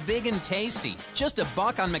 The Big and Tasty, just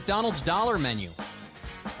 $1 on McDonald's dollar menu.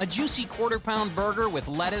 A juicy quarter-pound burger with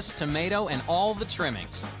lettuce, tomato, and all the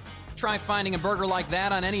trimmings. Try finding a burger like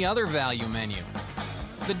that on any other value menu.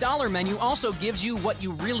 The dollar menu also gives you what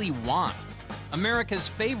you really want. America's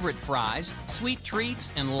favorite fries, sweet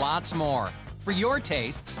treats, and lots more. For your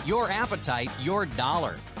tastes, your appetite, your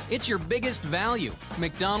dollar. It's your biggest value.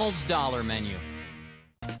 McDonald's dollar menu.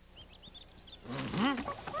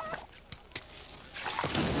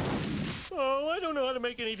 Oh, I don't know how to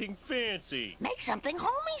make anything fancy. Make something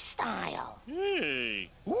homey style. Hey.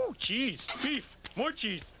 Ooh, cheese, beef, more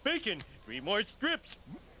cheese, bacon, 3 more strips.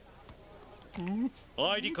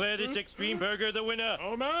 I declare this Extreme Burger the winner.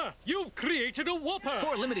 Homer, you've created a Whopper.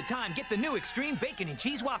 For a limited time, get the new Extreme Bacon and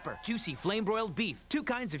Cheese Whopper. Juicy flame-broiled beef, 2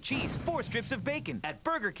 kinds of cheese, 4 strips of bacon at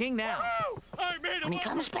Burger King now. Woo! I made When he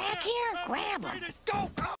comes back here, grab him. Go!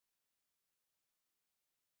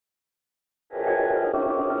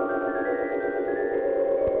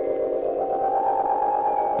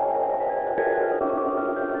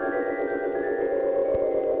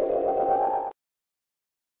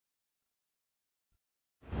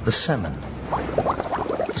 The salmon.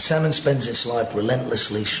 The salmon spends its life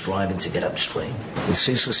relentlessly striving to get upstream. With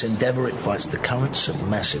ceaseless endeavor, it fights the currents of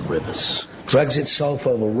massive rivers, drags itself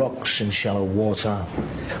over rocks in shallow water,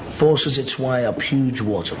 forces its way up huge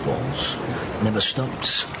waterfalls, never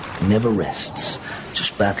stops, never rests,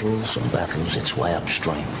 just battles and battles its way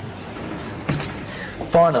upstream.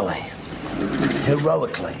 Finally,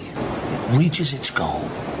 heroically, it reaches its goal,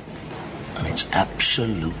 and it's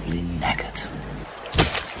absolutely knackered.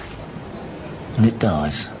 And it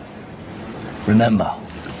dies. Remember,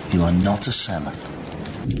 you are not a salmon.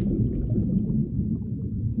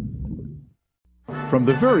 From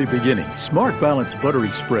the very beginning, Smart Balance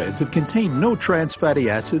buttery spreads have contained no trans fatty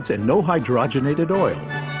acids and no hydrogenated oil.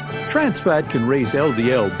 Trans fat can raise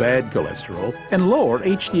LDL bad cholesterol and lower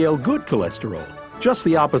HDL good cholesterol. Just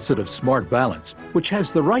the opposite of Smart Balance, which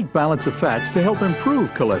has the right balance of fats to help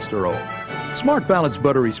improve cholesterol. Smart Balance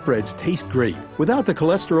buttery spreads taste great without the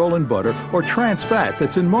cholesterol in butter or trans fat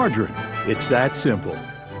that's in margarine. It's that simple.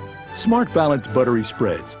 Smart Balance buttery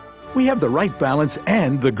spreads. We have the right balance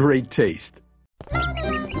and the great taste. Grandma,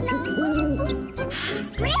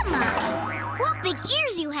 what big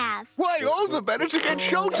ears you have. Why, all the better to get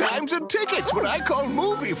showtimes and tickets when I call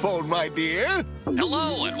Movie Phone, my dear.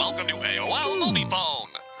 Hello and welcome to AOL Movie Phone.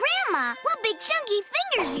 Grandma, what big chunky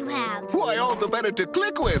fingers you have. Why, all the better to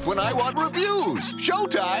click with when I want reviews,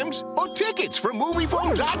 showtimes, or tickets from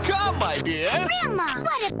MoviePhone.com, my dear. Grandma,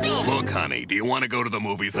 what a big... Look, honey, do you want to go to the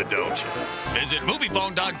movies or don't you? Visit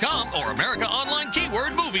MoviePhone.com or America Online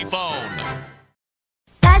keyword Movie Phone.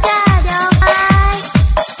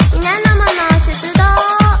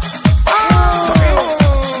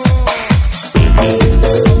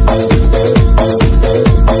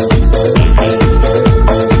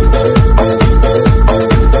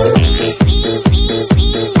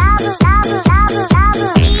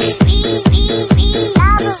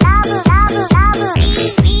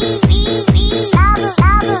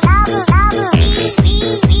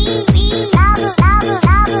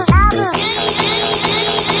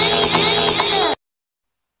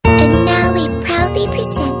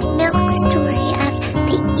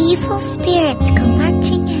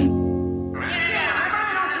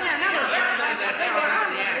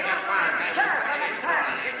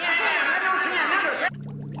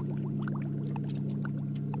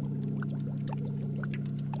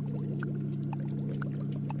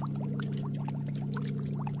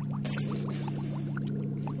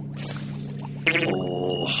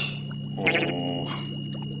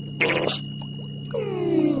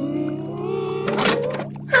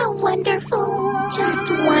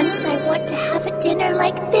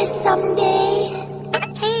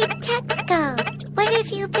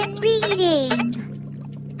 been reading?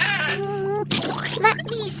 Let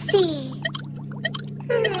me see.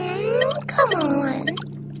 Come on.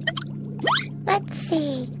 Let's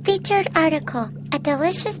see. Featured article. A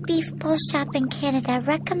delicious beef pull shop in Canada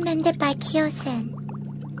recommended by Kyosen.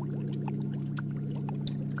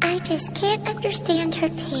 I just can't understand her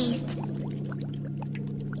taste.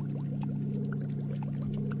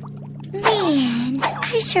 Man,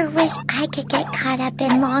 I sure wish I could get caught up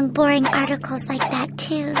in long, boring articles like that,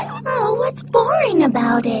 too. Oh, what's boring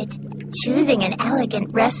about it? Choosing an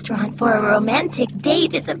elegant restaurant for a romantic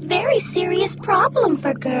date is a very serious problem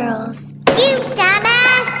for girls. You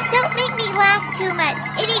dumbass! Don't make me laugh too much.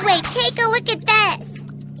 Anyway, take a look at this.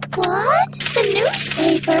 What? The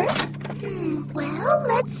newspaper? Well,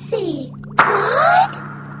 let's see. What?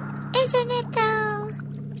 Isn't it, though?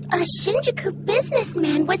 A Shinjuku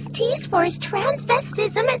businessman was teased for his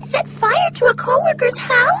transvestism and set fire to a coworker's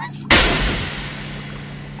house?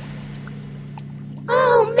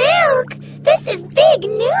 Oh, Milk! This is big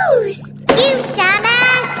news! You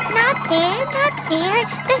dumbass! Not there, not there.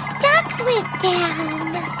 The stocks went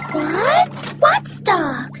down. What? What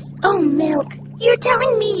stocks? Oh, Milk, you're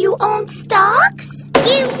telling me you own stocks?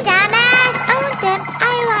 You dumbass! Owned them.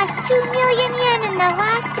 I lost 2 million yen in the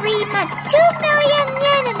last 3 months. 2 million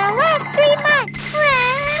yen in the last 3 months.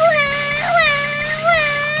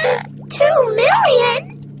 2 million?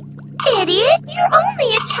 Idiot, you're only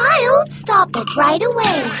a child. Stop it right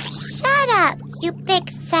away. Shut up, you big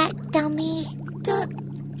fat dummy.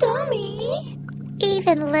 Dummy?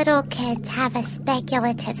 Even little kids have a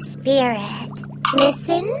speculative spirit.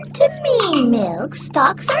 Listen to me, Milk.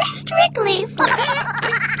 Stocks are strictly for...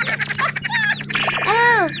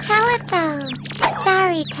 Oh, telephone.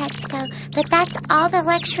 Sorry, Tetsuko, but that's all the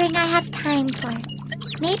lecturing I have time for.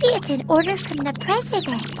 Maybe it's an order from the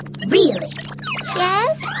president. Really?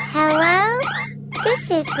 Yes? Hello?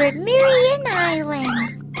 This is Remirian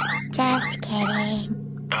Island. Just kidding.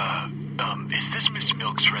 Is this Miss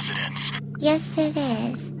Milk's residence? Yes, it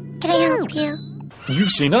is. Can I help you? You've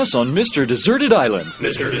seen us on Mr. Deserted Island.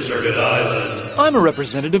 Mr. Deserted Island. I'm a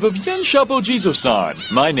representative of Yen Shapo Jizo-san.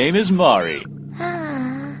 My name is Mari.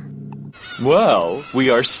 Well, we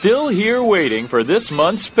are still here waiting for this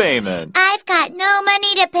month's payment. I've got no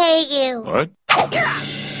money to pay you. What?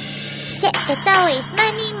 Shit, it's always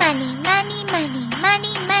money, money, money, money,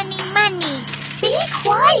 money, money, money. Be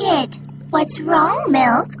quiet. What's wrong,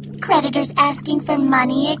 Milk? Creditors asking for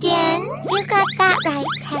money again? You got that right,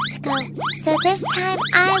 Tetsuko. So this time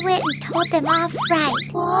I went and told them off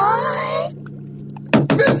right. What?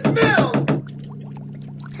 Miss Milk!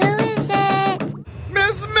 Who is it?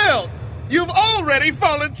 Miss Milk! You've already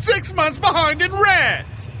fallen 6 months behind in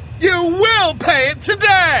rent! You will pay it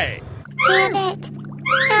today! Damn it.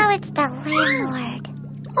 Now it's the landlord.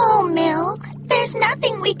 Oh, Milk, there's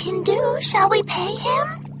nothing we can do. Shall we pay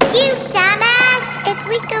him? You dumbass! If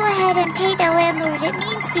we go ahead and pay the landlord, it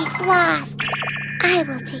means we've lost. I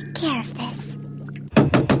will take care of this.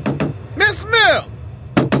 Miss Milk!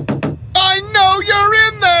 I know you're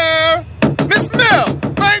in there! Miss Milk!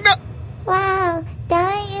 I know... Wow,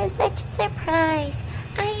 dying is such a surprise.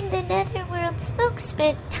 I'm the Netherworld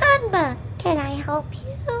spokesman, Tanba. Can I help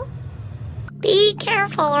you? Be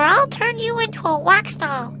careful or I'll turn you into a wax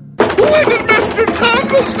doll. When did Mr.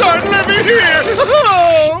 Tanba start living here?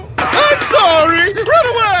 Oh! I'm sorry! Run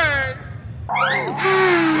away!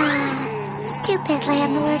 Stupid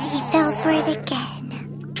landlord, he fell for it again.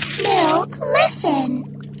 Milk, listen.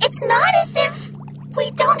 It's not as if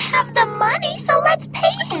we don't have the money, so let's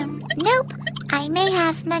pay him. Nope. I may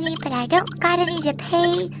have money, but I don't got any to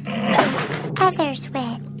pay others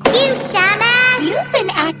with. You dumbass! You've been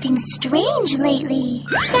acting strange lately.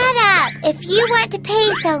 Shut up! If you want to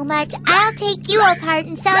pay so much, I'll take you apart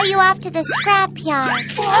and sell you off to the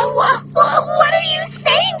scrapyard. What are you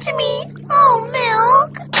saying to me? Oh,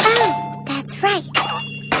 Milk. Oh, that's right.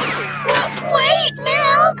 Wait,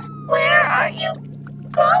 Milk. Where are you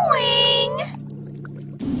going?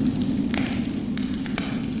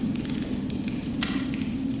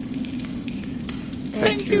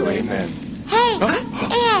 Thank you, amen. Hey,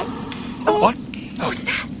 ants! What? Who's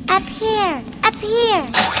that? Up here! Up here!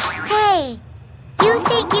 Hey! You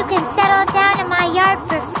think you can settle down in my yard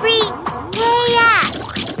for free? Pay up!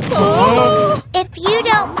 Oh. If you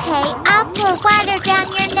don't pay, I'll pour water down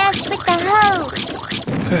your nest with the hose.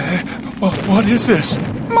 What is this?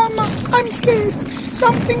 Mama, I'm scared.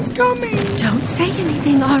 Something's coming. Don't say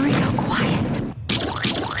anything, Orel. Quiet.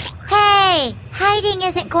 Hey! Hiding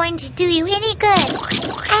isn't going to do you any good.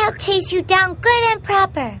 I'll chase you down good and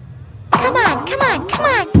proper. Come on, come on, come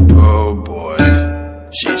on. Oh boy.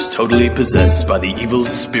 She's totally possessed by the evil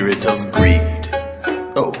spirit of greed.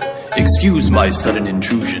 Oh, Excuse my sudden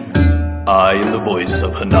intrusion. I am the voice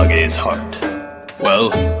of Hanage's heart. Well,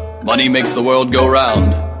 money makes the world go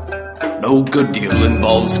round. No good deal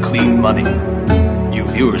involves clean money. You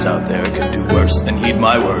viewers out there could do worse than heed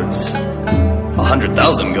my words.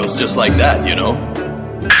 100,000 goes just like that, you know?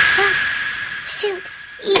 Shoot!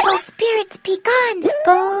 Evil spirits be gone!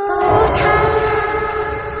 Bow tie!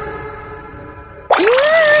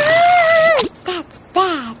 That's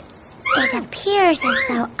bad. It appears as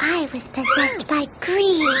though I was possessed by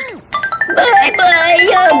greed. Bye-bye!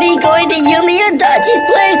 I'll be going to Yumi and Dachi's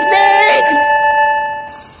place next!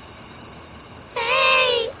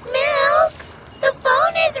 Hey, Milk! The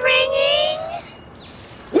phone is ringing!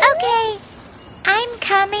 Okay, I'm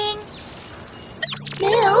coming.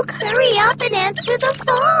 Milk, hurry up and answer the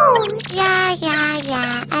phone! Yeah.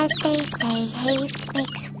 As they say, haste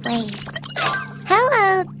makes waste.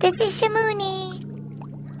 Hello, this is Shamuni.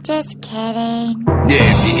 Just kidding.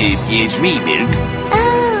 It's me, Milk.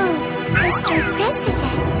 Oh, Mr.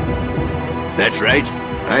 President. That's right.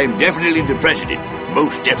 I'm definitely the president.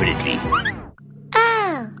 Most definitely.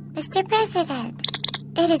 Oh, Mr. President.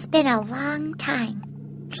 It has been a long time.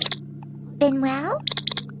 Been well?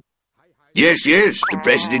 Yes, the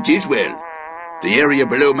president is well. The area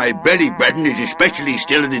below my belly button is especially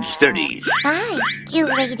still in its 30s. Hi, you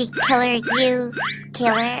lady killer, you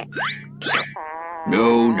killer.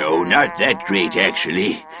 No, not that great,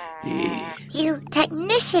 actually. You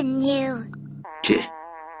technician, you.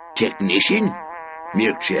 Technician?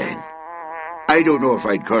 Milk-chan. I don't know if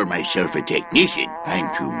I'd call myself a technician.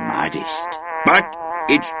 I'm too modest. But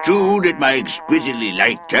it's true that my exquisitely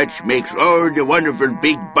light touch makes all the wonderful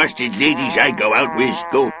big busted ladies I go out with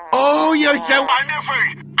go, "Oh, you're so wonderful!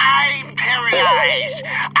 I'm paralyzed!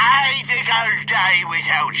 I think I'll die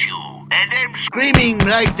without you!" And them screaming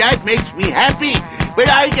like that makes me happy, but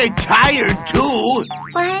I get tired too.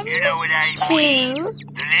 1, You know what I 2, mean?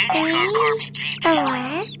 3, 4,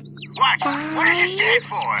 What? 5, What does it stand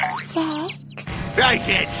for? 6. I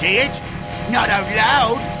can't say it. Not out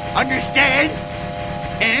loud. Understand?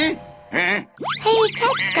 Hey,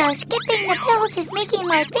 Tetsuko, skipping the pills is making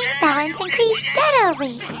my bank balance increase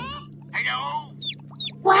steadily.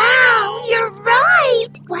 Wow, you're right!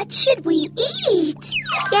 What should we eat?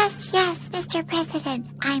 Yes, Mr. President.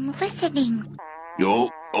 I'm listening.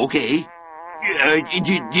 Yo, okay.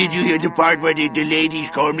 Did you hear the part where the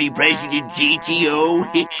ladies call me President GTO?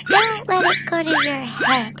 Don't let it go to your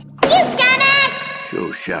head. You done it!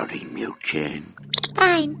 So sorry, Milk-chan.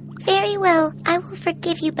 Fine. Very well. I will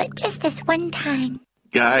forgive you, but just this one time.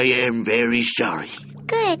 I am very sorry.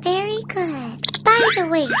 Good, very good. By the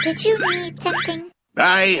way, did you need something?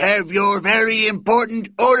 I have your very important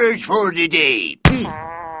orders for the day.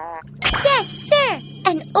 Yes, sir.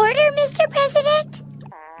 An order, Mr. President?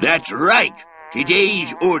 That's right.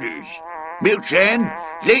 Today's orders. Milk-chan,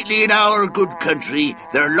 lately in our good country,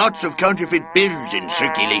 there are lots of counterfeit bills in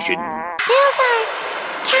circulation. Bills are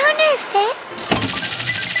counterfeit?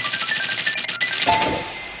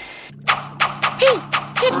 Hey,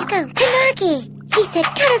 Tetsuko, Hanagi. He said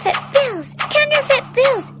counterfeit bills. Counterfeit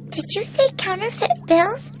bills. Did you say counterfeit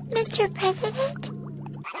bills, Mr. President?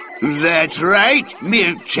 That's right,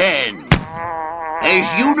 Milk-chan.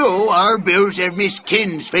 As you know, our bills have Miss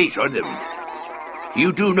Kin's face on them.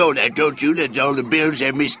 You do know that, don't you, that all the bills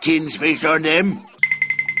have Miss Kin's face on them?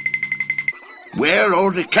 Well,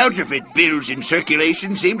 all the counterfeit bills in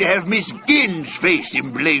circulation seem to have Miss Gin's face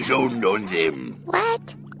emblazoned on them.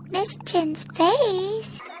 What? Miss Jin's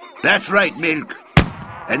face? That's right, Milk.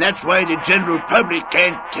 And that's why the general public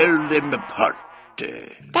can't tell them apart.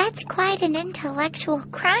 That's quite an intellectual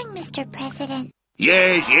crime, Mr. President.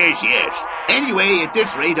 Yes. Anyway, at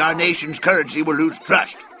this rate, our nation's currency will lose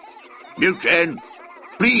trust. Milk-chan,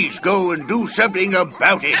 please go and do something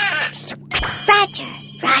about it.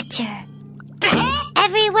 Roger.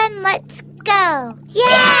 Everyone, let's go.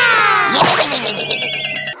 Yeah!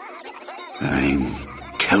 I'm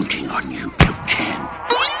counting on you, Milk-chan.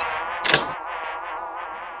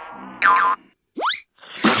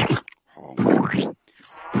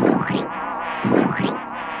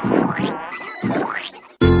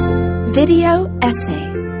 Video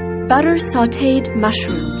essay, Butter Sautéed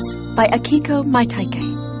Mushrooms by Akiko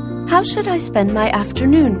Maitaike. How should I spend my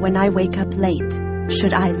afternoon when I wake up late?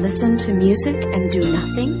 Should I listen to music and do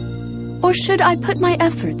nothing? Or should I put my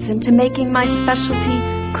efforts into making my specialty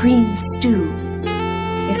cream stew?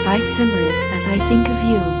 If I simmer it as I think of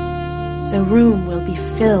you, the room will be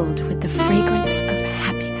filled with the fragrance of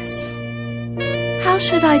happiness. How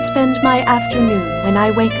should I spend my afternoon when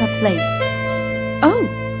I wake up late? Oh,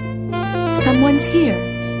 someone's here.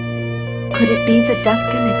 Could it be the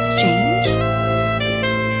Duskan Exchange?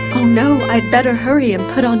 Oh no, I'd better hurry and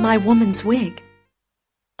put on my woman's wig.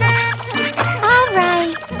 All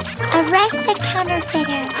right. Arrest the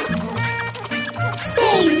counterfeiter.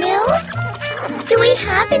 Say, Milk, do we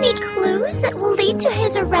have any clues that will lead to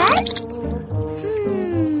his arrest?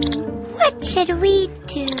 What should we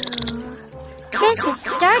do? This is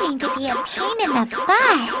starting to be a pain in the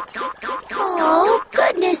butt. Oh,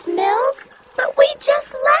 goodness, Milk. But we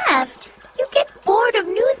just left. You get bored of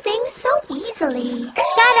new things so easily.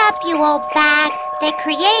 Shut up, you old bag. The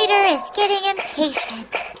creator is getting impatient.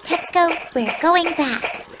 Let's go. We're going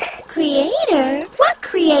back. Creator? What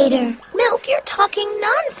creator? Milk, you're talking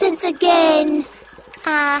nonsense again.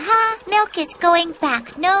 Milk is going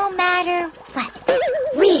back no matter what.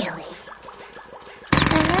 Really?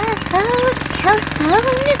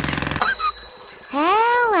 Telephone.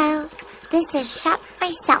 Hello. This is Shop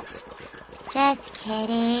Myself. Just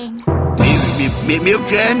kidding.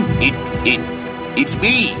 Milk-chan, it's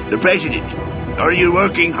me, the president. Are you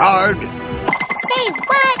working hard? Say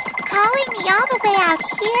what? Calling me all the way out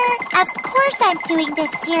here? Of course I'm doing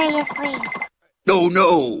this seriously.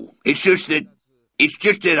 No. It's just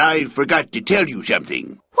that I forgot to tell you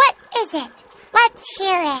something. What is it? Let's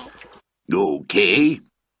hear it. Okay.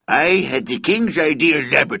 I had the King's Idea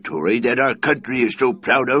Laboratory that our country is so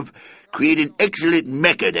proud of create an excellent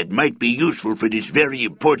mecha that might be useful for this very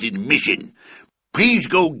important mission. Please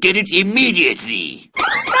go get it immediately.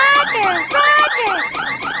 Roger!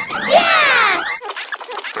 Yeah!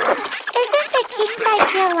 Isn't the King's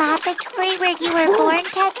Idea Laboratory where you were born,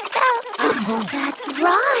 Tetsuko? That's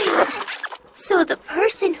right. So the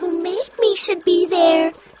person who made me should be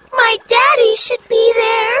there. My daddy should be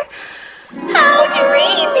there. How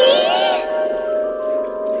dreamy!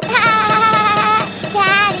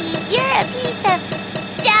 Daddy, you're a piece of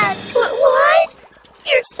junk. What?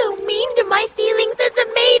 You're so mean to my feelings as a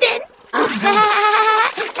maiden.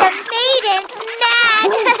 The maiden's mad.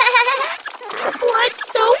 What's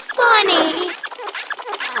so funny?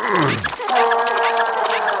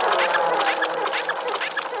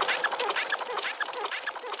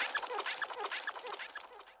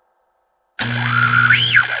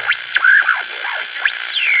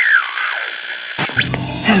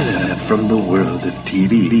 Hello from the world of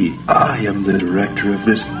TV. I am the director of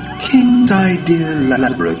this King's Idea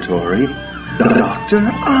Laboratory, Dr.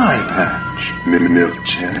 Eye Patch.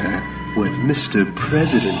 Milk-chan, what Mr.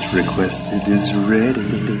 President requested is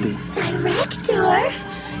ready. Director?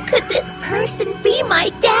 Could this person be my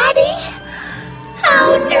daddy?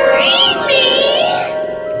 How dreamy!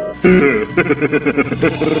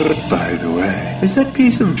 By the way, is that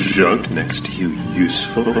piece of junk next to you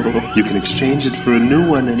useful? You can exchange it for a new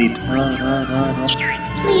one anytime.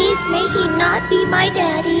 Please, may he not be my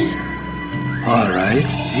daddy.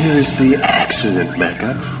 Alright, here is the accident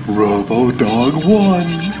mecha, Robo-Dog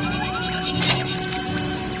 1.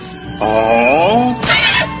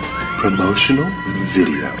 Promotional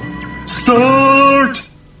video. Start!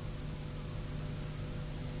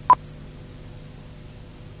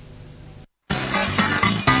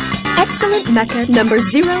 Excellent Mecha number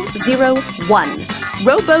 001,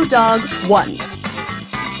 Robo-Dog 1.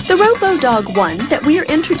 The Robo-Dog 1 that we are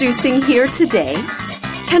introducing here today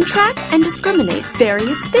can track and discriminate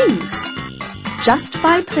various things just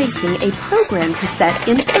by placing a program cassette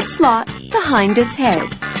into the slot behind its head.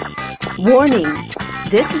 Warning,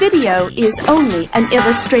 this video is only an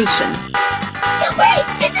illustration.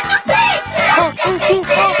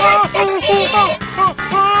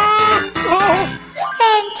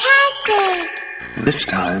 Fantastic! This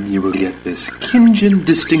time you will get this Kinjin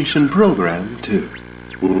Distinction program too.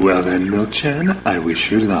 Well then, Milk-chan, I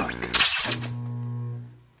wish you luck.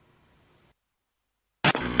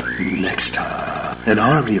 Next time, an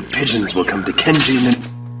army of pigeons will come to Kenjin and...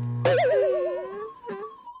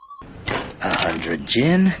 100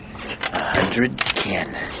 Jin, 100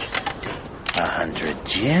 Ken. 100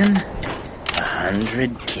 Jin,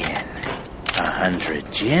 100 Ken.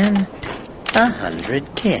 100 Jin,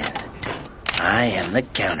 100 Ken. I am the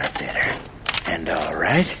counterfeiter. And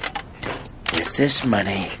alright, with this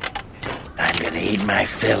money, I'm gonna eat my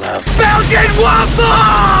fill of Belgian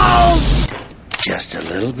waffles! Just a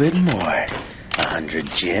little bit more. 100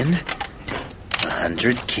 Jin,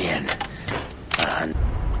 100 Ken. 100...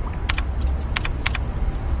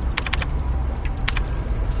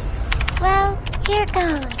 Well, here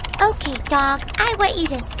goes. Okay, dog, I want you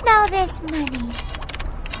to smell this money.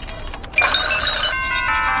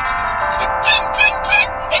 Ken!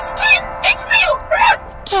 It's real!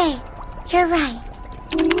 Okay, you're right.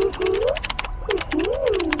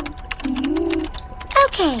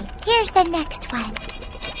 Okay, here's the next one.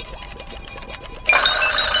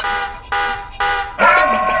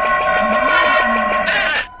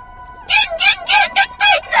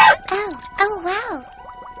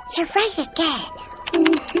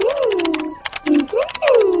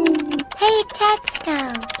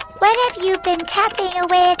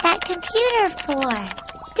 away at that computer for?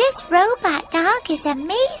 This robot dog is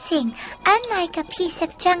amazing, unlike a piece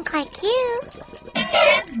of junk like you.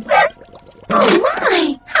 Oh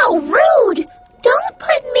my! How rude! Don't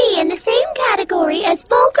put me in the same category as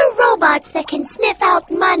vulgar robots that can sniff out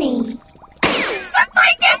money. Suck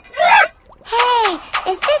my dick! Hey,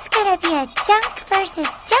 is this gonna be a junk versus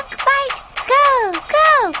junk fight? Go,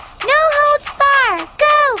 go! No holds barred!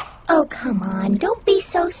 Go! Oh, come on. Don't be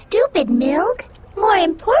so stupid, Milk. More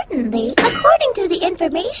importantly, according to the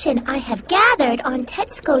information I have gathered on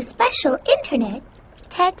Tetsuko's special internet...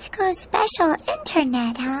 Tetsuko's special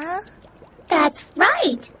internet, huh? That's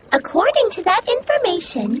right. According to that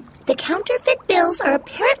information, the counterfeit bills are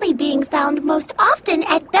apparently being found most often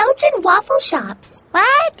at Belgian waffle shops.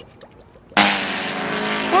 What?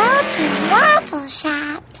 Belgian waffle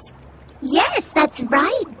shops? Yes, that's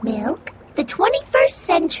right, Milk. The 21st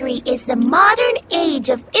century is the modern age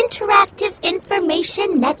of interactive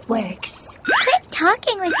information networks. Quit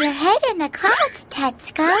talking with your head in the clouds,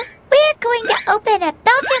 Tetsuko. We're going to open a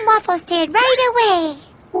Belgian waffle stand right away.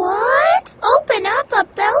 What? Open up a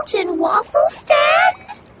Belgian waffle stand?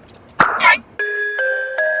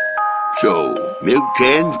 So,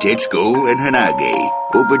 Milk-chan, Tetsuko, and Hanage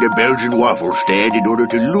opened a Belgian waffle stand in order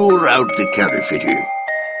to lure out the counterfeiter.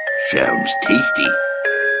 Sounds tasty.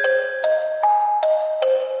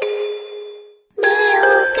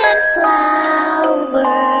 Milk and flour,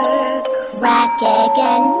 crack, egg,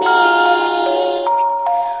 and mix.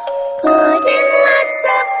 Put in lots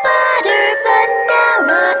of butter,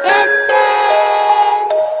 vanilla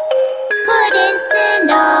essence. Put in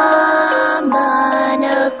cinnamon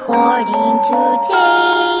according to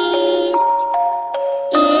taste.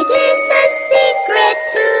 It is the secret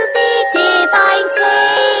to the divine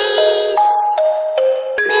taste.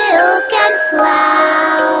 Milk and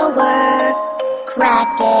flour,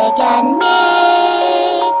 crack, egg, and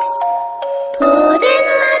mix. Put in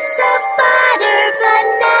lots of butter,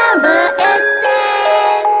 vanilla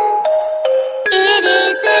essence. It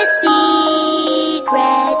is the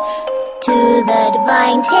secret to the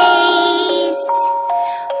divine taste.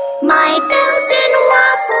 My Belgian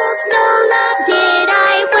waffles, no love did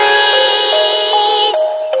I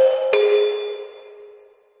waste.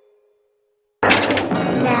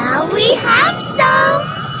 Now we have some.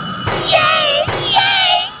 Yay!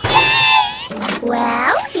 Yay! Yay!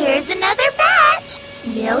 Well, here's another batch.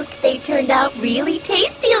 Milk, they turned out really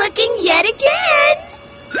tasty looking yet again.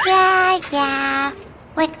 Yeah.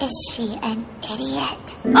 What is she, an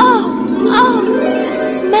idiot? Oh, the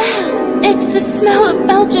smell. It's the smell of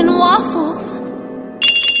Belgian waffles.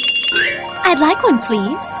 I'd like one,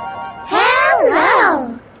 please.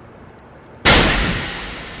 Hello.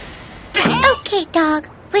 Okay, dog,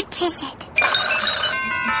 which is it?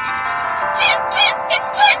 It's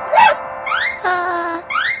Kit.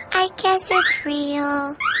 I guess it's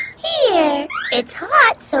real. Here, it's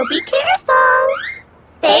hot, so be careful.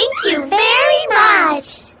 Thank you very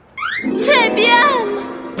much. Très bien.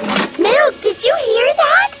 Milk, did you hear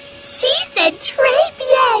that? She said très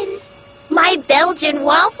bien. My Belgian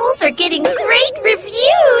waffles are getting great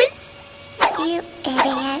reviews. You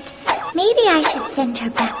idiot. Maybe I should send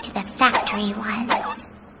her back to the factory once.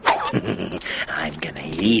 I'm gonna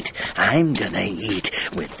eat.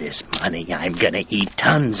 With this money, I'm gonna eat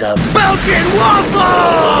tons of Belgian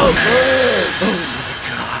waffles! Oh my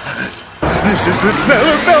God. This is the smell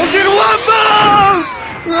of Belgian waffles!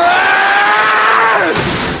 Ah!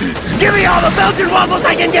 Give me all the Belgian waffles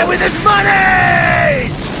I can get with this money!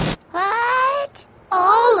 What?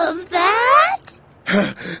 All of that?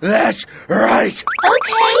 That's right.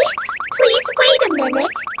 Okay, please wait a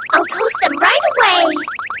minute. I'll toast them right away.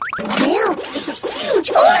 Milk, it's a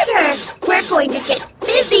huge order. We're going to get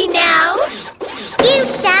busy now. You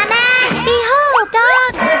dumbass! Behold,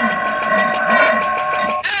 dog!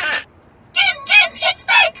 It's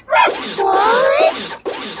fake! What?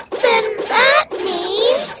 Then that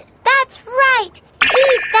means... That's right!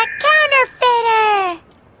 He's the counterfeiter!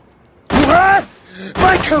 What?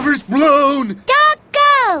 My cover's blown! Dog,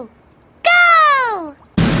 go! Go!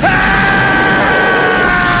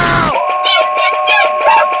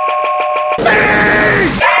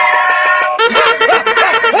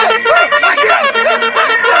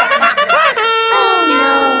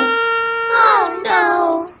 Oh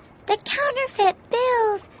no! The counterfeit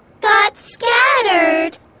bills got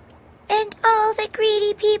scattered! and all the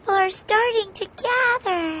greedy people are starting to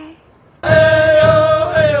gather.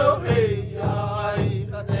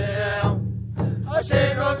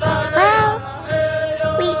 Well,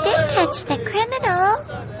 we did catch the criminal.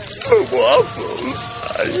 Waffles,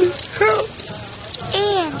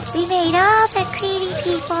 And we made all the greedy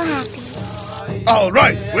people happy. All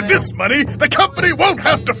right, with this money, the company won't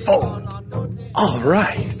have to fold. All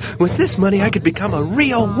right, with this money, I could become a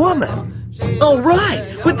real woman. All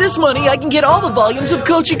right, with this money, I can get all the volumes of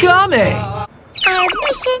Kochikame. Our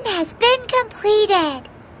mission has been completed.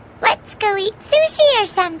 Let's go eat sushi or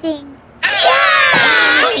something.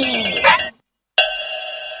 Yay!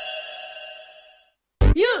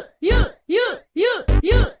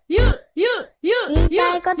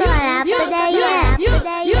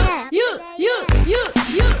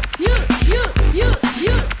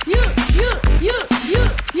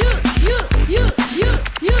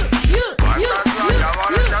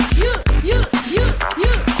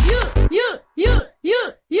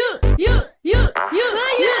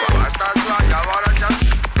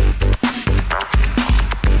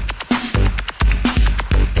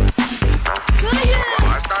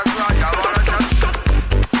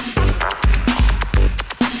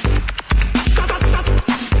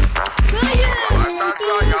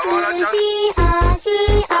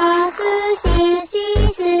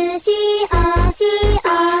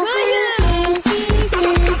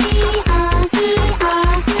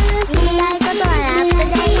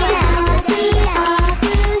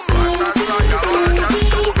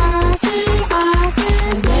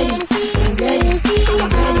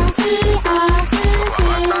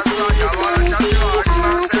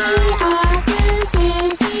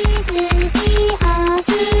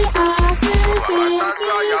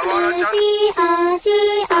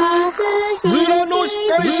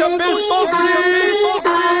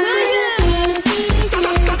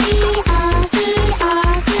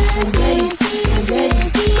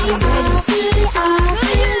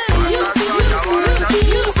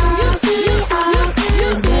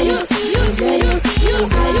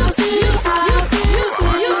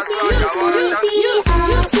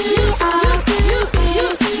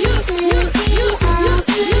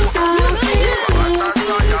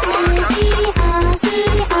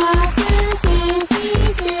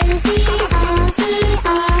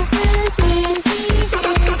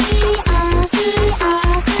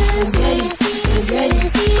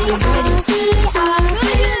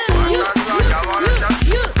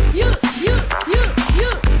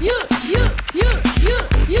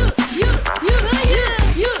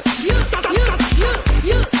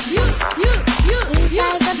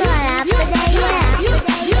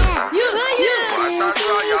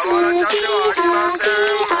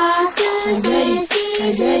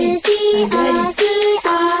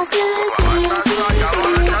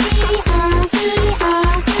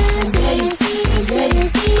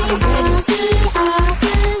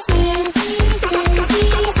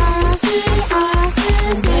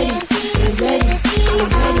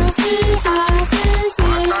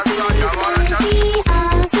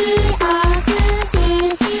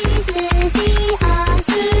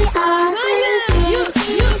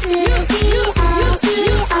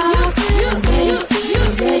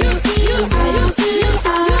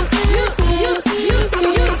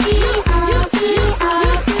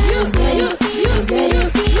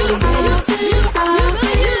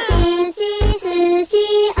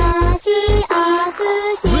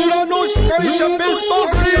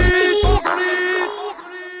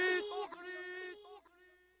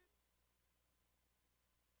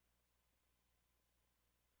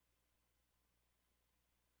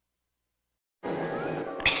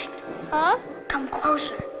 Huh? Come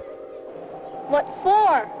closer. What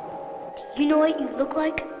for? Do you know what you look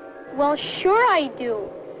like? Well, sure I do.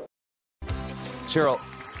 Cheryl,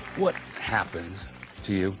 what happened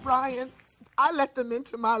to you? Brian, I let them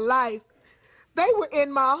into my life. They were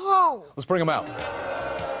in my home. Let's bring them out.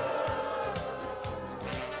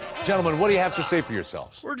 Gentlemen, what do you have to say for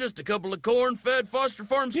yourselves? We're just a couple of corn-fed Foster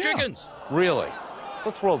Farms chickens. Really?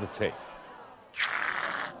 Let's roll the tape.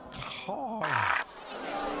 Oh.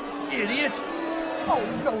 Idiot! Oh,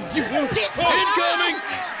 no, you did! Incoming!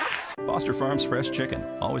 Foster Farms fresh chicken.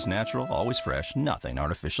 Always natural, always fresh, nothing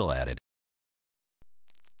artificial added.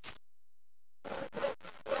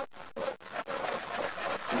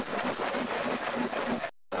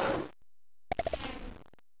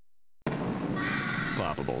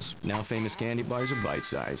 Poppables. Now famous candy bars are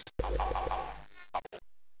bite-sized.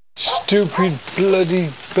 Stupid bloody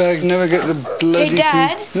bag. Never get the bloody Hey,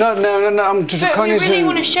 Dad? things. No, I'm just But we really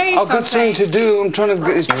want to show you I've got something to do. I'm trying to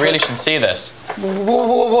get this. You really should see this.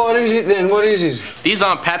 What is it then? What is it? These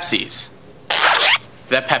aren't Pepsis.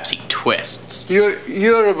 They're Pepsi Twists.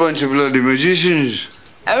 You're a bunch of bloody magicians.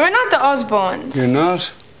 We're not the Osborns. You're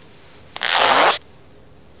not?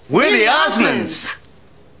 We're the Osmonds.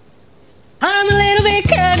 I'm a little bit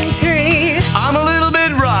country. I'm a little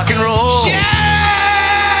bit rock and roll.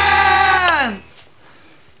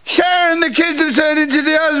 Sharon, the kids have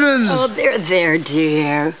is! Oh, there,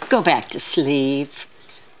 dear. Go back to sleep.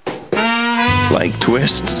 Like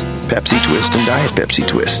twists? Pepsi Twist and Diet Pepsi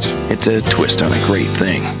Twist. It's a twist on a great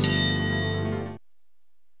thing.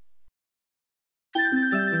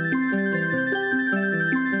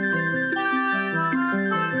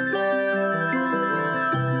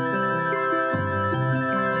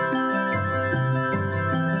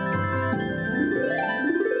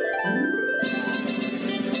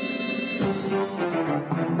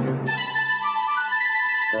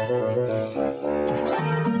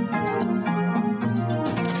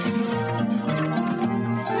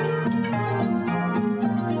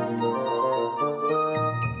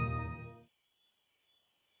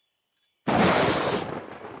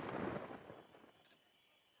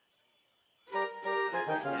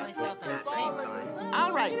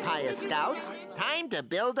 All right, Pious Scouts, time to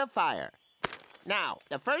build a fire. Now,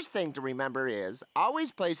 the first thing to remember is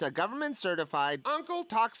always place a government-certified Uncle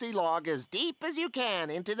Toxie log as deep as you can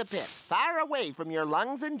into the pit, far away from your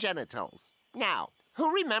lungs and genitals. Now,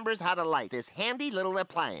 who remembers how to light this handy little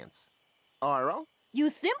appliance? Orel? You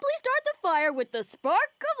simply start the fire with the spark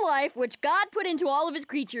of life which God put into all of his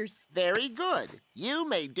creatures. Very good. You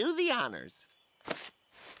may do the honors.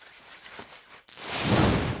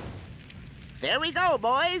 There we go,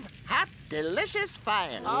 boys. Hot, delicious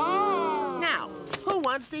fire. Oh. Now, who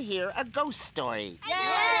wants to hear a ghost story?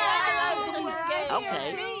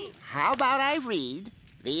 Okay. How about I read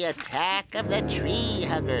The Attack of the Tree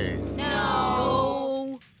Huggers?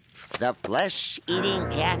 No. The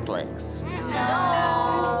Flesh-Eating Catholics?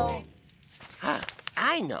 No. Huh,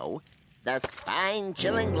 I know. The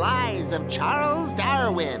Spine-Chilling Lies of Charles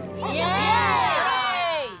Darwin. Yay!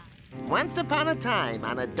 Once upon a time,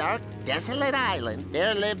 on a dark, desolate island,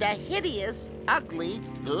 there lived a hideous, ugly,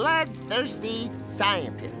 bloodthirsty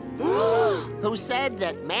scientist who said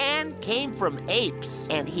that man came from apes,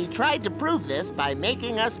 and he tried to prove this by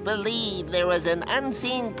making us believe there was an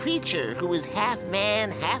unseen creature who was half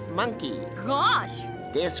man, half monkey. Gosh!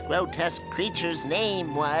 This grotesque creature's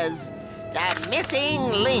name was the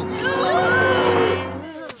Missing Link.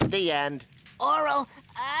 The end. Orel,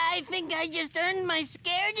 I think I just earned my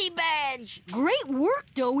scaredy badge. Great work,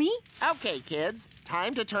 Doughy. Okay, kids,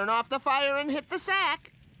 time to turn off the fire and hit the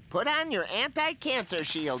sack. Put on your anti-cancer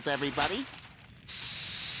shields, everybody.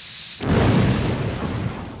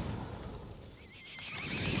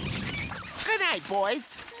 Good night,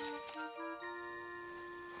 boys.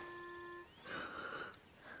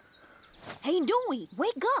 Hey, Doughy,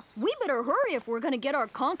 wake up. We better hurry if we're gonna get our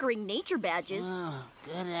conquering nature badges. Oh,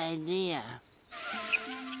 good idea.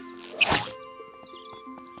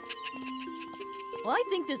 I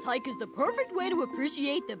think this hike is the perfect way to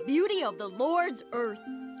appreciate the beauty of the Lord's earth.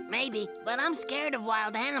 Maybe, but I'm scared of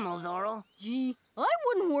wild animals, Orel. Gee, I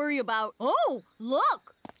wouldn't worry about... Oh,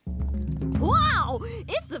 look! Wow!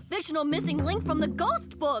 It's the fictional missing link from the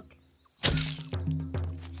ghost book.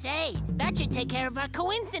 Say, that should take care of our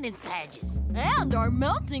coincidence badges. And our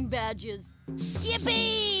melting badges.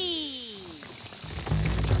 Yippee!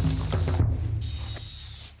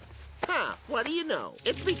 Huh, what do you know?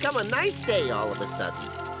 It's become a nice day all of a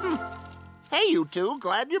sudden. Hey, you two,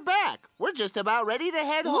 glad you're back. We're just about ready to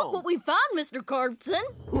head home. Look what we found, Mr. Carlson.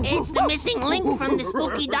 It's the missing link from the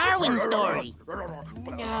spooky Darwin story.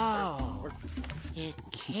 No, it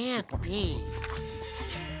can't be.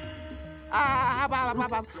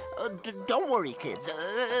 Don't worry, kids.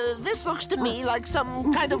 This looks to me like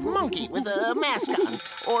some kind of monkey with a mask on.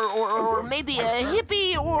 Or maybe a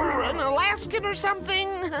hippie or an Alaskan or something.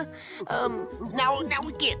 Now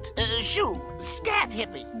get. Shoo. Scat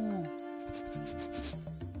hippie.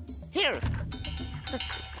 Here.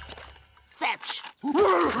 Fetch.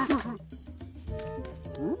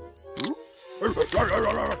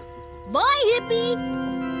 Bye, hippie.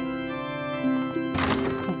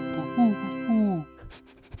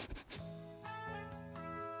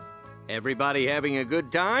 Everybody having a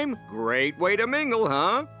good time? Great way to mingle,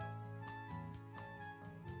 huh?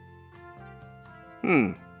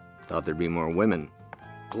 Thought there'd be more women.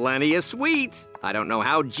 Plenty of sweets. I don't know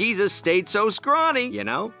how Jesus stayed so scrawny, you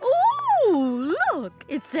know? Ooh, look!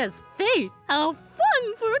 It says Faith. How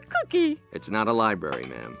fun for a cookie. It's not a library,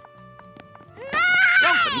 ma'am.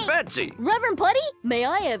 Jumpin' Betsy! Reverend Putty, may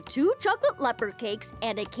I have 2 chocolate leopard cakes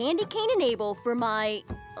and a candy cane and Abel for my,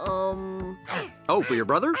 Oh, for your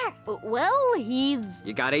brother? Well, he's...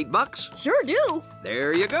 You got $8? Sure do.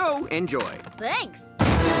 There you go. Enjoy. Thanks.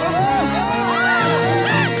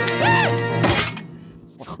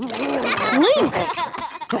 Link!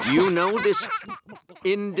 You know this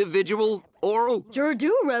individual, Orel? Sure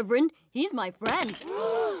do, Reverend. He's my friend.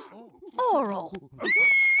 Orel.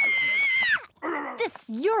 This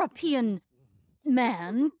European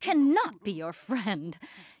man cannot be your friend.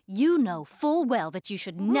 You know full well that you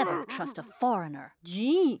should never trust a foreigner.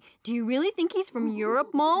 Gee, do you really think he's from Europe,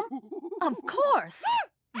 Mom? Of course.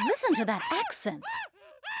 Listen to that accent.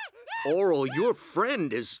 Orel, your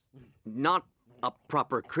friend is not a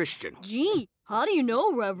proper Christian. Gee, how do you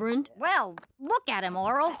know, Reverend? Well, look at him,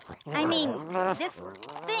 Orel. I mean, this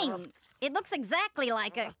thing, it looks exactly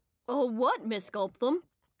like a... Oh, what, Miss Sculptham?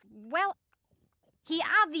 Well, he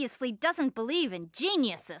obviously doesn't believe in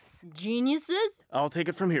geniuses. Geniuses? I'll take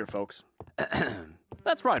it from here, folks.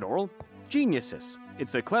 That's right, Orel. Geniuses.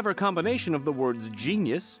 It's a clever combination of the words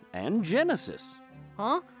genius and Genesis.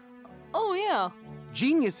 Huh? Oh, yeah.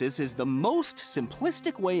 Geniuses is the most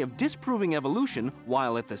simplistic way of disproving evolution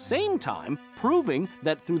while at the same time proving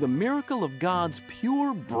that through the miracle of God's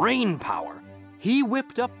pure brain power, he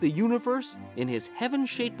whipped up the universe in his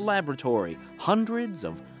heaven-shaped laboratory hundreds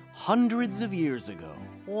of years ago.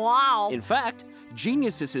 Wow. In fact,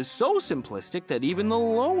 Geniuses is so simplistic that even the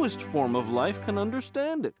lowest form of life can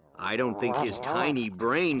understand it. I don't think his tiny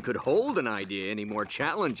brain could hold an idea any more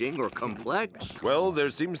challenging or complex. Well,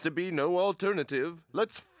 there seems to be no alternative.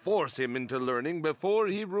 Let's force him into learning before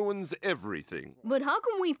he ruins everything. But how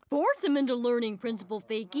can we force him into learning, Principal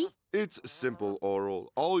Fakey? It's simple, Orel.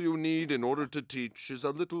 All you need in order to teach is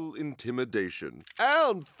a little intimidation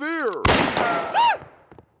and fear.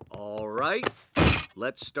 All right,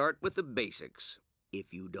 let's start with the basics.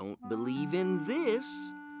 If you don't believe in this,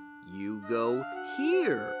 you go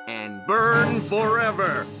here and burn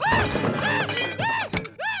forever.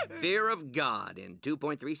 Fear of God in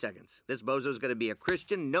 2.3 seconds. This bozo's gonna be a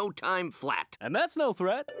Christian no time flat. And that's no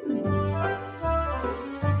threat.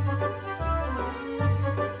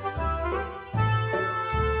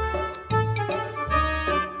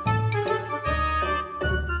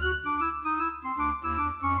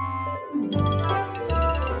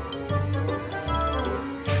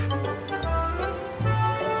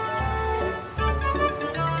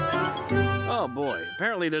 Oh boy,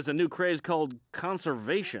 apparently there's a new craze called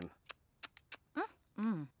conservation.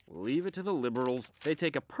 Leave it to the liberals. They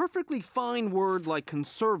take a perfectly fine word like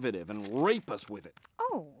conservative and rape us with it.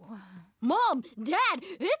 Oh. Mom, Dad,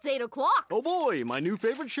 it's 8 o'clock. Oh boy, my new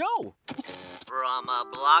favorite show. From a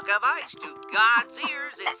block of ice to God's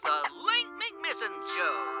ears, it's the Link McMisson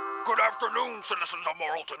Show. Good afternoon, citizens of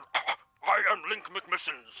Morrilton. I am Link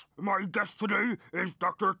McMissons. My guest today is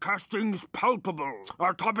Dr. Castings Palpable.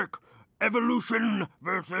 Our topic, evolution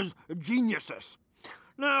versus geniuses.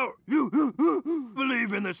 Now, you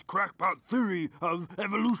believe in this crackpot theory of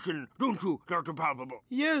evolution, don't you, Dr. Palpable?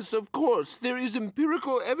 Yes, of course. There is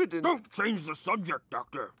empirical evidence. Don't change the subject,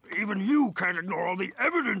 Doctor. Even you can't ignore all the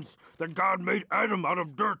evidence that God made Adam out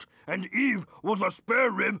of dirt and Eve was a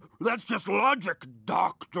spare rib. That's just logic,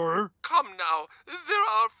 Doctor. Come now. There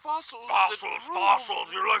are fossils.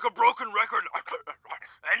 Fossils. You're like a broken record.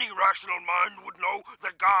 Any rational mind would know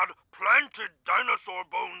that God planted dinosaur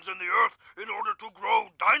bones in the earth in order to grow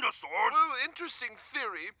dinosaurs. Well, interesting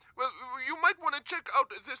theory. Well, you might want to check out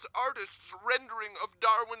this artist's rendering of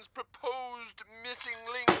Darwin's proposed missing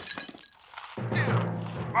link. Here.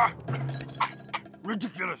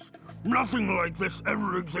 Ridiculous. Nothing like this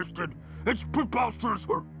ever existed. It's preposterous.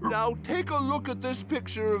 Now take a look at this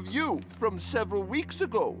picture of you from several weeks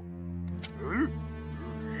ago.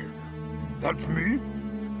 That's me?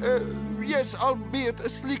 Yes, albeit a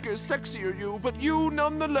sleeker, sexier you, but you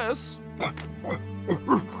nonetheless.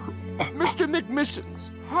 Mr.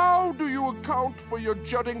 McMissons, how do you account for your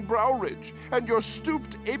jutting brow ridge and your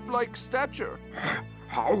stooped ape-like stature?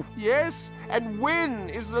 How? Yes, and when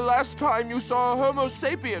is the last time you saw a Homo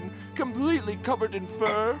sapien completely covered in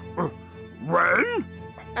fur? When?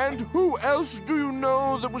 And who else do you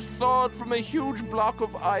know that was thawed from a huge block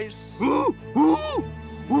of ice?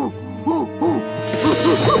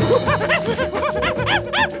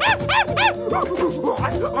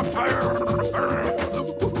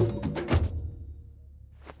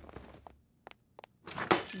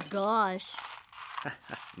 Gosh.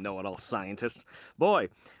 Know-it-all scientist. Boy,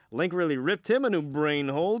 Link really ripped him a new brain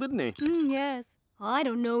hole, didn't he? Yes. I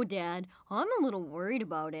don't know, Dad. I'm a little worried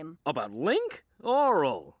about him. About Link?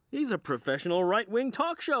 Orel. He's a professional right-wing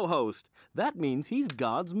talk show host. That means he's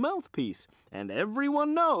God's mouthpiece. And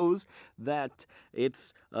everyone knows that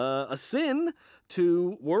it's a sin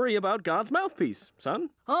to worry about God's mouthpiece, son.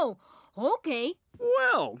 Oh, okay.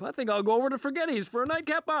 Well, I think I'll go over to Forgetty's for a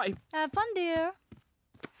nightcap. Bye. Have fun, dear.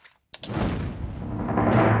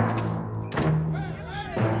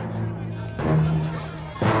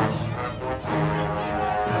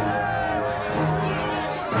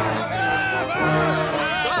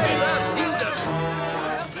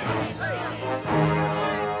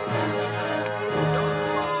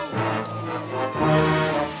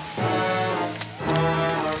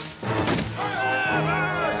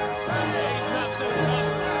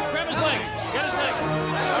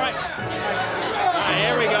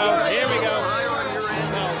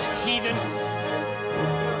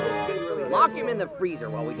 Chuck him in the freezer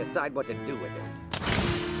while we decide what to do with him.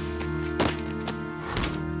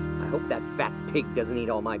 I hope that fat pig doesn't eat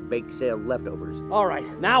all my bake sale leftovers. All right,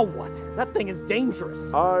 now what? That thing is dangerous.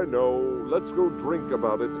 I know. Let's go drink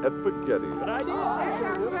about it at Spaghetti. Good idea.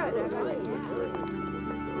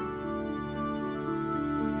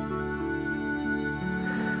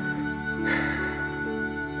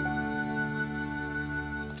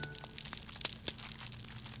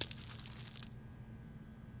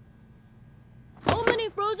 How many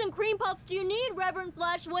frozen cream puffs do you need, Reverend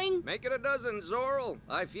Flashwing? Make it a dozen, Zorl.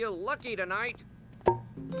 I feel lucky tonight.